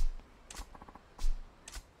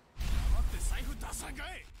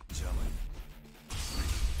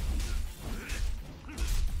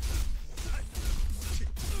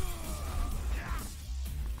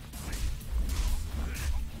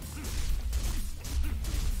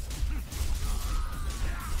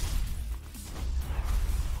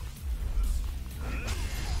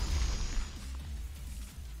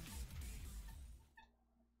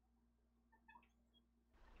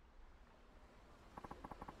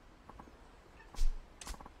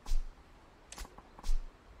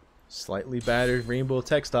 Slightly battered rainbow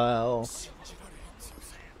textile.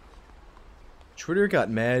 Twitter got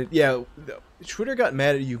mad. Yeah, Twitter got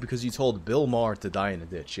mad at you because you told Bill Maher to die in a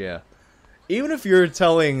ditch. Yeah. Even if you're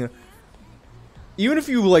telling... Even if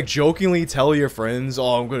you, like, jokingly tell your friends,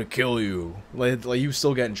 oh, I'm gonna kill you. Like you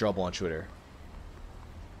still get in trouble on Twitter.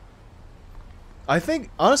 I think,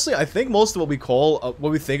 honestly, I think most of what we call,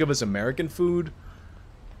 what we think of as American food,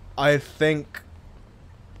 I think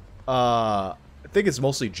it's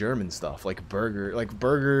mostly German stuff, like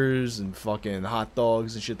burgers and fucking hot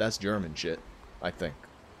dogs and shit. That's German shit, I think.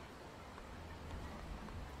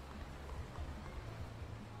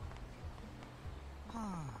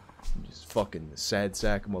 Just fucking sad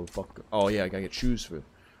sack motherfucker. Oh yeah, I gotta get shoes for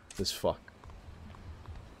this fuck.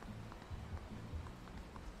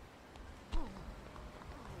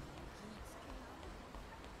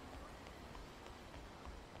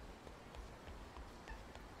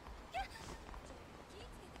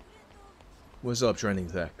 What's up, trending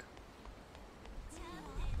tech?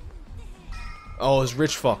 Oh, it's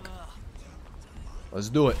rich fuck. Let's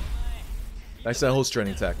do it. Nice that host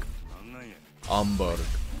trending tech. Amber.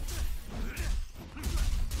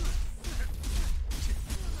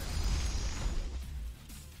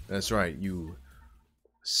 That's right, you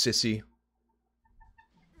sissy.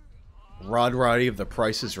 Roddy of The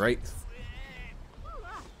Price is Right.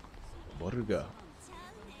 Borga.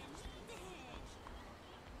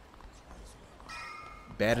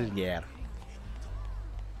 Berger.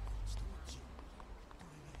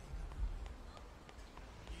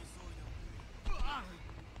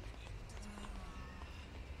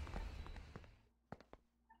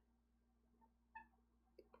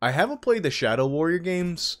 I haven't played the Shadow Warrior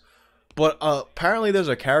games, but apparently there's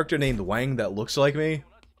a character named Whang that looks like me.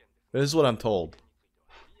 This is what I'm told.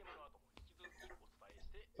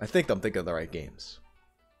 I think I'm thinking of the right games.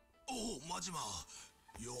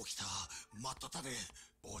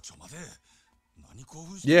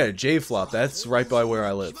 Yeah, J-Flop, that's right by where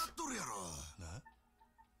I live.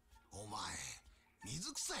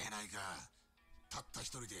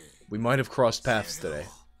 We might have crossed paths today.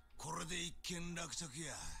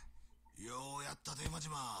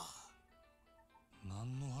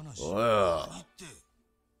 Wow.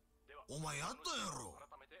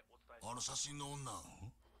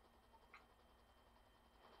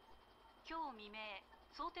 今日未明、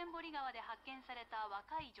蒼天堀川で発見された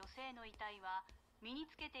若い女性の遺体は身に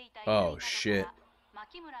つけていた衣類などから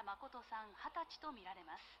牧村誠さん20歳とみられ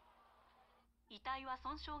ます。遺体は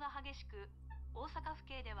損傷が激しく、大阪府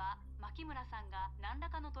警では牧村さんが何ら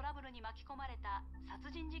かのトラブルに巻き込まれた殺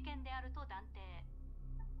人事件であると断定。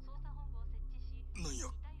捜査本部を設置し、なんや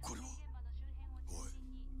これは。おい、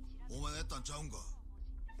お前がやったんちゃうんか。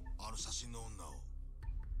あの写真の女を。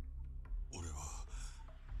俺は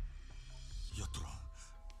やっとらん。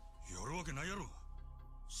やるわけないやろ。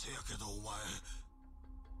せやけどお前、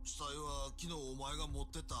死体は昨日お前が持っ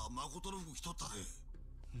てた誠の服着とったで。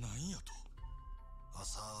なんやと。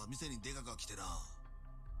朝店にデカが来てな、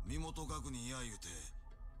身元確認や言うて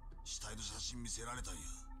死体の写真見せられたんや。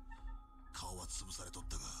顔は潰されとっ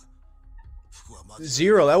たが、服は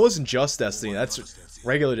Zero, that wasn't Just Destiny, that's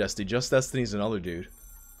regular Destiny. Just Destiny's another dude.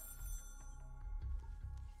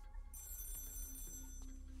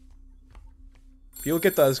 People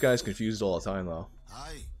get those guys confused all the time, though.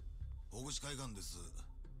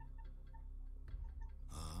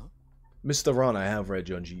 Mr. Run, I have read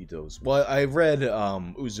Junji Ito's. Well, I read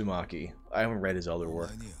Uzumaki. I haven't read his other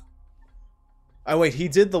work. Oh wait, he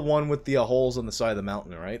did the one with the holes on the side of the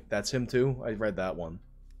mountain, right? That's him too? I read that one.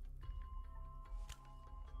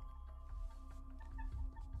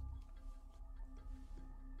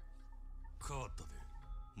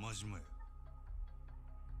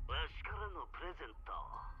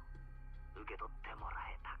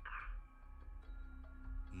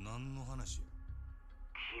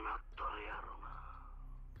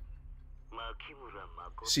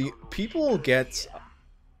 See, people get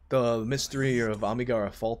the mystery of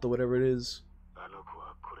Amigara Fault or whatever it is.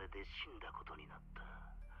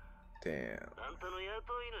 Damn. あんたの雇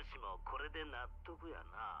い主もこれで納得や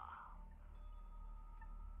な。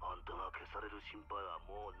あんたが消される心配は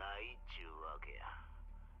もうないっちゅうわけや。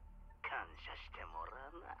感謝してもら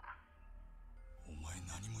うな。お前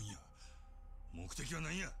何もんや。目的は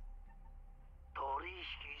何や。取引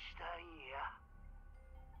したいんや。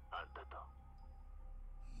あんたと。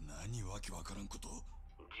何わけわからんこと。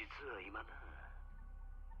実は今な、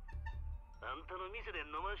あんたの店で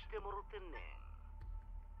飲ましてもろてんねん。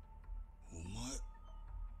お前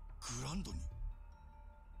グランドに。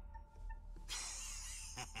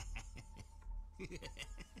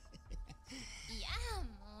いや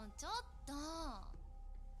もうちょっと。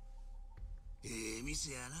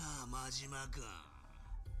店やな、真島君。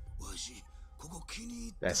わしここ気に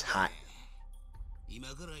入った。 That's hot. 今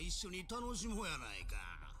から一緒に楽しもうやないか。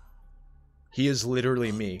 He is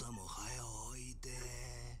literally me. あんたも早おいで。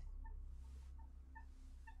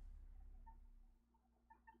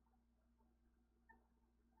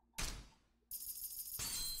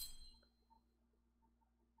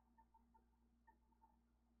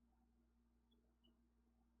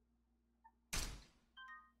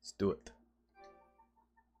 Let's do it.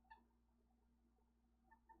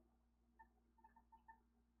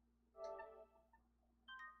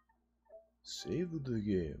 Save the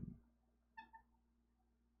game.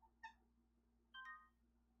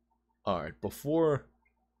 Alright, before...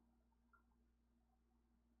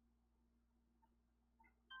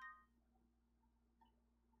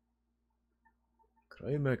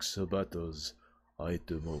 Climax Sabato's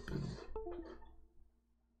item open.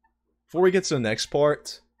 Before we get to the next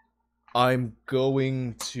part, I'm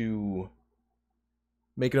going to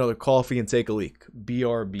make another coffee and take a leak.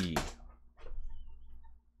 BRB.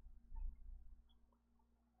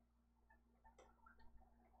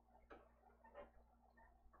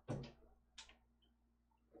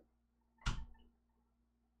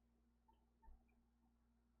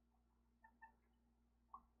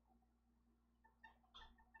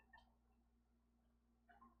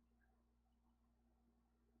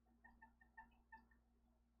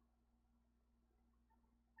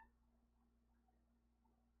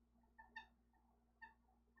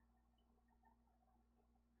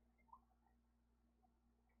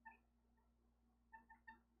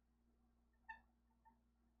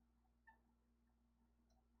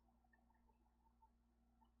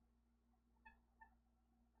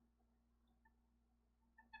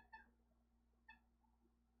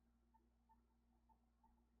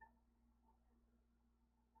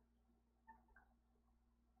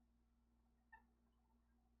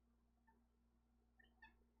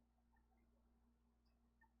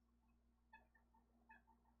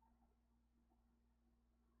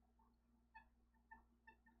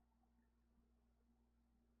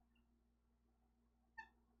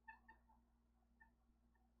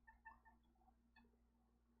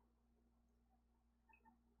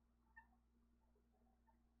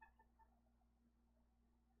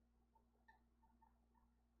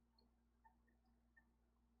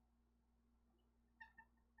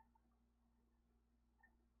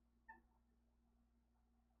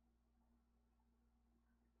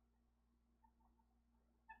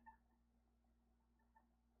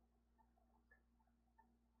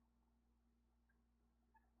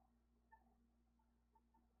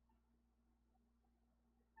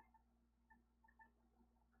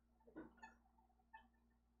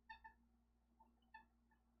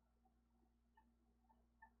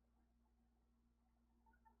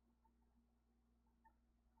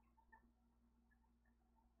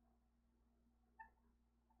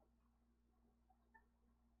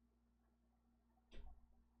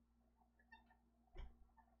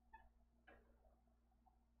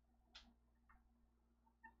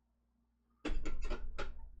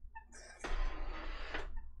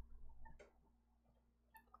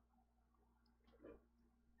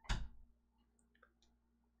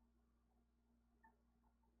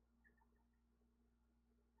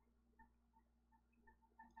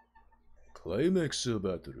 Climax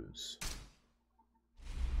battles.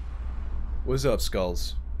 What's up,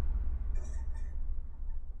 Skulls?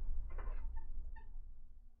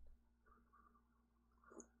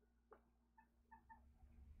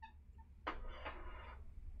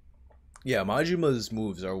 Yeah, Majima's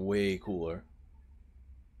moves are way cooler.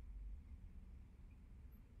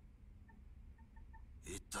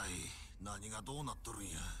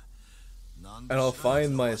 And I'll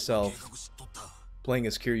find myself playing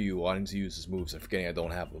as Kiryu wanting to use his moves and forgetting I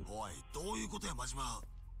don't have them.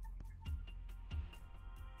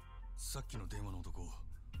 さっきの電話の男、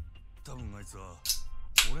多分あいつは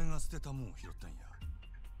俺が捨てたもんを拾ったんや。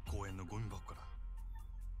公園のゴミ箱から。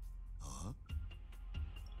あ？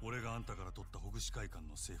俺があんたから取ったほぐし会館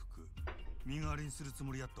の制服、身代わりにするつ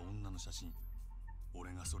もりだった女の写真、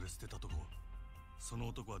俺がそれ捨てたとこ、その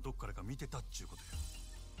男はどっからか見てたっちゅうことよ。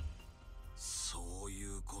そうい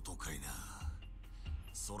うことかいな。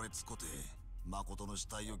それつこて誠の死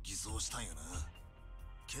体を偽装したんやな。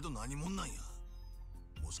けど何者なんや。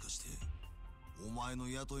もしかしてお前の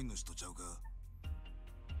雇い主とちゃうか。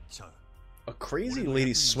ちゃう。 A crazy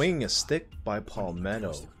lady swinging a stick by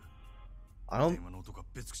Palmetto. I don't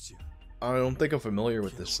think I'm familiar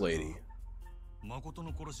with this lady.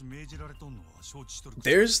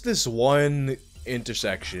 There's this one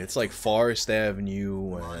intersection. It's like Forest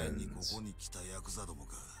Avenue and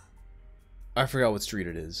I forgot what street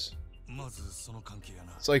it is.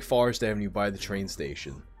 It's like Forest Avenue by the train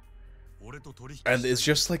station. And it's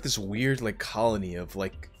just like this weird like colony of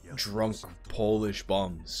like drunk Polish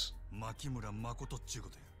bums.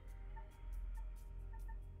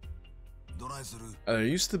 And there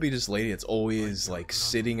used to be this lady that's always like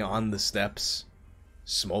sitting on the steps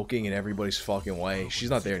smoking in everybody's fucking way. She's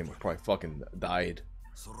not there anymore, probably fucking died.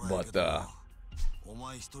 But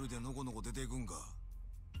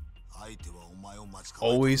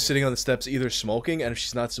always sitting on the steps either smoking, and if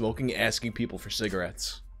she's not smoking, asking people for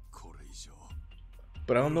cigarettes.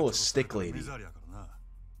 But I don't know a stick lady.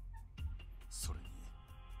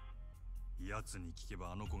 奴に聞け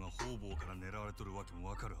ばあの子が方々から狙われとるわけも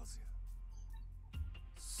わかるはずや。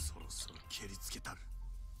そろそろ蹴りつけたる。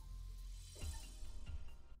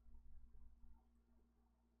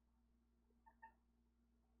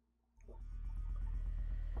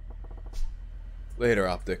Later,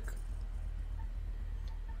 Optic.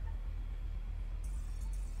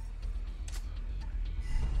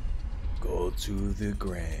 Go to the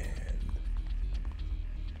Grand.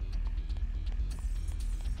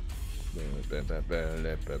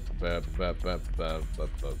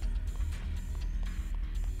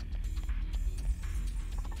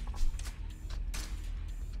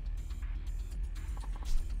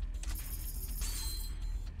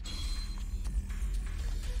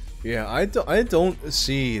 Yeah, I don't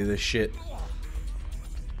see the shit.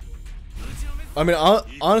 I mean,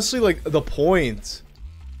 honestly, like, the point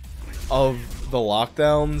of the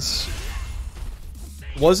lockdowns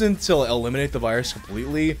wasn't to eliminate the virus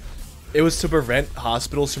completely. It was to prevent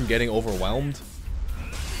hospitals from getting overwhelmed.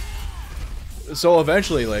 So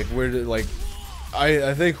eventually, like,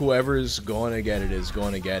 I think whoever's going to get it is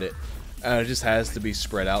going to get it. And it just has to be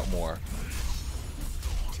spread out more.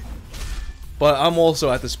 But I'm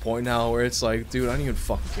also at this point now where it's like, dude, I don't even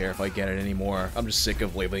fucking care if I get it anymore. I'm just sick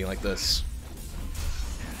of labeling like this.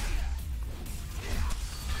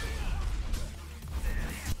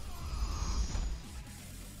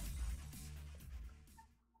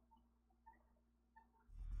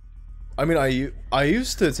 I mean, I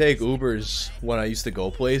used to take Ubers when I used to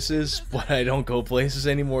go places, but I don't go places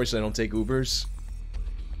anymore, so I don't take Ubers.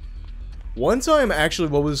 One time, actually,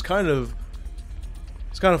 what was kind of...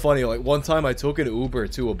 It's kind of funny, like, one time I took an Uber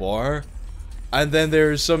to a bar, and then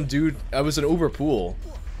there's some dude... I was in an Uber pool,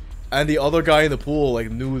 and the other guy in the pool,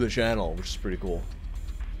 like, knew the channel, which is pretty cool.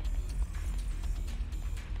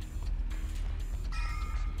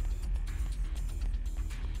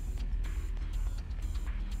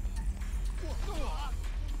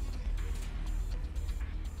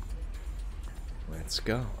 Let's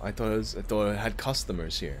go. I thought it had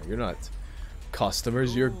customers here. You're not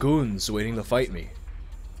customers, you're goons waiting to fight me.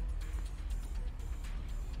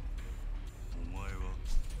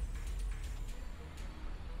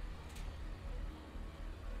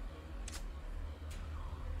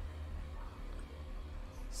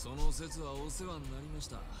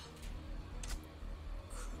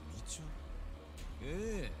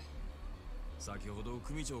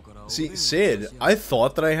 See, Sid, I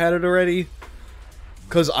thought that I had it already.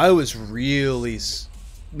 Cause I was really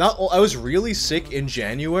sick in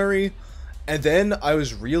January, and then I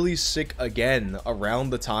was really sick again around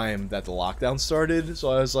the time that the lockdown started,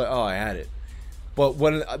 so I was like, oh, I had it. But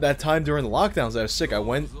when that time during the lockdowns I was sick, I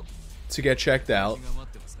went to get checked out.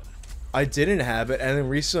 I didn't have it, and then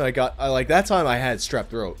recently like that time I had strep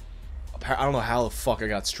throat. I don't know how the fuck I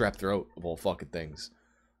got strep throat of all fucking things.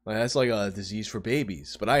 Like, that's like a disease for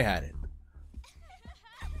babies, but I had it.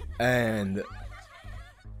 And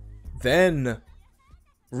then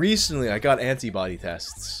recently I got antibody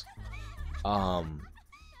tests.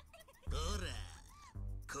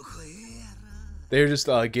 They're just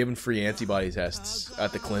giving free antibody tests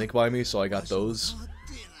at the clinic by me, so I got those.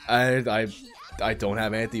 And I don't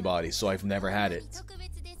have antibodies, so I've never had it.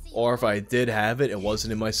 Or if I did have it, it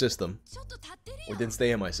wasn't in my system. It didn't stay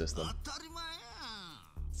in my system.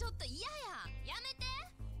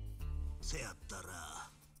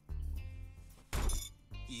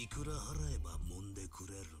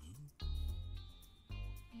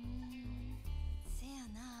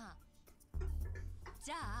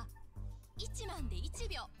 じゃあ1万で1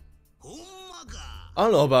秒。 ほんまか。 I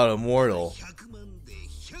don't know about Immortal. 100万で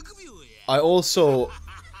100秒や。 I also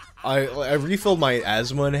I refilled my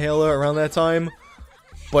asthma inhaler around that time,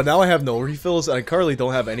 but now I have no refills and I currently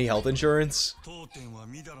don't have any health insurance. 当店は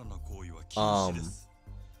みだらな行為は禁止です。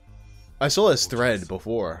 I saw this thread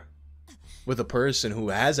before with a person who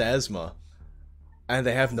has asthma and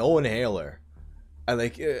they have no inhaler. And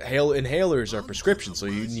like inhalers are prescription, so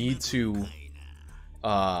you need to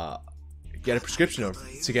get a prescription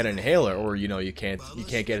to get an inhaler, or you know you can't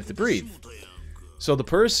get it to breathe. So the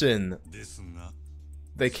person,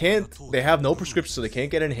 they have no prescription, so they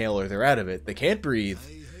can't get an inhaler. They're out of it. They can't breathe.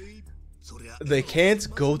 They can't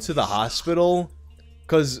go to the hospital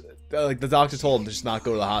because like the doctor told them to just not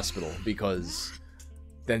go to the hospital because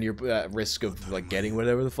then you're at risk of like getting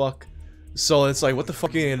whatever the fuck. So it's like, what the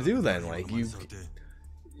fuck are you gonna do then? Like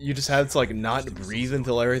you just have to like not breathe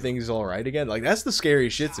until everything's all right again. Like that's the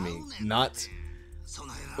scariest shit to me. Not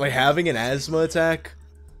like having an asthma attack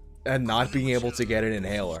and not being able to get an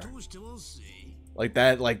inhaler. Like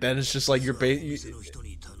that. Like then it's just like it's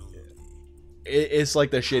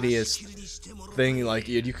like the shittiest thing. Like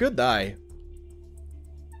you could die.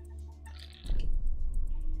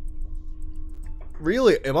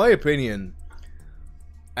 Really, in my opinion,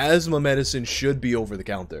 asthma medicine should be over the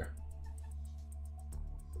counter.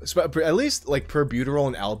 At least like perbuterol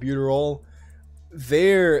and albuterol,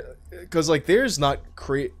 because like there's not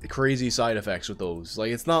crazy side effects with those.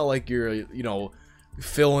 Like it's not like you're, you know,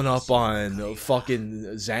 filling up on fucking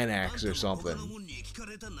Xanax or something.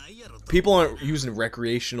 People aren't using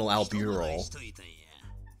recreational albuterol.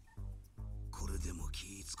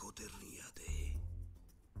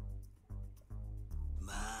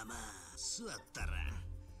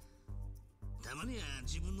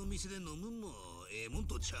 店で飲むもええもん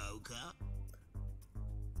とちゃうか?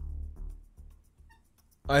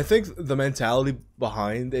 I think the mentality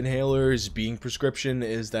behind inhalers being prescription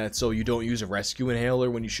is that so you don't use a rescue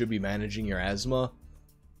inhaler when you should be managing your asthma.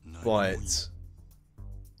 But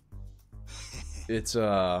it's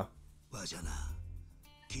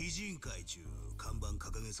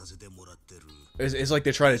it's like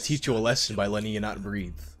they're trying to teach you a lesson by letting you not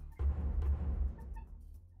breathe.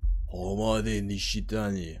 おまでにした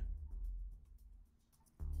に。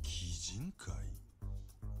鬼人会?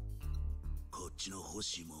 こっちの欲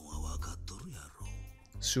しいもんは分かっとるやろ。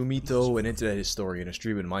 Sumito, an internet historian, a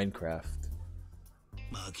stream in Minecraft.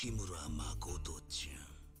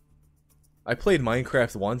 I played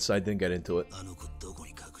Minecraft once, I didn't get into it. あの子どこ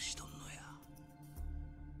に隠しとんのや。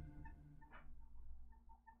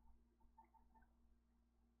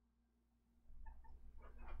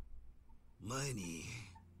前に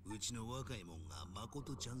うちの若いもんが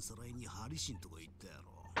誠ちゃんさらいにハリシンとこ行ったやろ。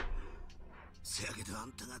せやけどあ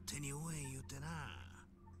んたが手に負えん言うてな。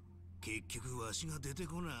結局わしが出て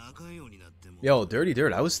こなあかんようになっても。Yo, Dirty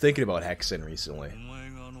Dirt, I was thinking about Hexen recently. お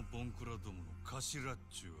前があのボンクラどもの頭っちゅうわ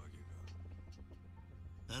け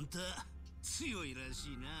か。あんた強いら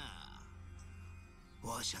しいな。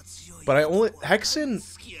 But I only Hexen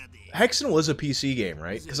was a PC game,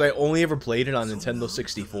 right? Because I only ever played it on Nintendo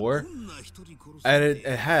 64, and it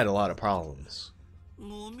had a lot of problems.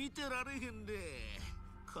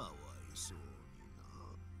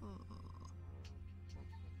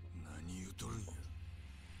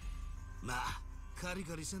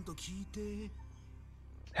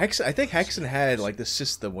 I think Hexen had like the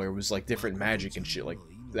system where it was like different magic and shit like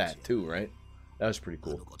that too, right? That was pretty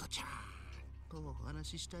cool. とお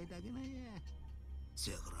話ししたいだけなんや。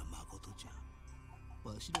せやから誠ちゃん、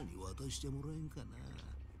わしらに渡してもらえんかな。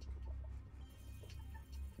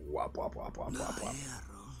Wop wop wop wop wop wop. なんや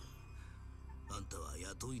ろ。あんたは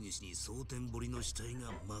雇い主に蒼天堀の死体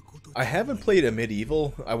が誠ちゃん。I haven't played a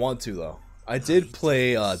medieval. I want to though. I did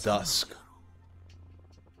play Dusk.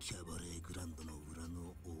 キャバレーグランドの裏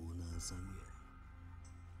のオーナーさんや。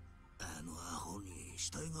あのアホに死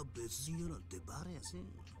体が別人やなんてバレやせん。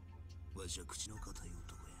 わしは口の固い男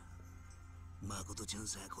や。誠ちゃん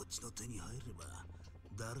さえこっちの手に入れば、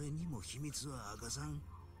誰にも秘密は明かさん。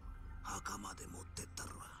墓まで持ってったる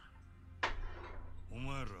わ。お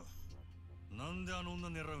前ら、なんであの女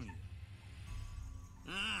狙うんや。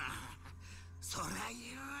そら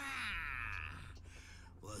言う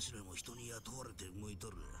わ。わしらも人に雇われて向い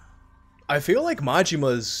とる。 I feel like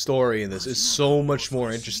Majima's story in this is so much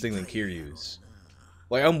more interesting than Kiryu's.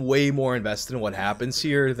 Like, I'm way more invested in what happens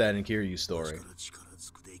here than in Kiryu's story.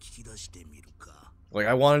 Like,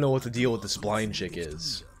 I want to know what the deal with this blind chick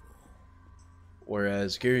is.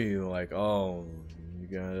 Whereas Kiryu, like, oh, you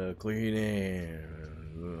gotta clean it.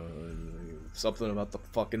 Something about the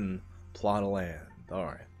fucking plot of land.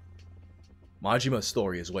 Alright. Majima's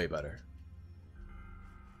story is way better.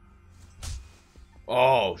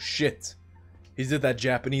 Oh, shit. He did that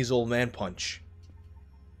Japanese old man punch.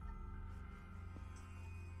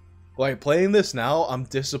 Like, playing this now, I'm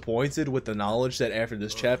disappointed with the knowledge that after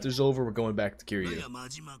this chapter's over, we're going back to Kiryu.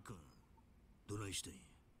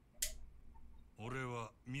 俺は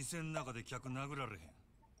店の中で客殴られへん。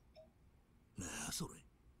なあそれ。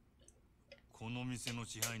この店の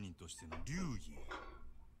支配人としての流儀。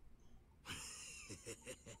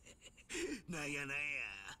なんやなんや、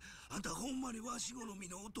あんたほんまにわし好み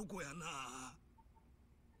の男やな。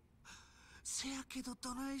せやけど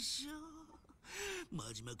どないしよう。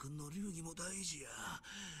真島君の流儀も大事や。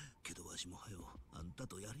けどわしもはよあんた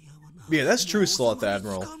とやり合わな。Yeah, that's true, Sloth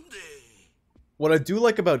Admiral. What I do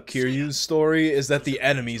like about Kiryu's story is that the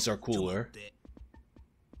enemies are cooler.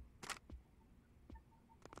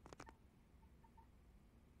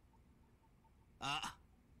 あ、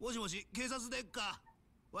もしもし、警察でっか。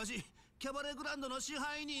わし、キャバレーグランドの支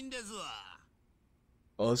配人ですわ。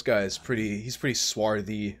Oh, this guy is he's pretty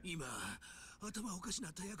swarthy. 今、頭おかしな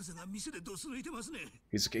ったヤクザが店でドス抜いてますね。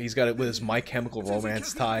He's got it with his My Chemical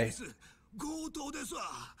Romance tie. 強盗ですわ。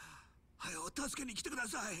はよ、助けに来てくだ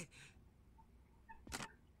さい。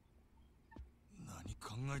何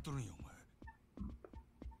考えとるんやお前。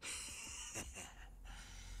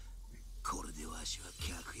これでわしは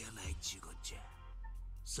客やないちゅうこっちゃ。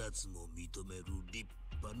札も認める立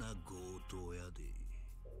派な強盗やで。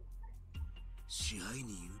支配人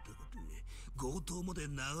言うたことで強盗まで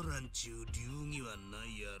殴らんちゅう流儀はな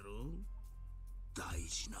いやろ。大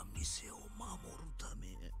事な店を守るため。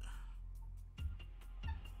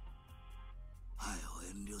はよ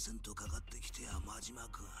遠慮せんとかかってきてや真島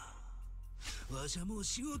君。わしはもう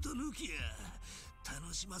仕事抜きや。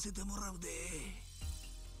楽しませてもらうで。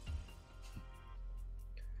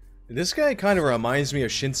This guy kind of reminds me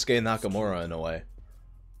of Shinsuke Nakamura in a way.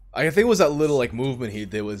 I think it was that little like movement he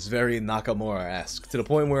did was very Nakamura-esque, to the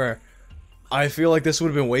point where I feel like this would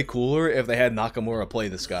have been way cooler if they had Nakamura play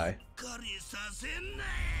this guy.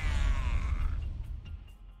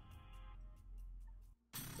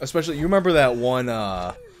 Especially, you remember that one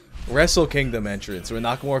Wrestle Kingdom entrance where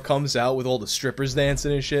Nakamura comes out with all the strippers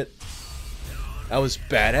dancing and shit? That was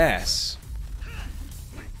badass.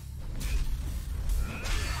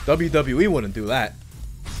 WWE wouldn't do that.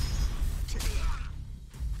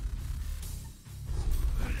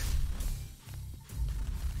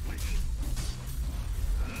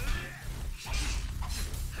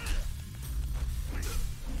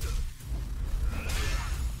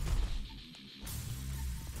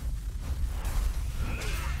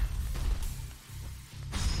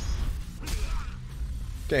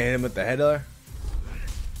 Okay, hit him with the head there.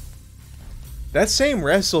 That same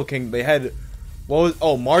Wrestle King, they had... What was...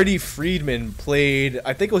 Oh, Marty Friedman played...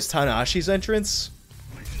 I think it was Tanahashi's entrance?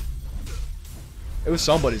 It was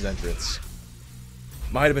somebody's entrance.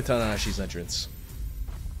 Might have been Tanahashi's entrance.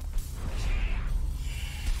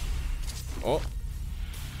 Oh.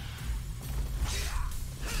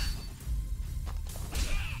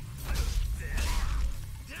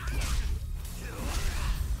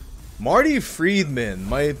 Marty Friedman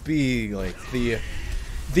might be like the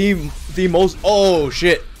most... Oh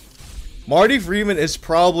shit. Marty Friedman is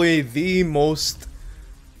probably the most...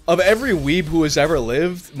 Of every weeb who has ever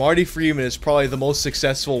lived, Marty Friedman is probably the most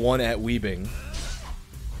successful one at weebing.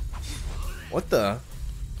 What the?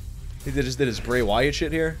 He just did his Bray Wyatt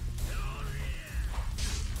shit here?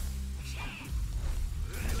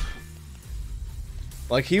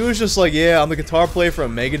 Like, he was just like, yeah, I'm the guitar player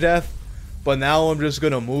from Megadeth, but now I'm just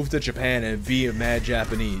gonna move to Japan and be a mad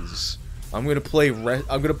Japanese. I'm gonna play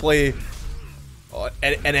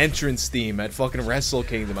an entrance theme at fucking Wrestle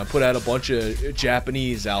Kingdom. I put out a bunch of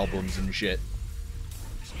Japanese albums and shit.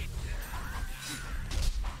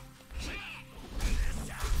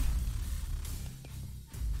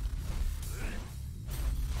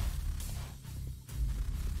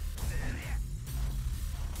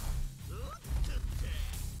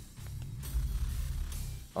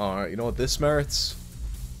 Alright, you know what this merits?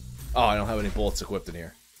 Oh, I don't have any bullets equipped in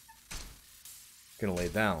here. Gonna lay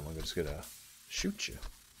down. I'm just gonna shoot you.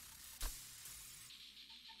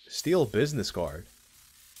 Steal business card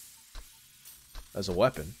as a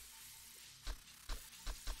weapon.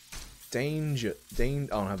 Danger. I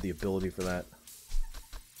don't have the ability for that.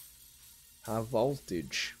 High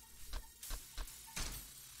voltage.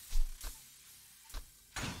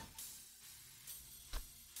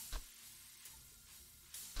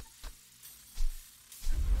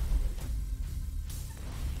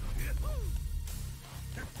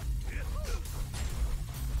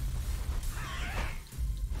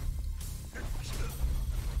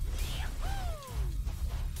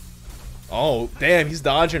 Oh, damn, he's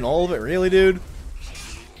dodging all of it. Really, dude?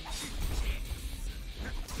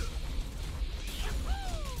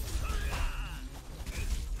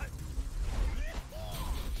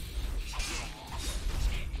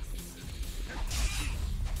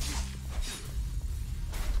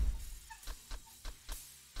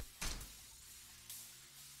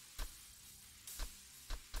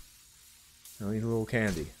 I need a little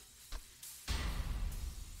candy.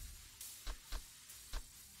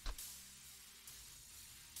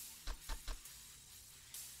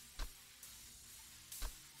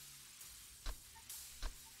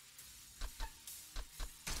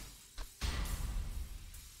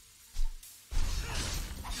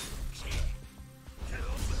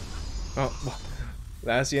 Oh, well,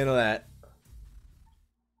 that's the end of that.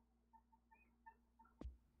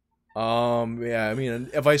 Yeah, I mean,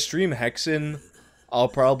 if I stream Hexen, I'll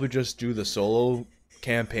probably just do the solo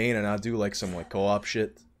campaign and I'll do like some like co-op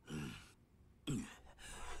shit.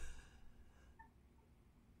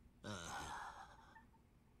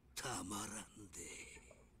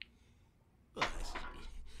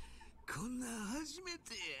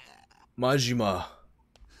 Majima.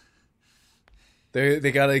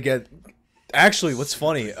 They gotta get... Actually, what's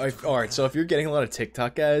funny... Alright, so if you're getting a lot of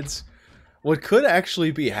TikTok ads, what could actually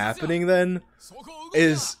be happening then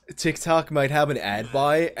is TikTok might have an ad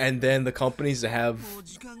buy, and then the companies that have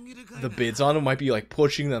the bids on them might be like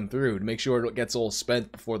pushing them through to make sure it gets all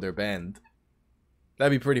spent before they're banned.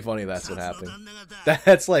 That'd be pretty funny if that's what happened.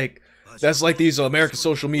 That's like these American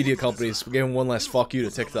social media companies giving one last fuck you to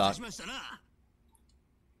TikTok.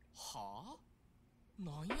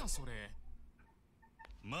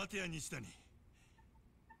 待てや西谷。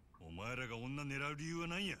お前らが女狙う理由は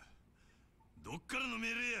何や。どっからの命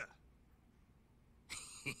令や。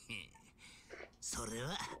それ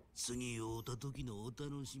は次会うた時のお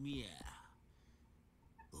楽しみや。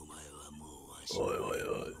お前はもうわしの親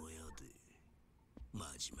で真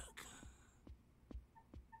島か。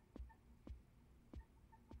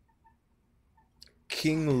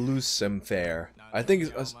King Lucifer. I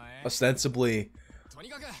think ostensibly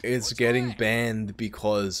it's getting banned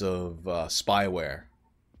because of spyware.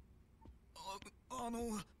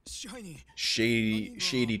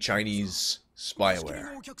 Shady Chinese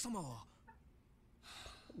spyware.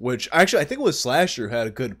 Which, actually, I think it was Slasher who had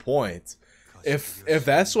a good point. If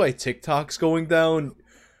that's why TikTok's going down,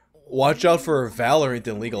 watch out for Valorant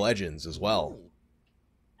and League of Legends as well.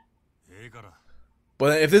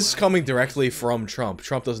 But if this is coming directly from Trump,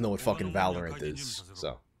 Trump doesn't know what fucking Valorant is,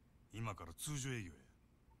 so.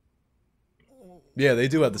 Yeah, they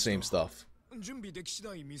do have the same stuff.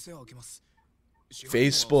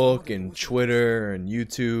 Facebook and Twitter and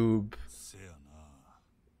YouTube.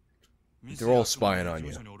 They're all spying on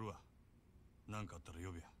you.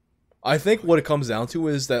 I think what it comes down to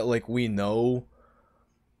is that, like, we know...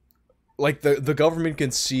 Like, the government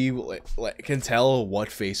can see, can tell what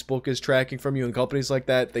Facebook is tracking from you, and companies like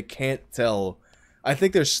that, they can't tell. I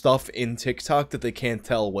think there's stuff in TikTok that they can't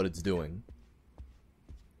tell what it's doing.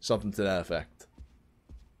 Something to that effect.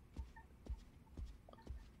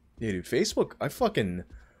 Yeah, dude, Facebook,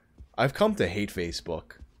 I've come to hate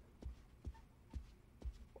Facebook.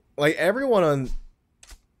 Like, everyone on...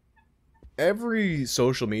 Every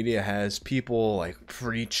social media has people, like,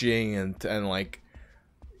 preaching and like,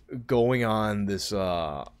 going on this,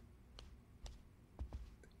 how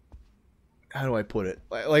do I put it?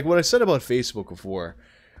 Like what I said about Facebook before,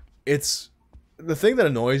 it's the thing that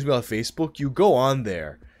annoys me about Facebook. You go on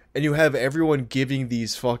there and you have everyone giving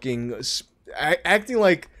these fucking acting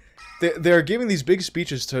like they're giving these big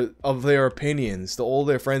speeches of their opinions to all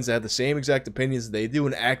their friends that have the same exact opinions that they do,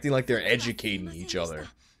 and acting like they're educating each other.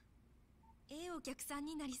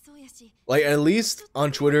 Like, at least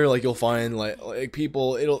on Twitter, like, you'll find like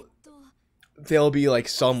people, there'll be like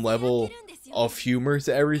some level of humor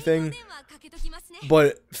to everything.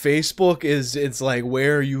 But Facebook it's like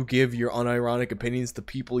where you give your unironic opinions to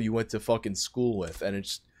people you went to fucking school with, and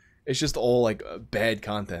it's just all like bad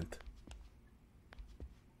content.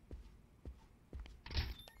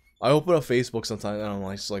 I open up Facebook sometimes and I'm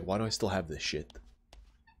like, just like, why do I still have this shit?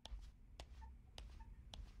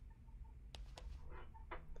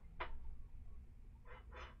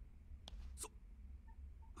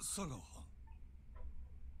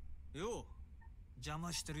 Yo, 邪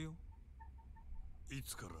魔してるよ。い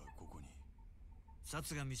つからここに？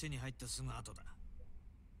札が店に入ったすぐ後だ。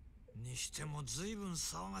にしてもずいぶん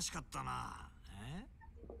騒がしかったな。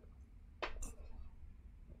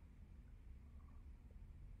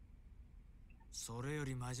それよ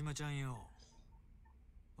り真島ちゃんよ。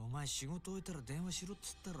お前仕事終えたら電話しろっ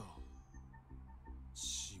つったろ。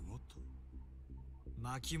仕事？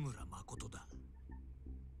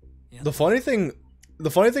 The funny thing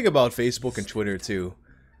about Facebook and Twitter too,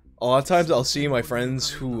 a lot of times I'll see my friends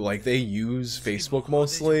who like they use Facebook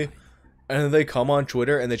mostly, and then they come on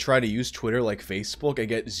Twitter and they try to use Twitter like Facebook and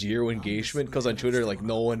get zero engagement because on Twitter like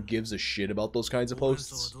no one gives a shit about those kinds of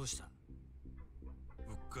posts.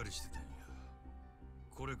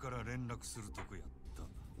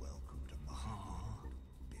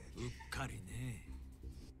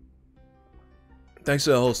 Thanks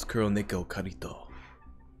to the host, Kuroneko Karito.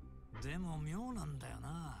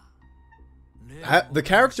 The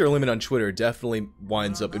character limit on Twitter definitely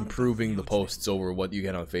winds up improving the posts over what you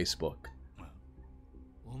get on Facebook.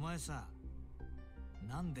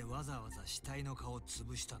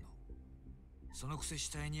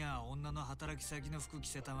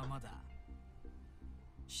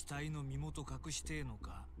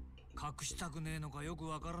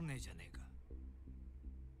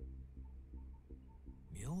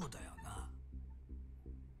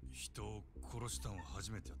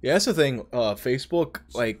 Yeah, that's the thing, Facebook,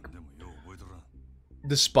 like,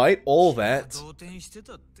 despite all that,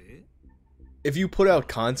 if you put out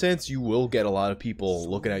content, you will get a lot of people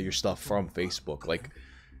looking at your stuff from Facebook. Like,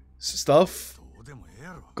 stuff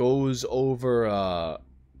goes over,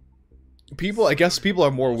 people, I guess people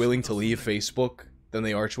are more willing to leave Facebook than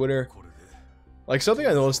they are Twitter. Like, something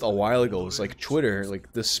I noticed a while ago was, like, Twitter,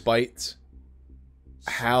 like, despite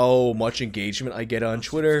how much engagement I get on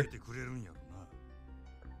Twitter,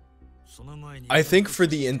 I think for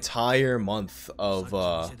the entire month of,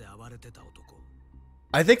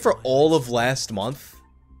 I think for all of last month,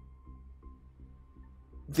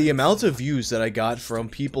 the amount of views that I got from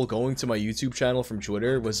people going to my YouTube channel from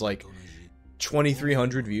Twitter was like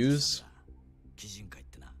 2,300 views.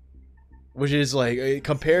 Which is like,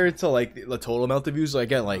 compared to like the total amount of views I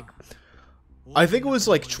get, like, I think it was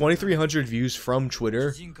like 2,300 views from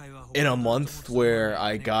Twitter in a month where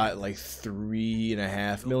I got like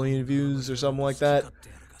 3.5 million views or something like that.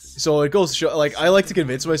 So it goes to show, like, I like to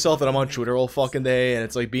convince myself that I'm on Twitter all fucking day and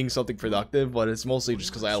it's like being something productive, but it's mostly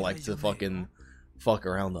just because I like to fucking fuck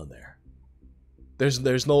around on there.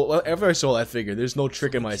 There's no, ever I saw that figure, there's no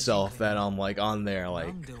tricking myself that I'm like on there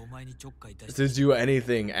like to do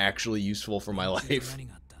anything actually useful for my life.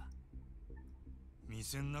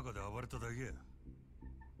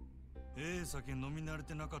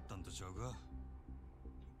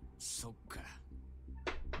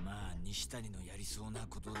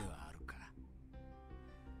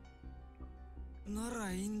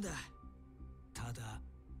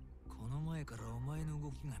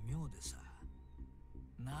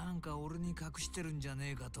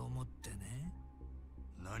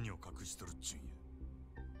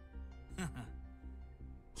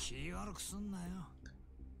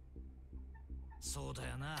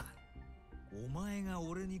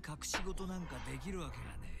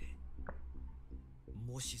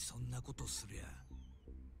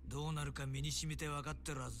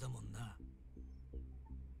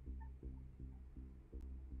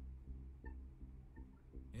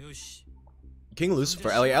 King Lucifer,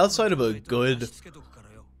 like, outside of a good,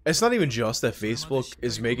 it's not even just that Facebook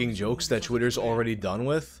is making jokes that Twitter's already done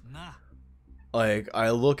with. Like,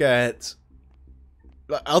 I look at,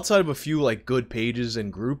 outside of a few like good pages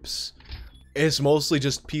and groups, it's mostly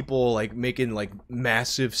just people like making like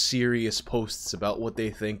massive serious posts about what they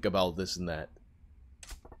think about this and that.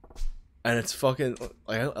 And it's fucking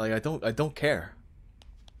like I don't care.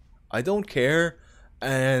 I don't care,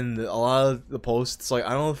 and a lot of the posts, like,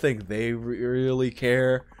 I don't think they really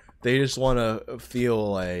care. They just want to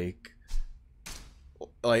feel like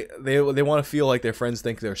they want to feel like their friends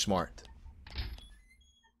think they're smart.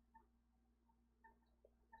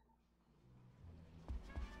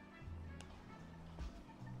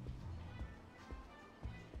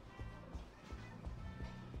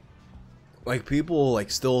 Like, people like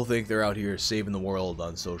still think they're out here saving the world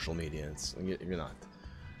on social media. It's, you're not.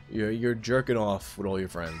 You're jerking off with all your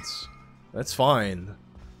friends. That's fine.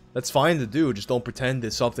 That's fine to do. Just don't pretend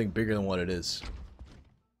it's something bigger than what it is.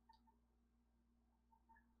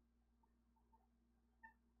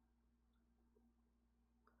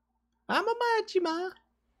 I'm a Majima.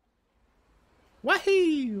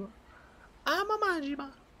 Wahoo! I'm a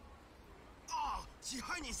Majima. Ah, 支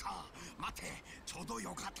配人さん、待て、ちょうど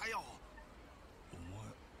よかったよ。お前、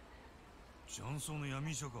雀荘の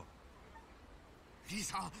闇医者か。リ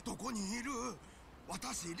サ、どこにいる？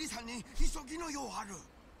私、リサに急ぎの用ある。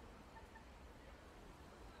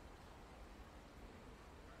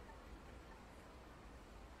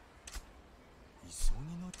急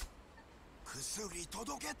ぎの薬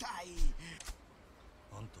届けたい。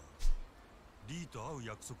あんた、リーと会う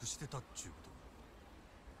約束してたっちゅうことか。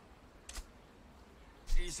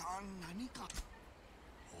さん、何か。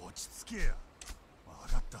落ち着けや。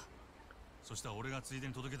分かった。そしたら俺がついで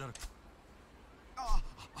に届けたる。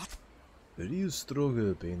Very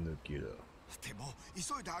strong painkiller. でも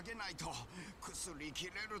急いであげないと薬切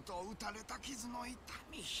れると打たれた傷の痛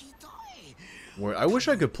みひどい。 Where I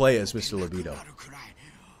wish I could play as Mr. Libido.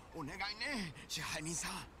 お願いね、支配人さ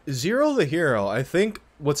ん。 Zero the hero. I think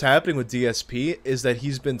what's happening with DSP is that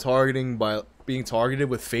he's been being targeted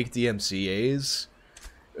with fake DMCAs.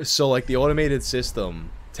 So like the automated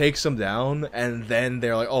system takes them down, and then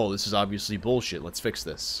they're like, "Oh, this is obviously bullshit. Let's fix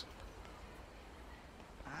this."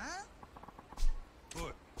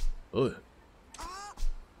 Ugh.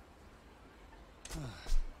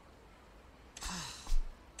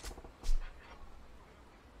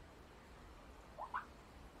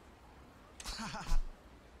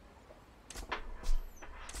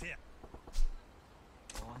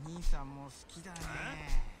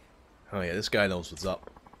 Oh yeah, this guy knows what's up.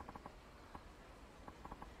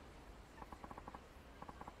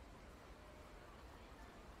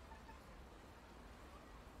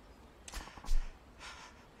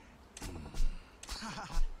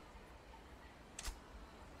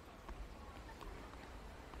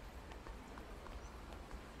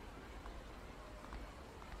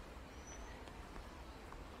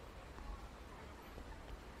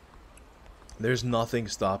 There's nothing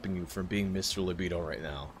stopping you from being Mr. Libido right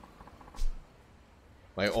now.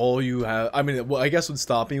 Like, all you have... I mean, well, I guess what's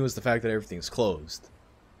stopping you is the fact that everything's closed.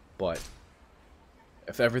 But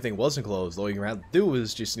if everything wasn't closed, all you have to do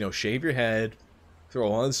is just, you know, shave your head,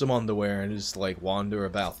 throw on some underwear, and just, like, wander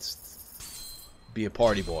about. Be a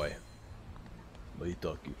party boy.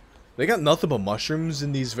 They got nothing but mushrooms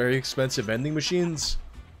in these very expensive vending machines.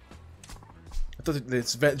 I thought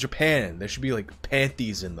it's Japan. There should be, like,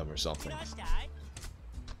 panties in them or something.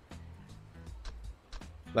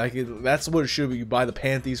 Like, that's what it should be. You buy the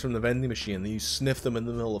panties from the vending machine, and then you sniff them in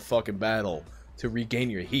the middle of fucking battle to regain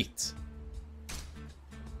your heat.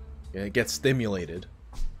 And it gets stimulated.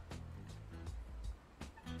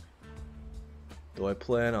 Do I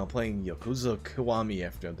plan on playing Yakuza Kiwami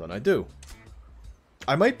after I'm done? I do.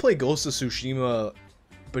 I might play Ghost of Tsushima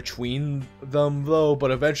between them, though, but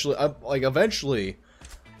eventually,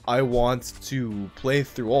 I want to play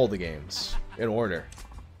through all the games in order.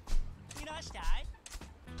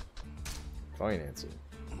 Financing.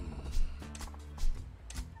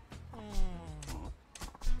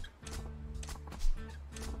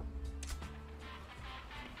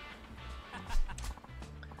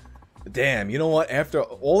 Damn, you know what? After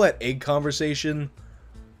all that egg conversation,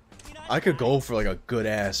 I could go for like a good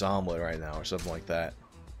ass omelet right now or something like that.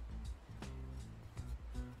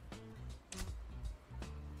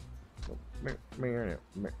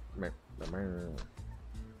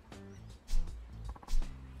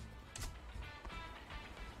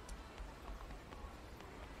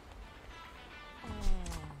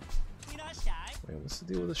 Wait, what's the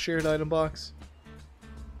deal with the shared item box?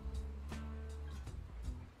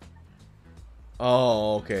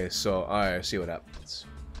 Oh, okay, so, alright, I see what happens.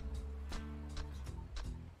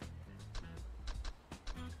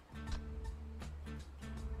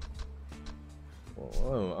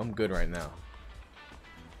 Whoa, I'm good right now.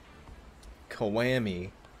 Kiwami.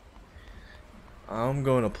 I'm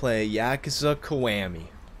going to play Yakuza Kiwami.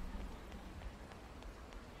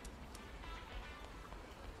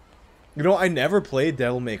 You know, I never played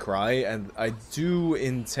Devil May Cry, and I do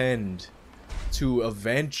intend to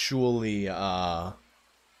eventually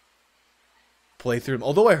play through them.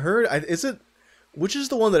 Although I heard, which is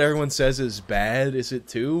the one that everyone says is bad? Is it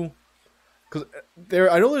 2? Because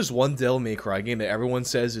I know there's one Devil May Cry game that everyone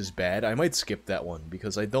says is bad. I might skip that one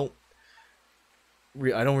because I don't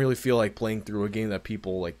really feel like playing through a game that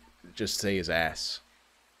people like just say is ass.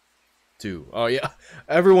 2. Oh yeah,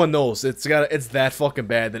 everyone knows it's that fucking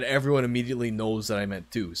bad that everyone immediately knows that I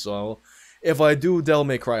meant 2. So if I do Devil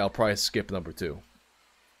May Cry, I'll probably skip number 2.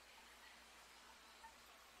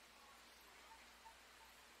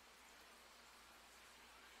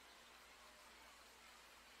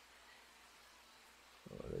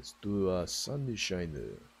 Let's do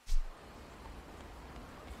Sunshine.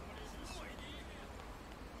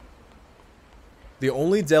 The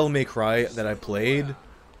only Devil May Cry that I played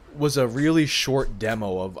was a really short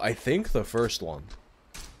demo of, I think, the first one.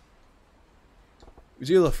 It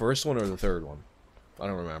was either the first one or the third one. I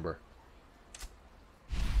don't remember.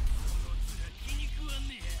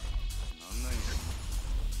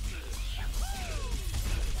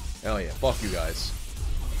 Hell yeah, fuck you guys.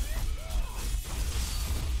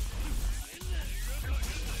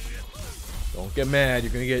 Don't get mad,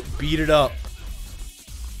 you're gonna get beated up.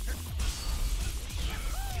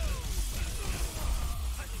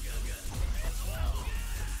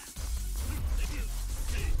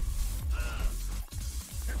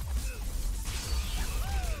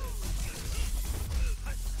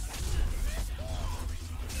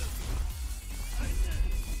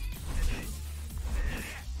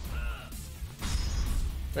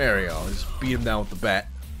 There we go. Just beat him down with the bat.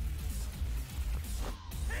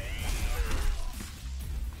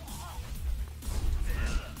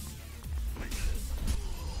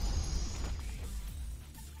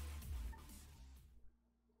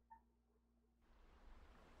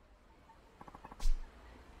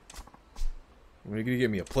 Are you gonna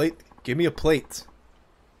give me a plate? Give me a plate.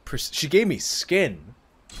 She gave me skin.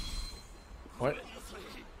 What?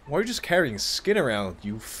 Why are you just carrying skin around,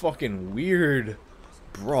 you fucking weird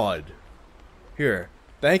broad? Here.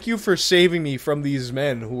 Thank you for saving me from these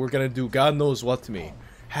men who were gonna do God knows what to me.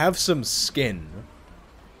 Have some skin.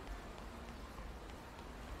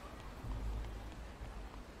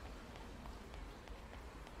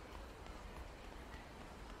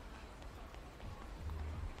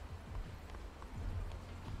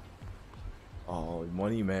 Oh,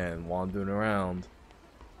 money man wandering around.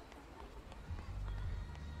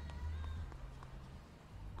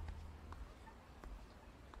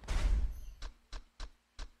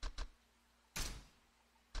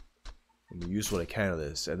 Let me use what I can of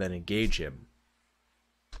this and then engage him.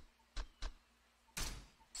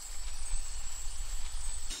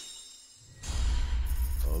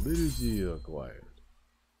 Ability acquired.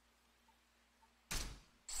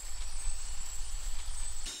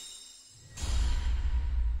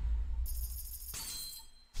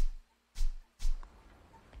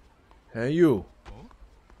 Hey, you.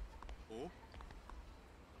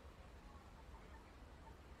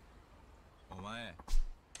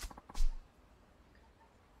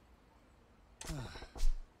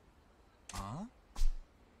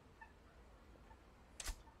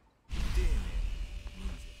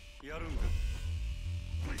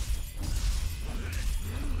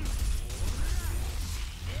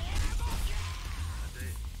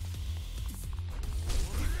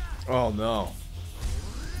 Oh no.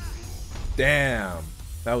 Damn.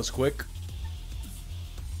 That was quick.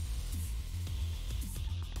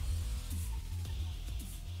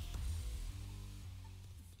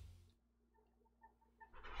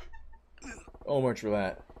 Oh, much for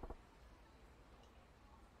that.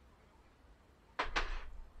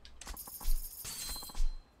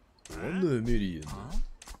 $1 million.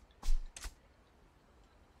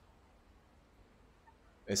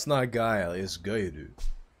 It's not Guile, it's Gairu.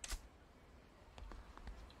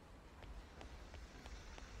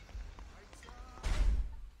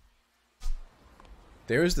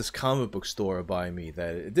 There is this comic book store by me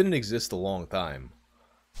that it didn't exist a long time,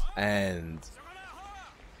 and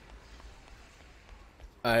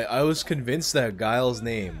I was convinced that Guile's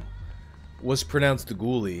name was pronounced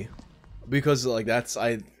Ghoulie because like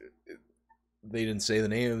they didn't say the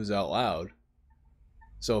names out loud,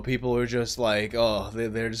 so people are just like, oh,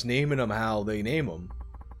 they're just naming them how they name them.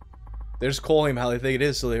 They're just calling him how they think it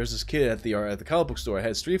is. So there's this kid at the comic book store that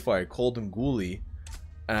had Street Fighter, called him Ghoulie.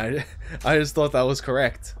 And I just thought that was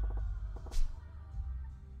correct.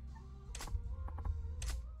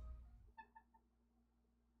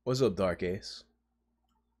 What's up, Dark Ace?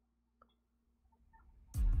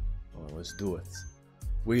 Oh, let's do it.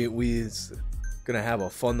 We're gonna have a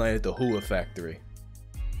fun night at the Hua Factory.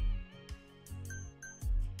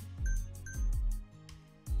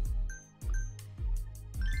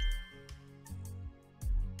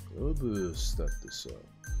 Step this up.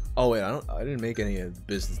 Oh wait, I didn't make any of the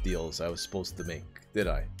business deals I was supposed to make, did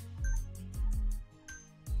I?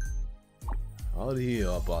 Howdy,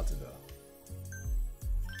 Abatada.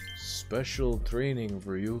 Special training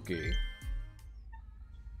for Yuki.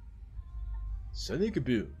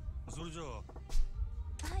 Senikabu.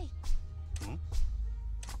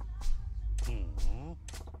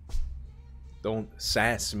 Don't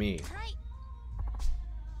sass me.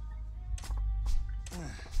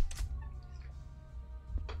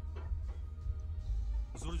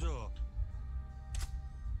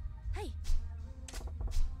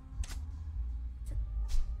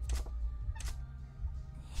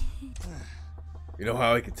 You know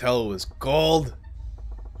how I could tell it was gold?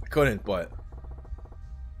 I couldn't, but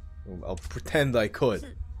I'll pretend I could.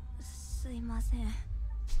 すいません。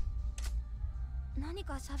何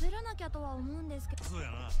か喋らなきゃとは思うんですけど。そう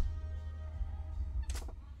やな。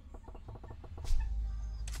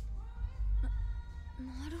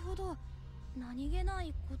なるほど。何気な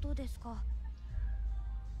いことですか。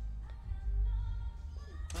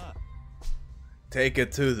Take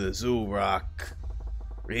it to the zoo, Rock.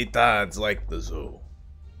 Retards like the zoo.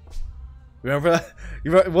 Remember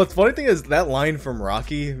that? What's funny thing is that line from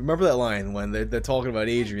Rocky. Remember that line when they're talking about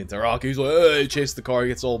Adrian to Rocky? He's like, hey, chase the car, he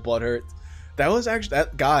gets all butthurt. That was actually,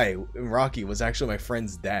 that guy in Rocky was actually my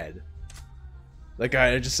friend's dad. That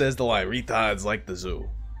guy that just says the line, retards like the zoo.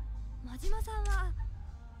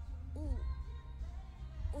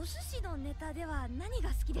 お寿司のネタでは何が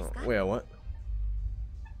好きですか？ Wait, what?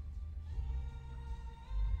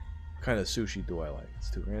 What kind of sushi do I like? It's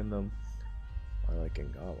too random. I like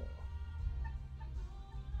Engalo.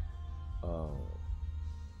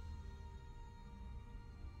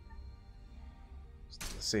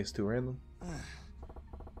 Say it's too random.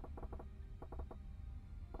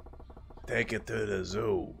 Take it to the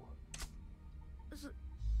zoo.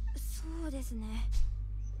 そうですね。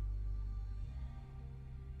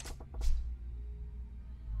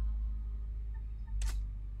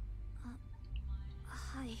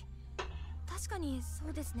はい。確かにそ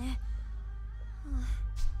うですね。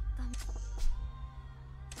ダメ。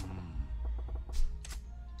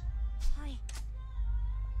はい。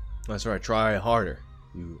 That's right. Try harder,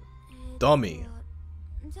 you dummy.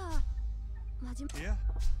 じゃあ、真面目。いや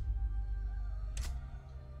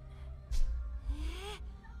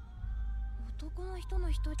男の人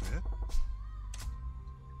の一人。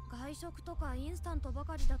外食とかインスタントば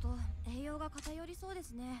かりだと栄養が偏りそうで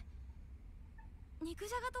すね。肉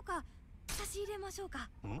じゃがとか差し入れましょうか。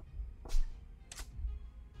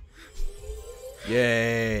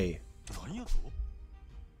Yay. 何やと？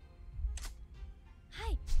は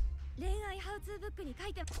い、恋愛ハウツーブックに書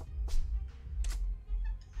いて。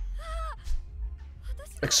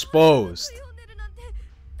Exposed.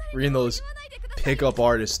 Reading those pickup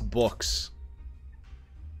artist books.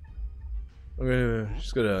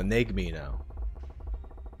 Just gonna nag me now.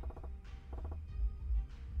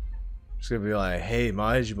 Just gonna be like, hey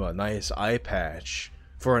Majima, nice eye patch.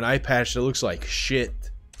 For an eye patch that looks like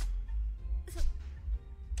shit.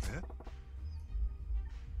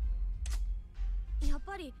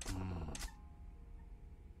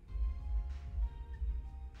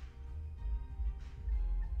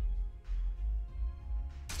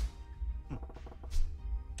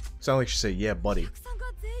 Sound like she said, yeah, buddy.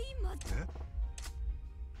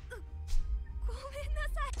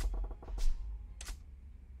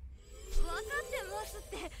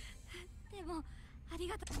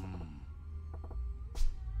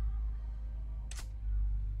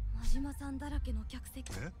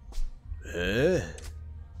 Eh?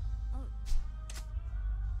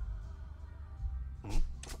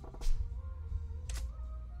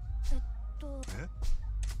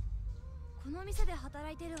 この店で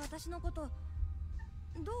働いている私のこと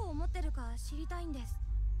どう思ってるか知りたいんです。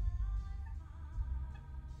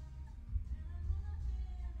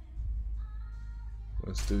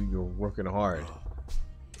Let's do. You're working hard.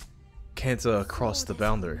 Can't cross the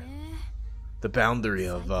boundary. The boundary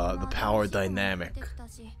of the power dynamic.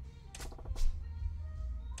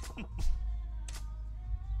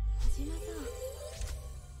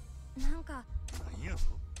 なんか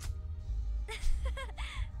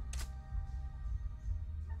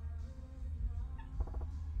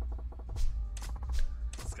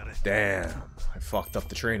Damn, I fucked up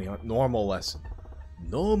the training. Normal lesson.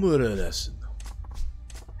 Normal lesson.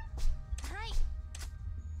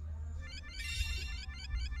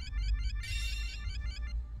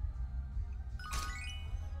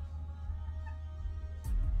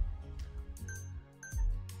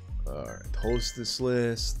 Alright, host this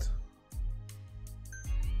list.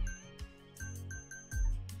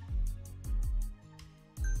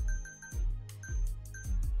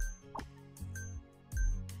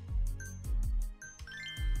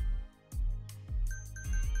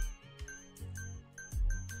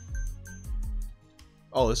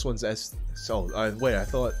 Oh, this one's S. So, wait, I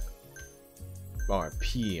thought. Oh,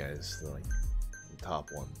 P is like the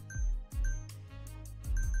top one.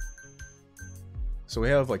 So we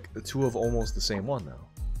have like two of almost the same one now.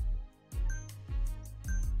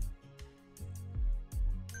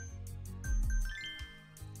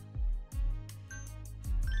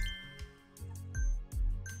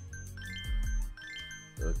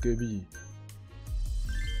 Could be.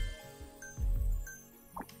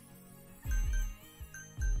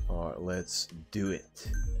 Alright, let's do it.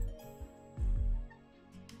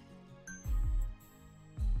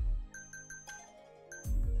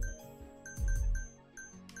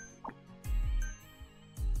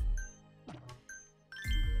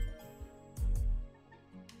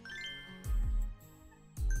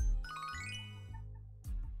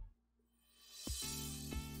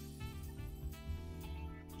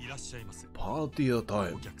 Party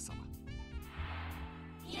time.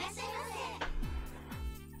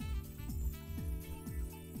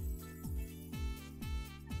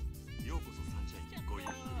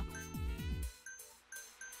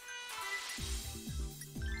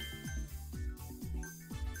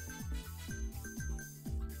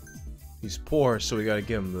 He's poor, so we gotta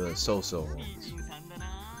give him the so-so ones.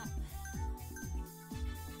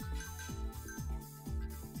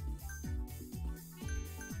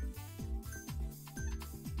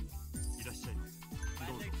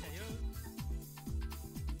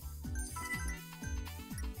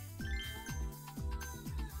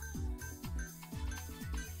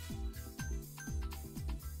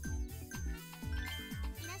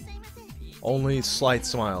 Only slight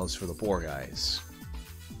smiles for the poor guys.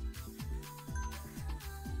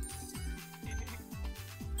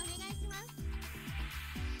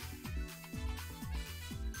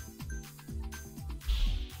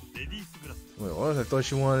 Wait, what? I thought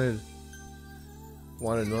she wanted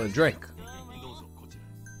another drink.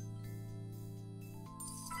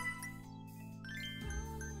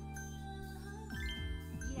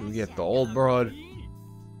 You get the old broad.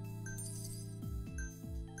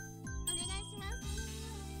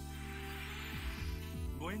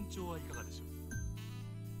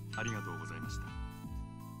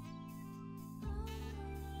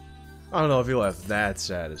 I don't know if he left that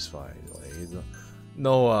satisfied. Like,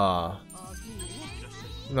 no,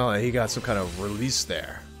 he got some kind of release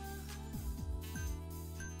there.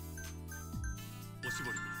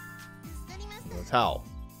 The towel.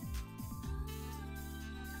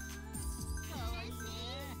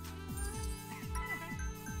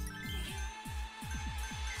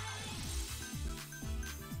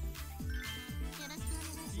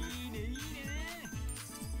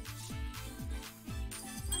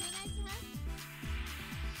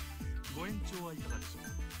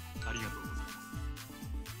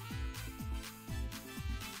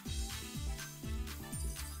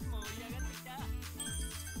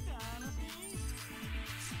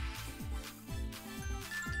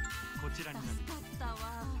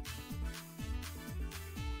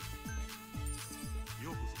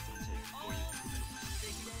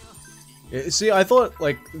 See, I thought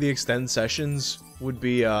like the extend sessions would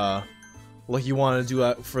be like you want to do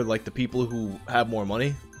that for like the people who have more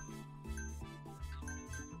money.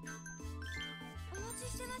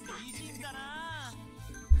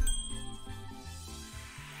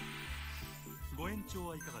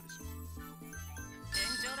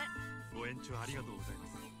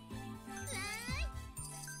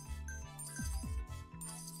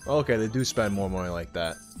 Okay, they do spend more money like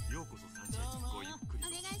that.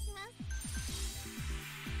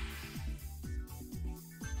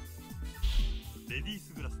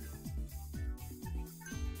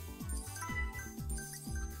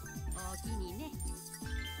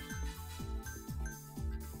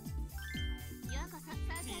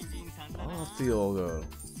 Off the logo.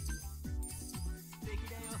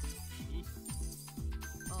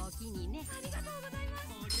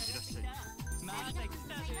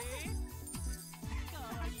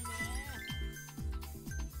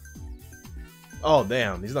 Oh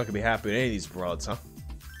damn, he's not gonna be happy with any of these broads, huh?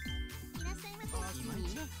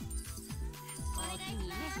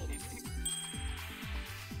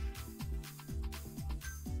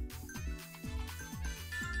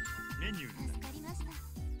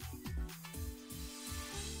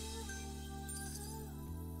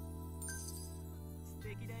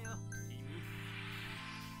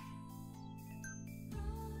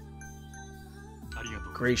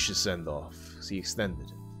 Gracious send-off. See, extended.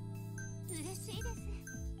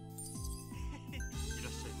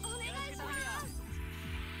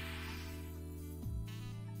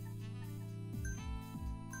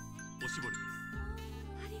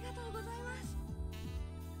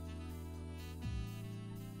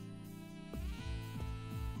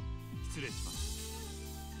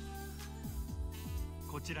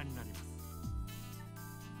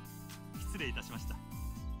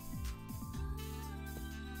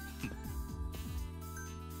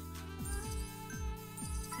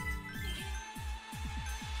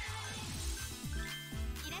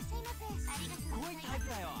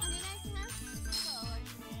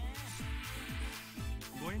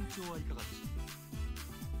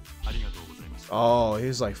 Oh,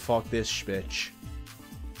 he's like, fuck this bitch.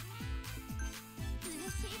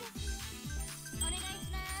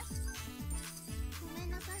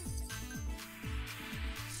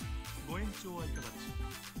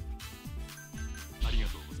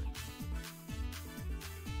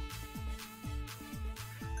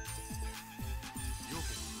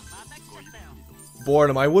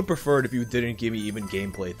 Boredom, I would prefer it if you didn't give me even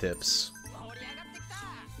gameplay tips.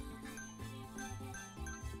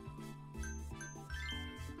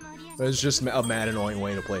 It's just a mad annoying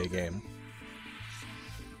way to play a game.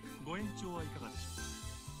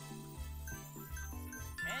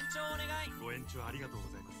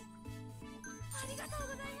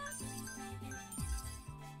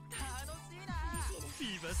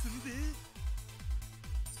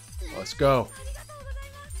 Let's go.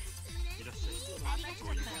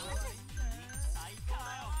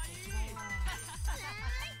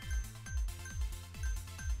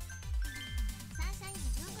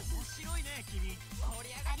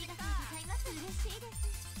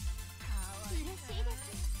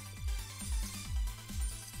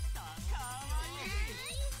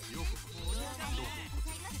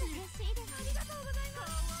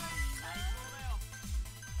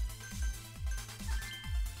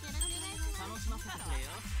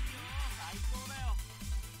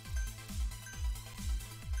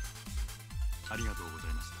 ありがとうござ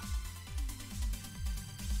いました。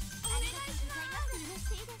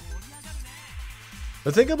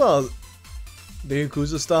 The thing about the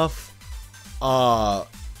Yakuza stuff,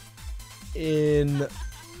 in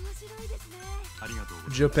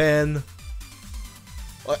Japan,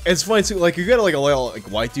 it's funny too. Like you get like a lot of like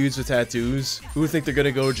white dudes with tattoos who think they're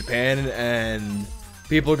gonna go to Japan and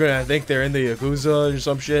people are gonna think they're in the Yakuza or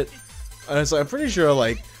some shit. And it's like I'm pretty sure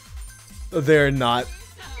like they're not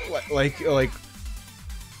like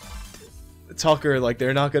Tucker, like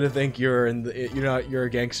they're not gonna think you're a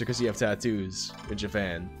gangster because you have tattoos in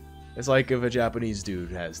Japan. It's like if a Japanese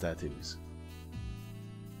dude has tattoos.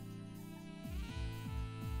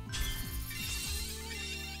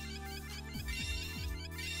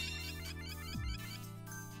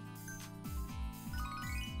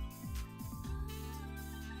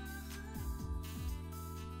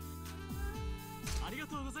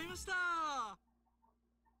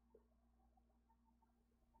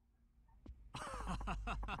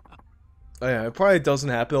 Oh yeah, it probably doesn't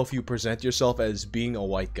happen if you present yourself as being a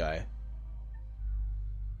white guy.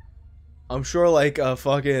 I'm sure like a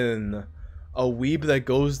weeb that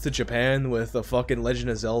goes to Japan with a fucking Legend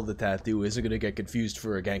of Zelda tattoo isn't gonna get confused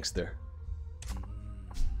for a gangster.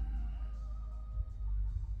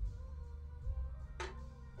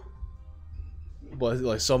 But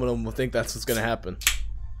like some of them will think that's what's gonna happen.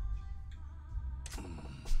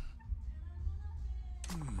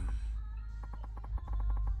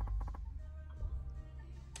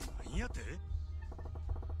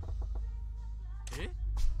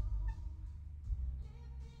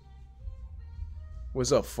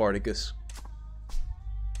 What's up, Farticus?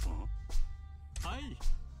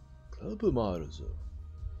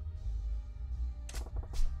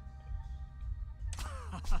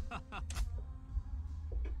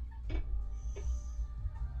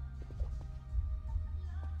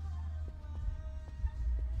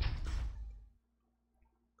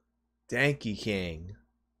 Danky King.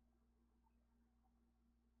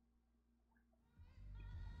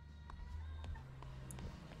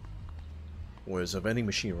 There's a vending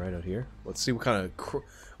machine right out here. Let's see what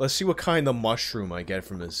kind of mushroom I get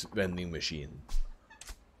from this vending machine.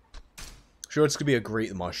 Sure, it's gonna be a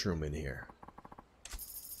great mushroom in here.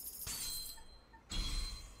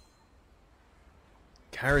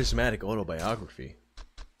 Charismatic autobiography.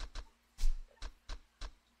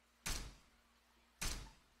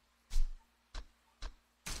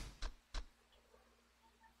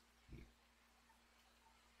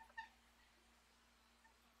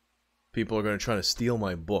 People are going to try to steal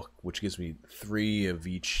my book, which gives me 3 of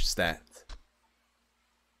each stat.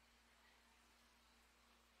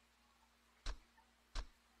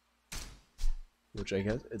 Which I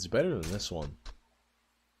guess, it's better than this one.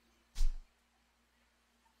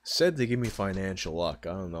 Said to give me financial luck,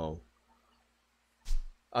 I don't know.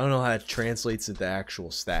 I don't know how it translates into actual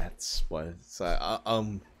stats, but it's,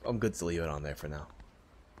 I'm good to leave it on there for now.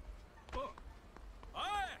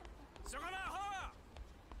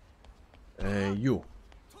 Hey, you.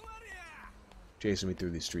 Chasing me through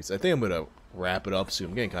these streets. I think I'm gonna wrap it up soon.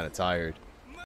 I'm getting kind of tired.